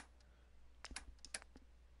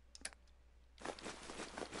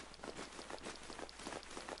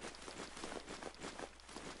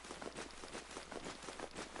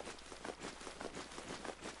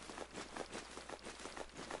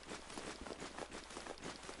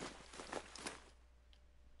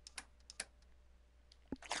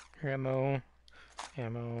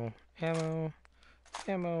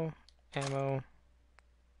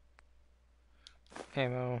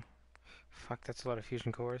 Ammo. Fuck, that's a lot of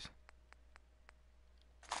fusion cores.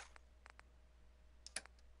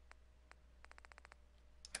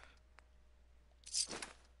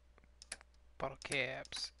 Bottle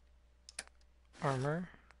caps. Armor.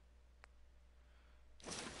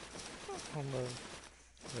 All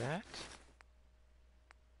of that.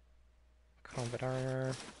 Combat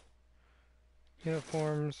armor.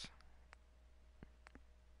 Uniforms.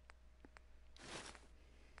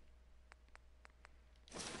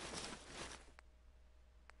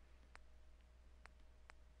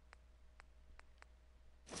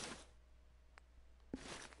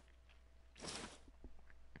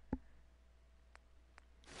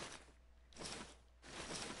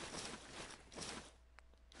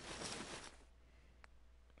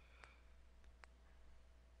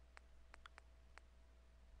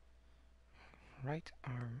 Right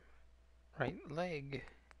arm. Right leg.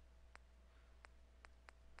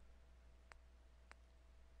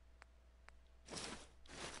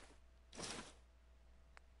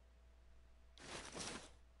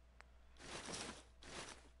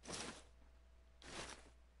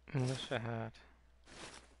 Militia hat.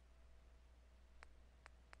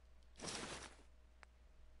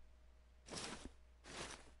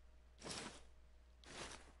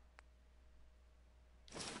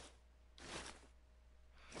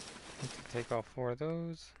 Need to take all 4 of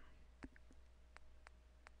those.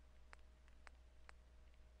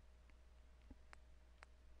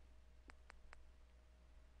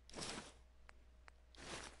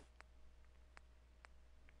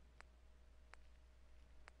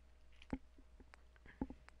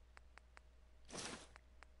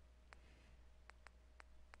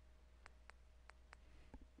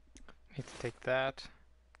 Need to take that.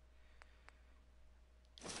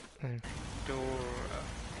 And Fedora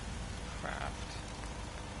craft.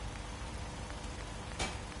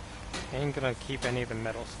 I ain't gonna keep any of the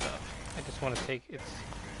metal stuff. I just want to take its.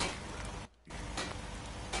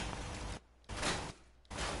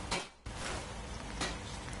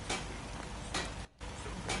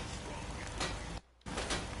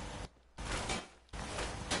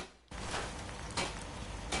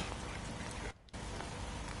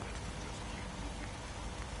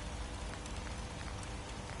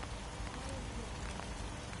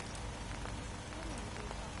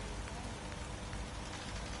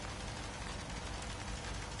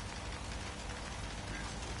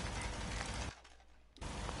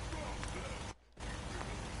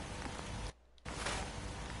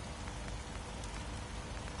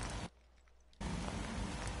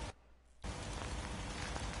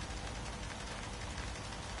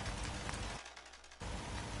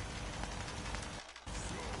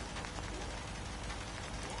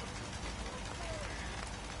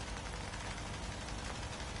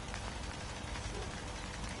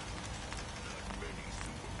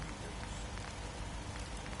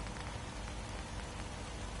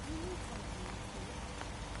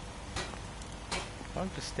 I'm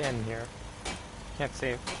just standing here. Can't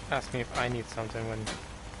say, ask me if I need something when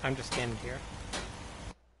I'm just standing here.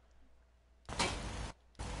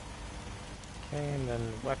 Okay, and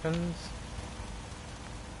then weapons.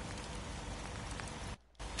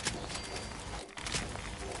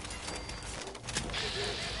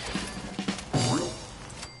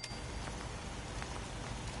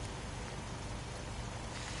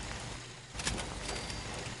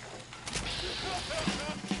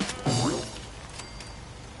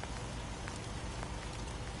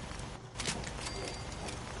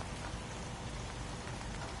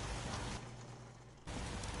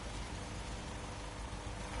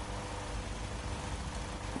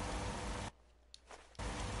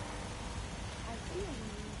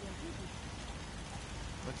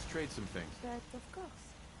 Let's trade some things. But of course.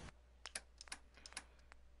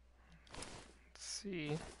 Let's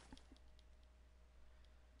see.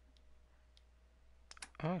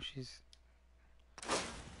 Oh, she's... I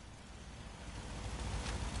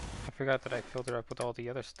forgot that I filled her up with all the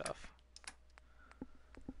other stuff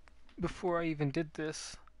before I even did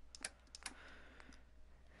this.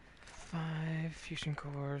 5 fusion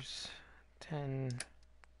cores, 10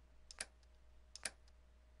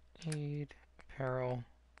 aid, apparel.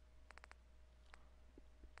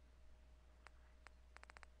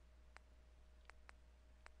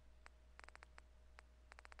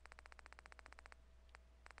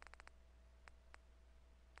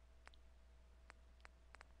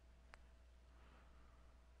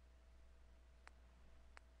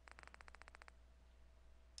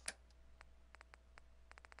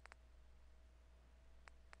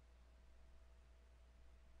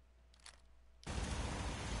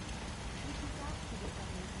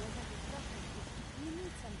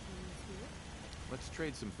 Let's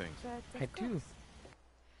trade some things. I do.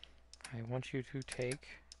 I want you to take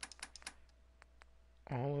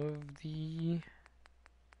all of the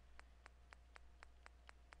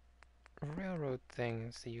railroad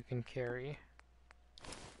things that you can carry.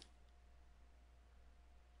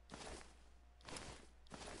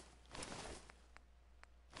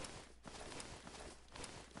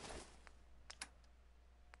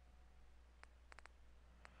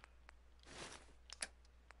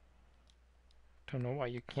 Don't know why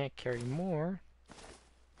you can't carry more.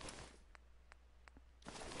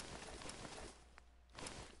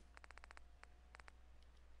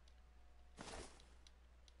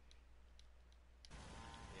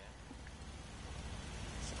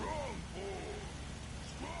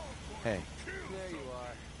 Hey. There you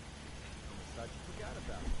are. Almost thought you forgot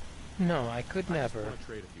about me. No, I could never. I just want to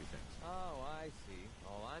trade a few things. Oh, I see.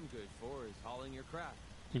 All I'm good for is hauling your crap.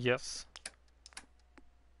 Yes.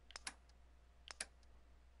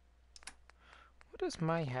 What does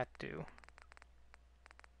my hat do?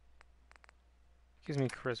 Gives me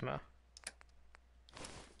charisma.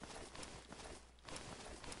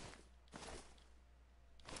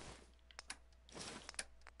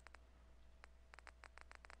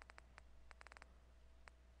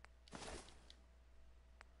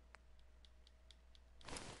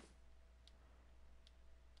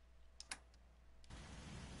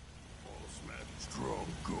 Strong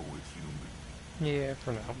go with human. Yeah,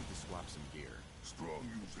 for now. I need to swap some gear. Strong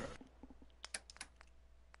use that.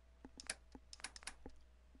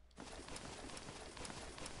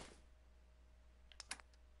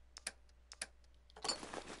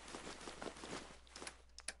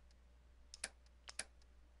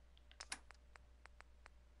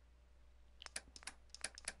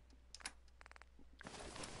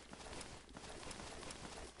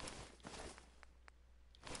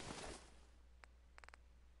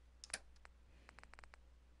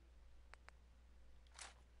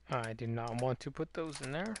 I do not want to put those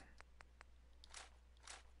in there.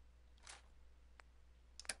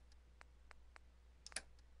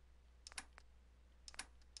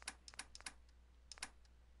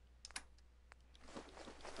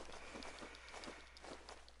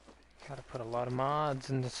 Gotta put a lot of mods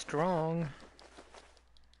into strong.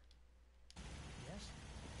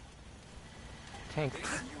 Tank.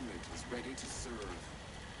 This unit is ready to serve.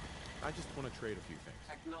 I just want to trade a few things.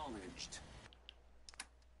 Acknowledged.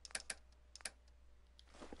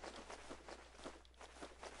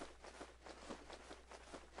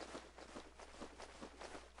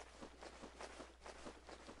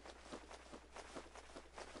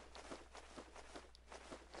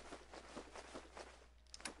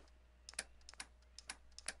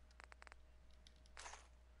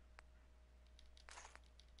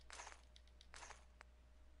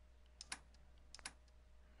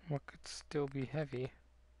 What could still be heavy?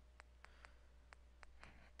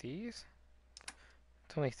 These?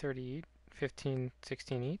 It's only 30, 15,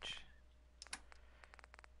 16 each.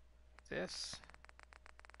 This?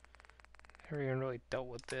 Never even really dealt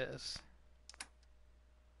with this.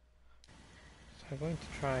 So I'm going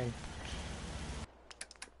to try and...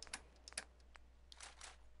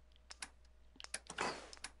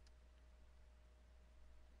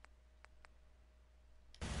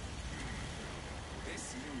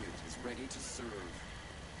 This unit is ready to serve.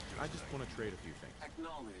 I just want to trade a few things.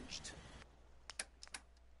 Acknowledged.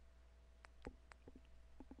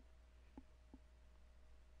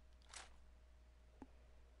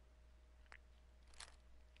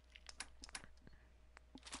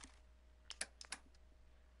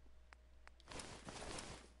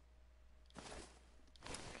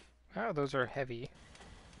 Wow, those are heavy.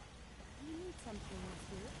 You need something,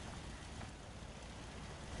 monsieur.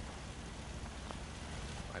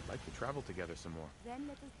 I'd like to travel together some more. Then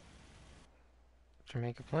let us...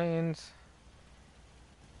 Jamaica Plains.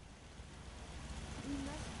 We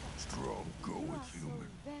must... Strong go You are with so human.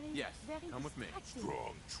 very, Yes, very come with me. distracting.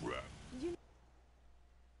 Strong trap. You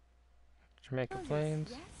Jamaica know this, Plains.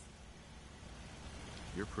 yes?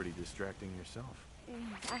 You're pretty distracting yourself.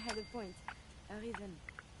 I had a point. A reason.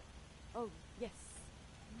 Oh, yes.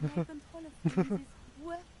 My control of things is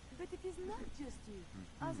work, but it is not just you.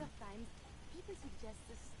 Other times, people suggest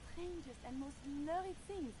the strangest and most lurid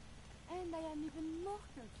things, and I am even more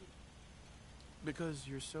confused. Because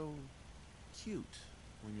you're so cute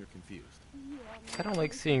when you're confused. You are I don't not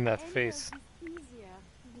like making seeing that any of face. this easier,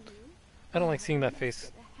 do you? I don't like seeing that Let's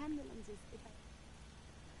face. get a handle on this if I...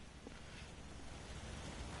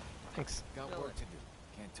 Thanks. Got work to do.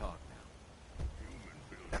 Can't talk now. Human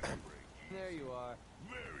building There you are.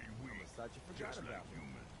 very weak. Thought you forgot Just like about me.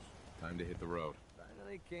 humans. Time to hit the road.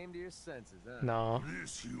 Finally came to your senses, huh? No.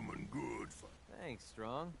 This human good. Thanks,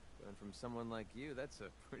 Strong. Going from someone like you, that's a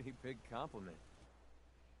pretty big compliment.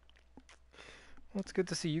 Well, it's good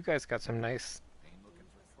to see you guys got some nice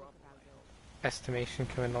estimation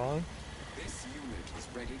coming along. This unit is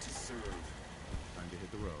ready to serve. Time to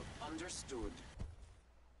hit the road. Understood.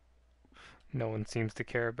 No one seems to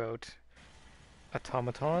care about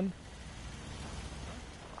automaton.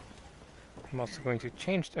 I'm also going to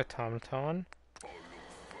change the automaton.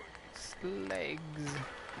 Legs.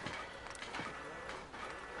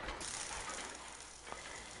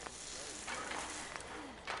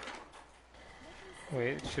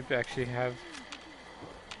 Wait, it should actually have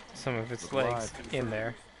some of its legs in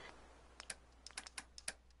there.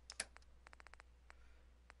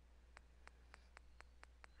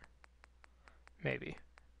 Maybe.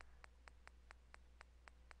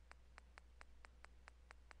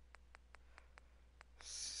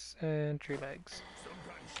 Sentry legs.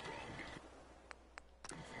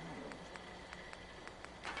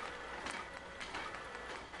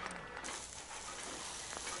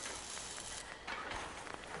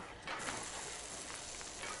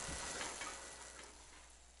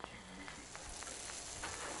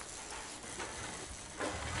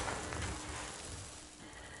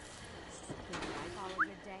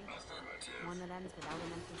 One that ends with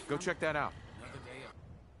elemental Go sun. check that out. Another day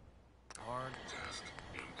of hard task.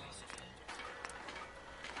 Impossible.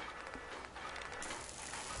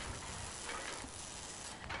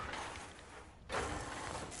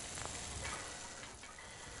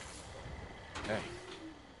 Hey.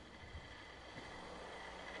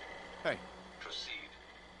 Hey. Proceed.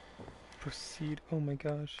 Proceed. Oh my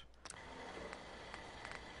gosh.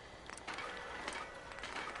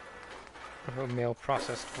 A male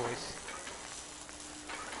processed voice.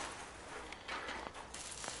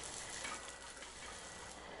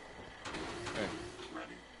 Hey.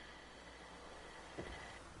 Ready.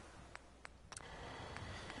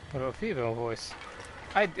 What about a female voice?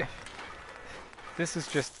 This is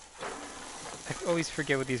just... I always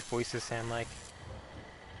forget what these voices sound like.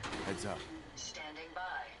 Heads up. Standing by.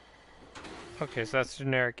 Okay, so that's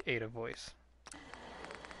generic Ada voice.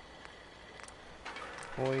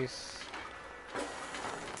 Voice...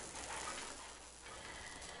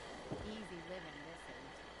 Easy living, this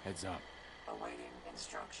is. Heads up. Awaiting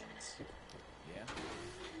instructions.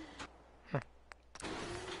 Yeah?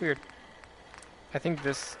 Weird. I think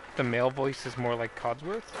the male voice is more like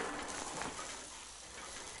Codsworth.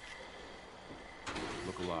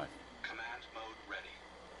 Look alive. Command mode ready.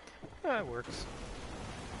 That works.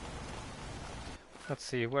 Let's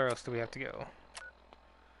see, where else do we have to go?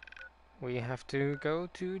 We have to go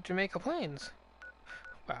to Jamaica Plains.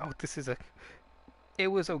 Wow, this is a... It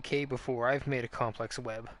was okay before. I've made a complex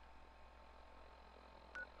web.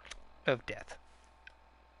 Of death.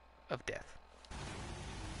 Of death.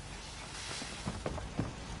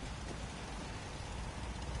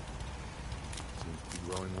 Seems to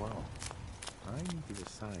be going well. I need to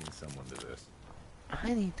assign someone to this.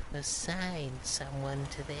 I need to assign someone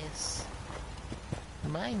to this.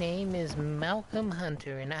 My name is Malcolm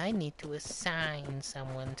Hunter, and I need to assign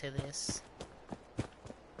someone to this.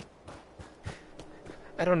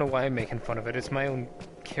 I don't know why I'm making fun of it. It's my own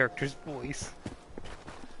character's voice.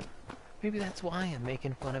 Maybe that's why I'm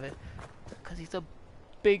making fun of it. Because he's a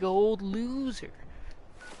big old loser.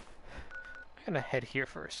 I'm gonna head here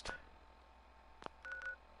first.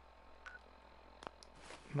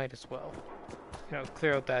 Might as well. You know,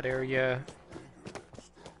 clear out that area.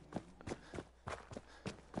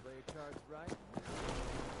 Play your cards right.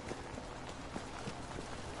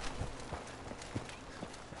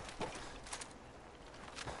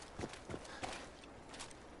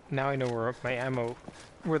 Now I know where my ammo,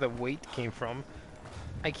 where the weight came from.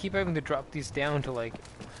 I keep having to drop these down to like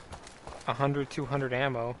 100, 200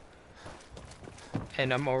 ammo.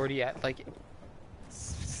 And I'm already at like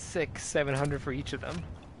 600, 700 for each of them.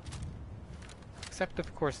 Except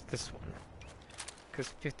of course this one. Because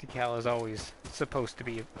 50 cal is always supposed to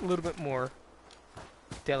be a little bit more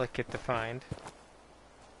delicate to find.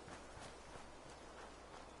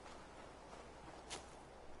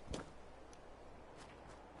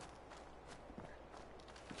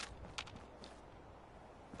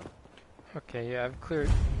 Okay, yeah, I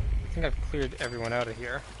think I've cleared everyone out of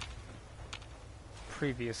here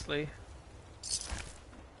previously. It's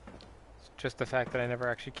just the fact that I never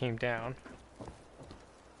actually came down.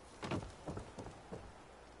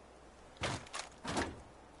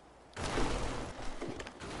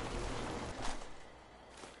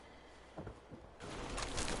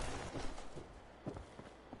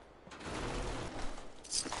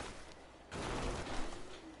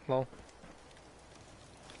 Well.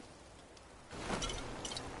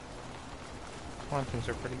 Quantums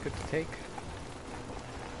are pretty good to take.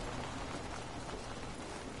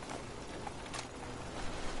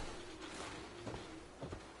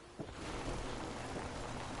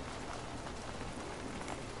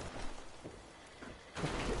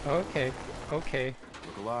 Okay, okay.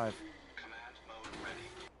 Look alive. Command mode ready.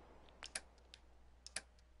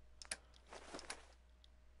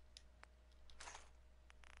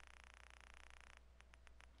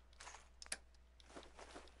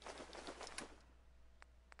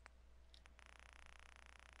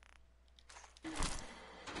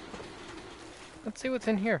 Let's see what's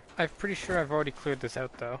in here. I'm pretty sure I've already cleared this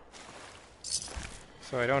out though.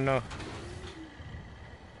 So I don't know.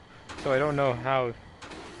 So I don't know how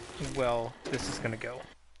well this is gonna go.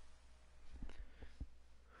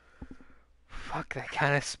 Fuck, that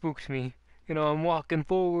kind of spooked me. You know, I'm walking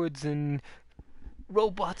forwards and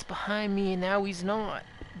robot's behind me and now he's not.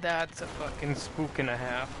 That's a fucking spook and a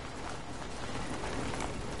half.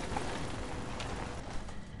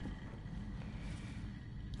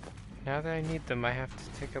 Now that I need them, I have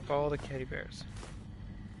to take up all the teddy bears.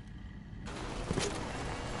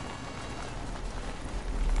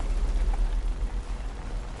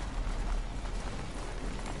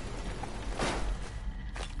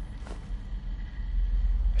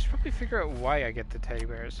 I should probably figure out why I get the teddy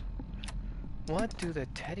bears. What do the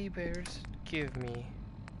teddy bears give me?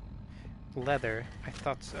 Leather. I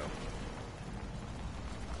thought so.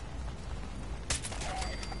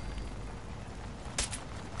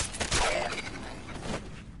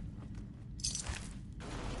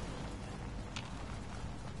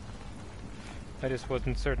 I just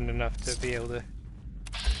wasn't certain enough to be able to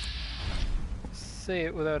say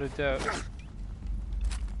it without a doubt.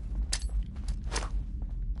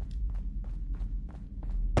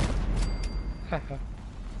 Haha.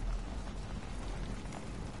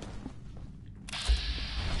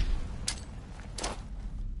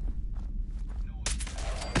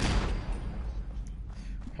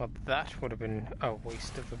 Well, that would have been a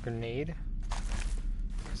waste of a grenade.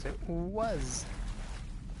 Because it was.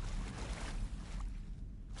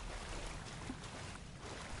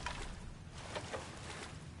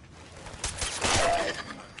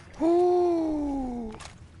 Ooh!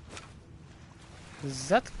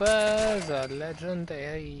 That was a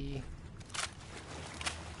legendary.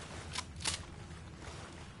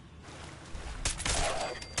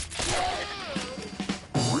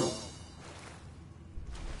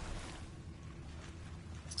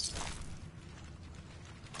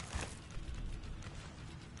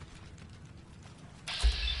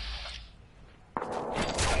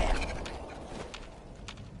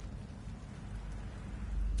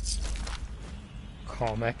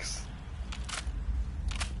 Comics.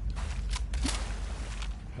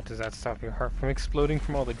 What, does that stop your heart from exploding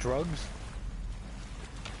from all the drugs?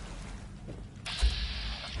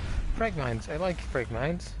 Frag mines. I like frag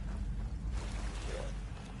mines.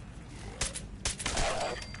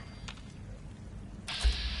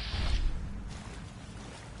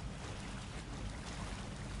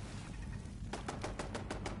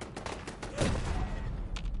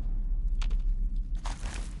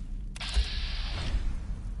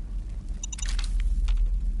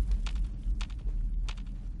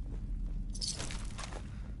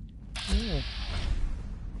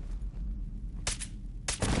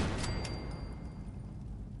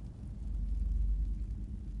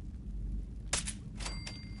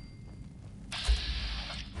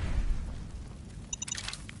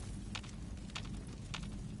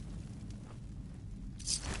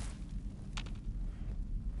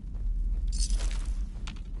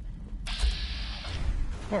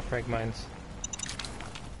 More frag mines.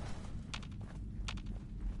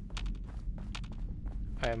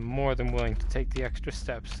 I am more than willing to take the extra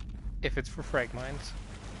steps if it's for frag mines.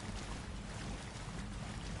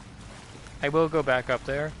 I will go back up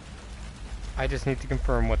there. I just need to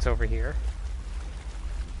confirm what's over here.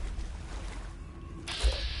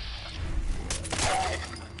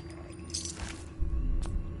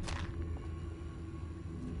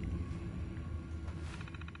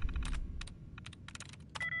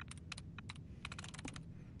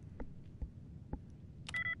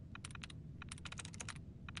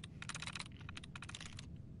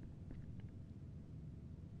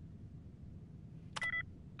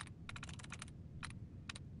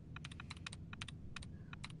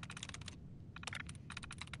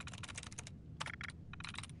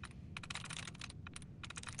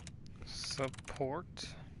 Support.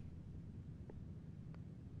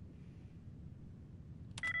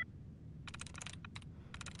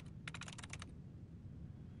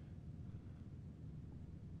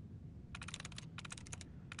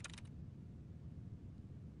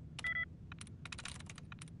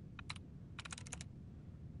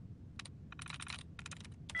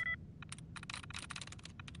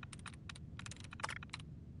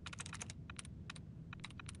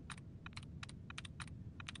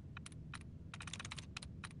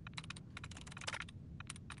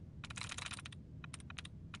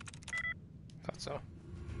 Thought so.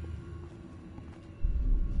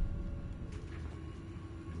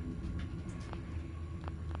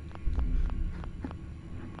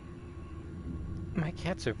 My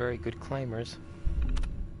cats are very good climbers.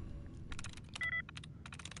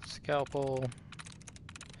 Scalpel.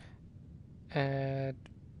 Add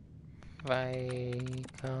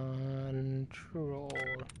control.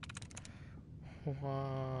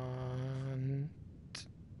 Want.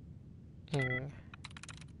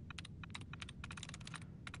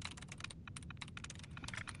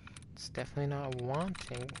 It's definitely not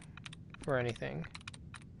wanting for anything.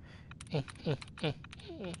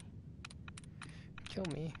 Kill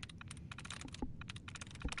me.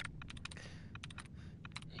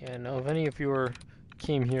 Yeah, no, if any of you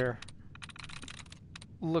came here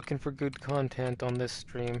looking for good content on this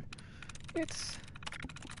stream, it's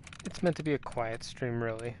meant to be a quiet stream,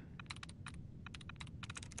 really.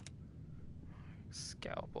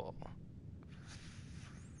 Scalpel.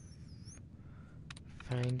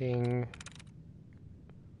 Finding.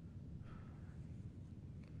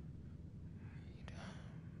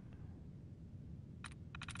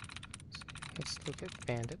 Let's look at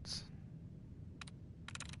bandits.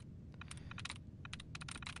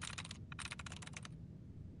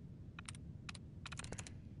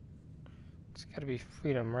 It's gotta be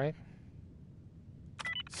freedom, right?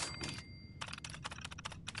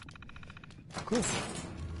 Cool.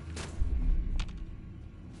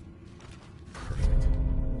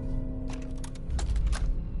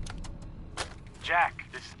 Jack,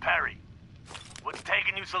 this is Perry. What's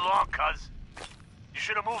taking you so long, cuz? You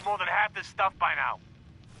should have moved more than half this stuff by now.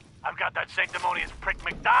 I've got that sanctimonious prick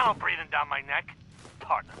McDonald breathing down my neck.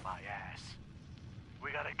 Partner my ass.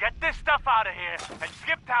 We gotta get this stuff out of here and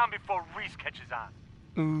skip town before Reese catches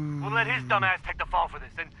on. We'll let his dumb ass take the fall for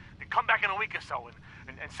this, then come back in a week or so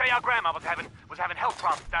and say our grandma was having health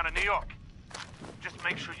problems down in New York. Just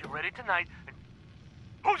make sure you're ready tonight. And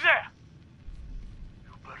who's there?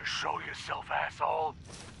 You better show yourself, asshole.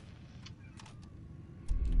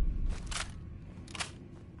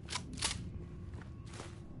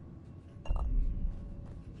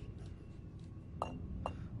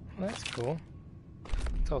 Well, that's cool.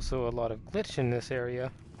 There's also a lot of glitch in this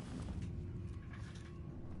area.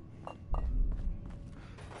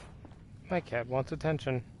 My cat wants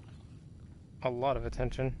attention. A lot of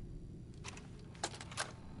attention.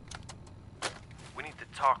 We need to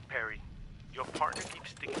talk, Perry. Your partner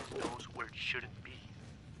keeps sticking his nose where it shouldn't be.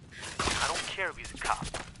 I don't care if he's a cop.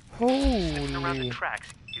 Sniffing around the Holy.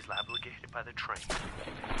 tracks, he's liable to get hit by the train.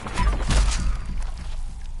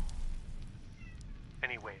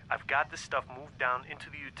 Anyway, I've got this stuff moved down into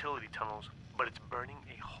the utility tunnels, but it's burning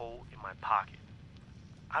a hole in my pocket.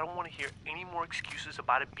 I don't want to hear any more excuses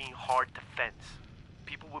about it being hard to fence.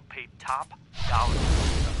 People would pay top dollar for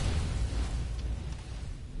this stuff.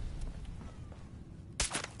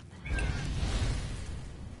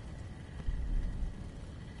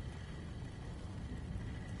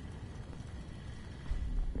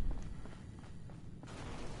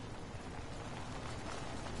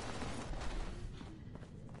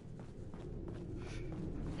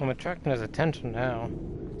 I'm attracting his attention now.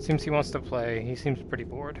 Seems he wants to play. He seems pretty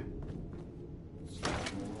bored.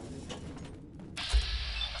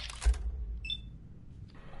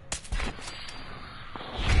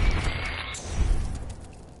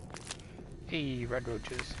 Hey, red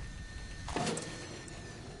roaches.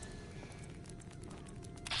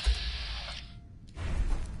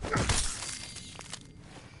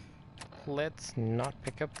 Let's not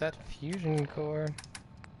pick up that fusion core.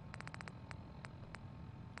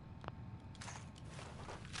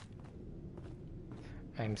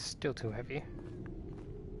 I'm still too heavy.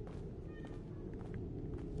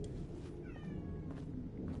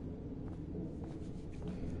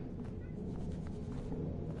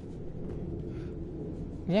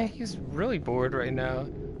 Yeah, he's really bored right now.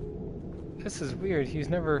 This is weird. He's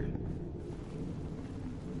never...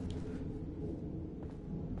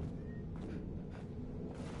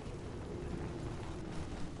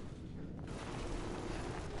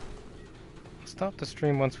 Stop the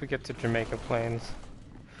stream once we get to Jamaica Plains.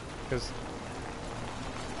 Because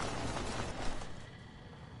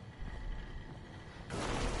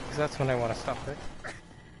that's when I want to stop it.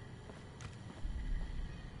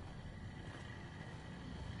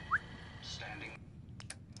 Standing.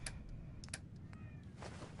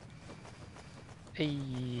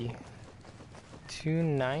 Hey,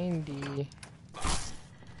 290.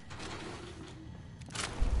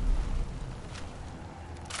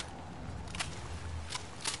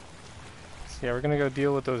 So yeah, we're gonna go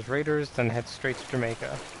deal with those raiders, then head straight to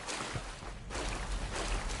Jamaica.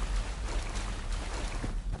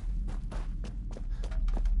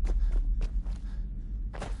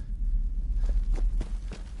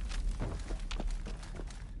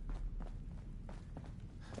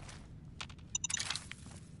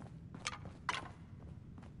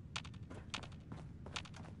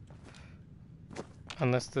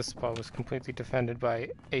 Unless this spot was completely defended by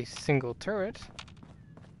a single turret.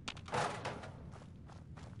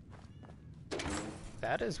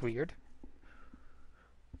 That is weird.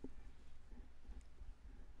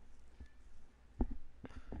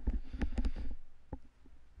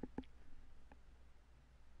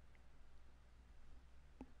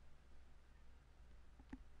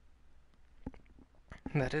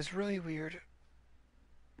 That is really weird.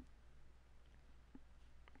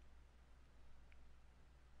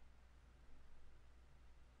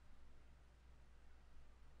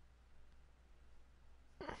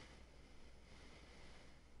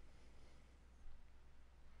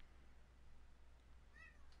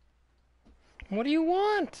 What do you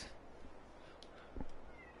want?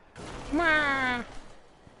 Mah!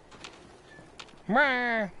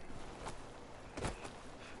 Mah!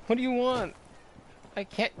 What do you want? I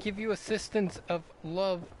can't give you assistance of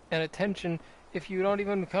love and attention if you don't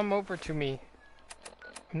even come over to me.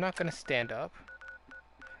 I'm not gonna stand up.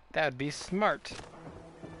 That would be smart.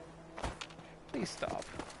 Please stop.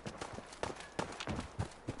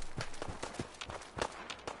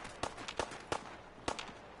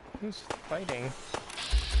 Who's fighting?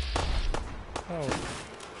 Oh.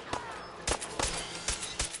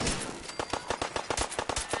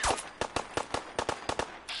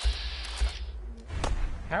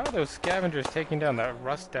 How are those scavengers taking down that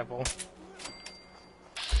rust devil?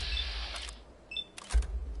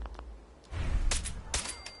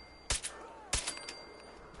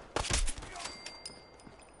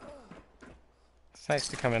 It's nice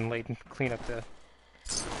to come in late and clean up the...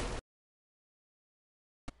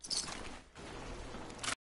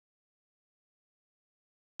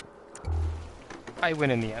 I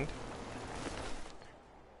win in the end.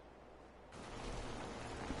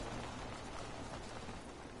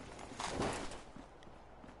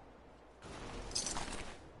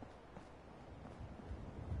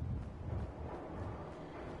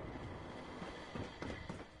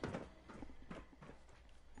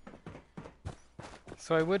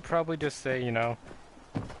 So I would probably just say, you know,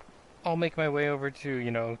 I'll make my way over to,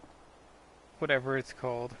 you know, whatever it's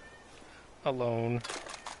called, alone.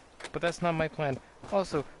 But that's not my plan.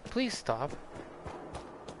 Also, please stop.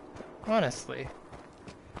 Honestly.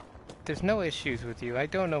 There's no issues with you. I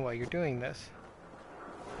don't know why you're doing this.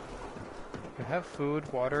 You have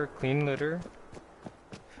food, water, clean litter,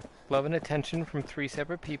 love and attention from 3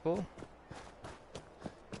 separate people.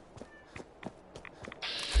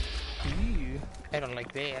 Ew, I don't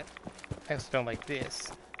like that. I also don't like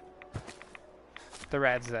this. The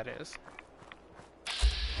rads, that is.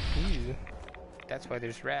 Ew. That's why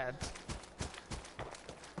there's rads.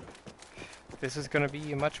 This is gonna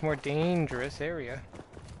be a much more dangerous area.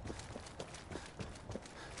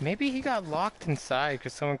 Maybe he got locked inside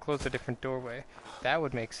because someone closed a different doorway. That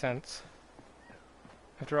would make sense.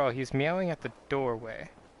 After all, he's meowing at the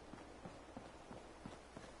doorway.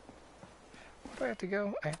 Where do I have to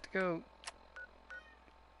go? I have to go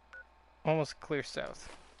almost clear south.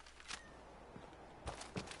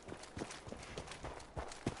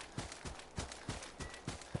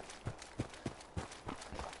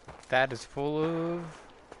 That is full of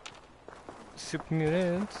super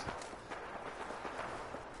mutants.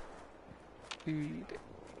 I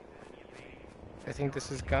think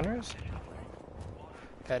this is Gunners.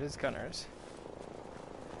 That is Gunners.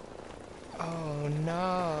 Oh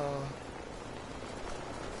no.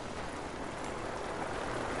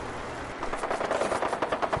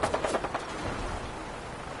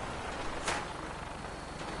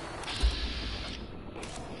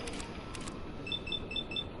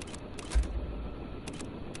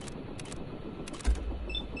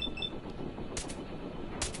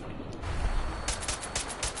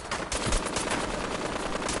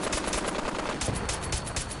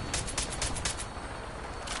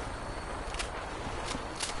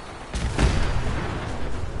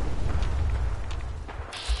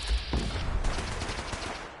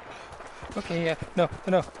 Okay, yeah, no.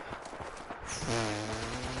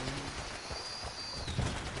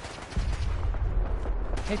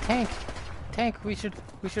 Hey, Tank, we should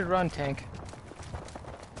run, Tank.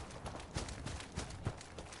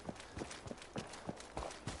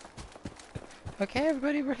 Okay,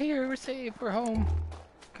 everybody, we're here, we're safe, we're home.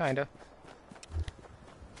 Kinda.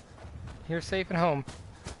 You're safe and home.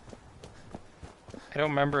 I don't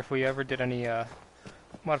remember if we ever did any,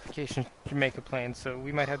 modification Jamaica planes, so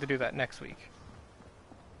we might have to do that next week.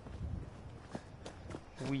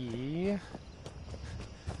 We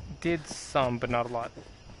did some, but not a lot.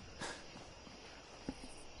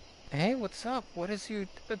 Hey, what's up? What is your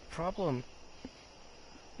problem?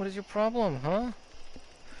 What is your problem, huh?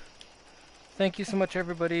 Thank you so much,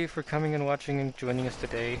 everybody, for coming and watching and joining us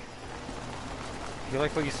today. If you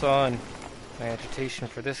like what you saw and my agitation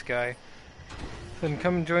for this guy, then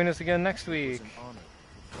come and join us again next week.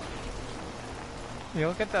 Yeah,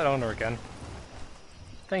 look at that owner again.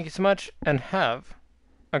 Thank you so much, and have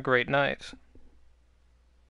a great night.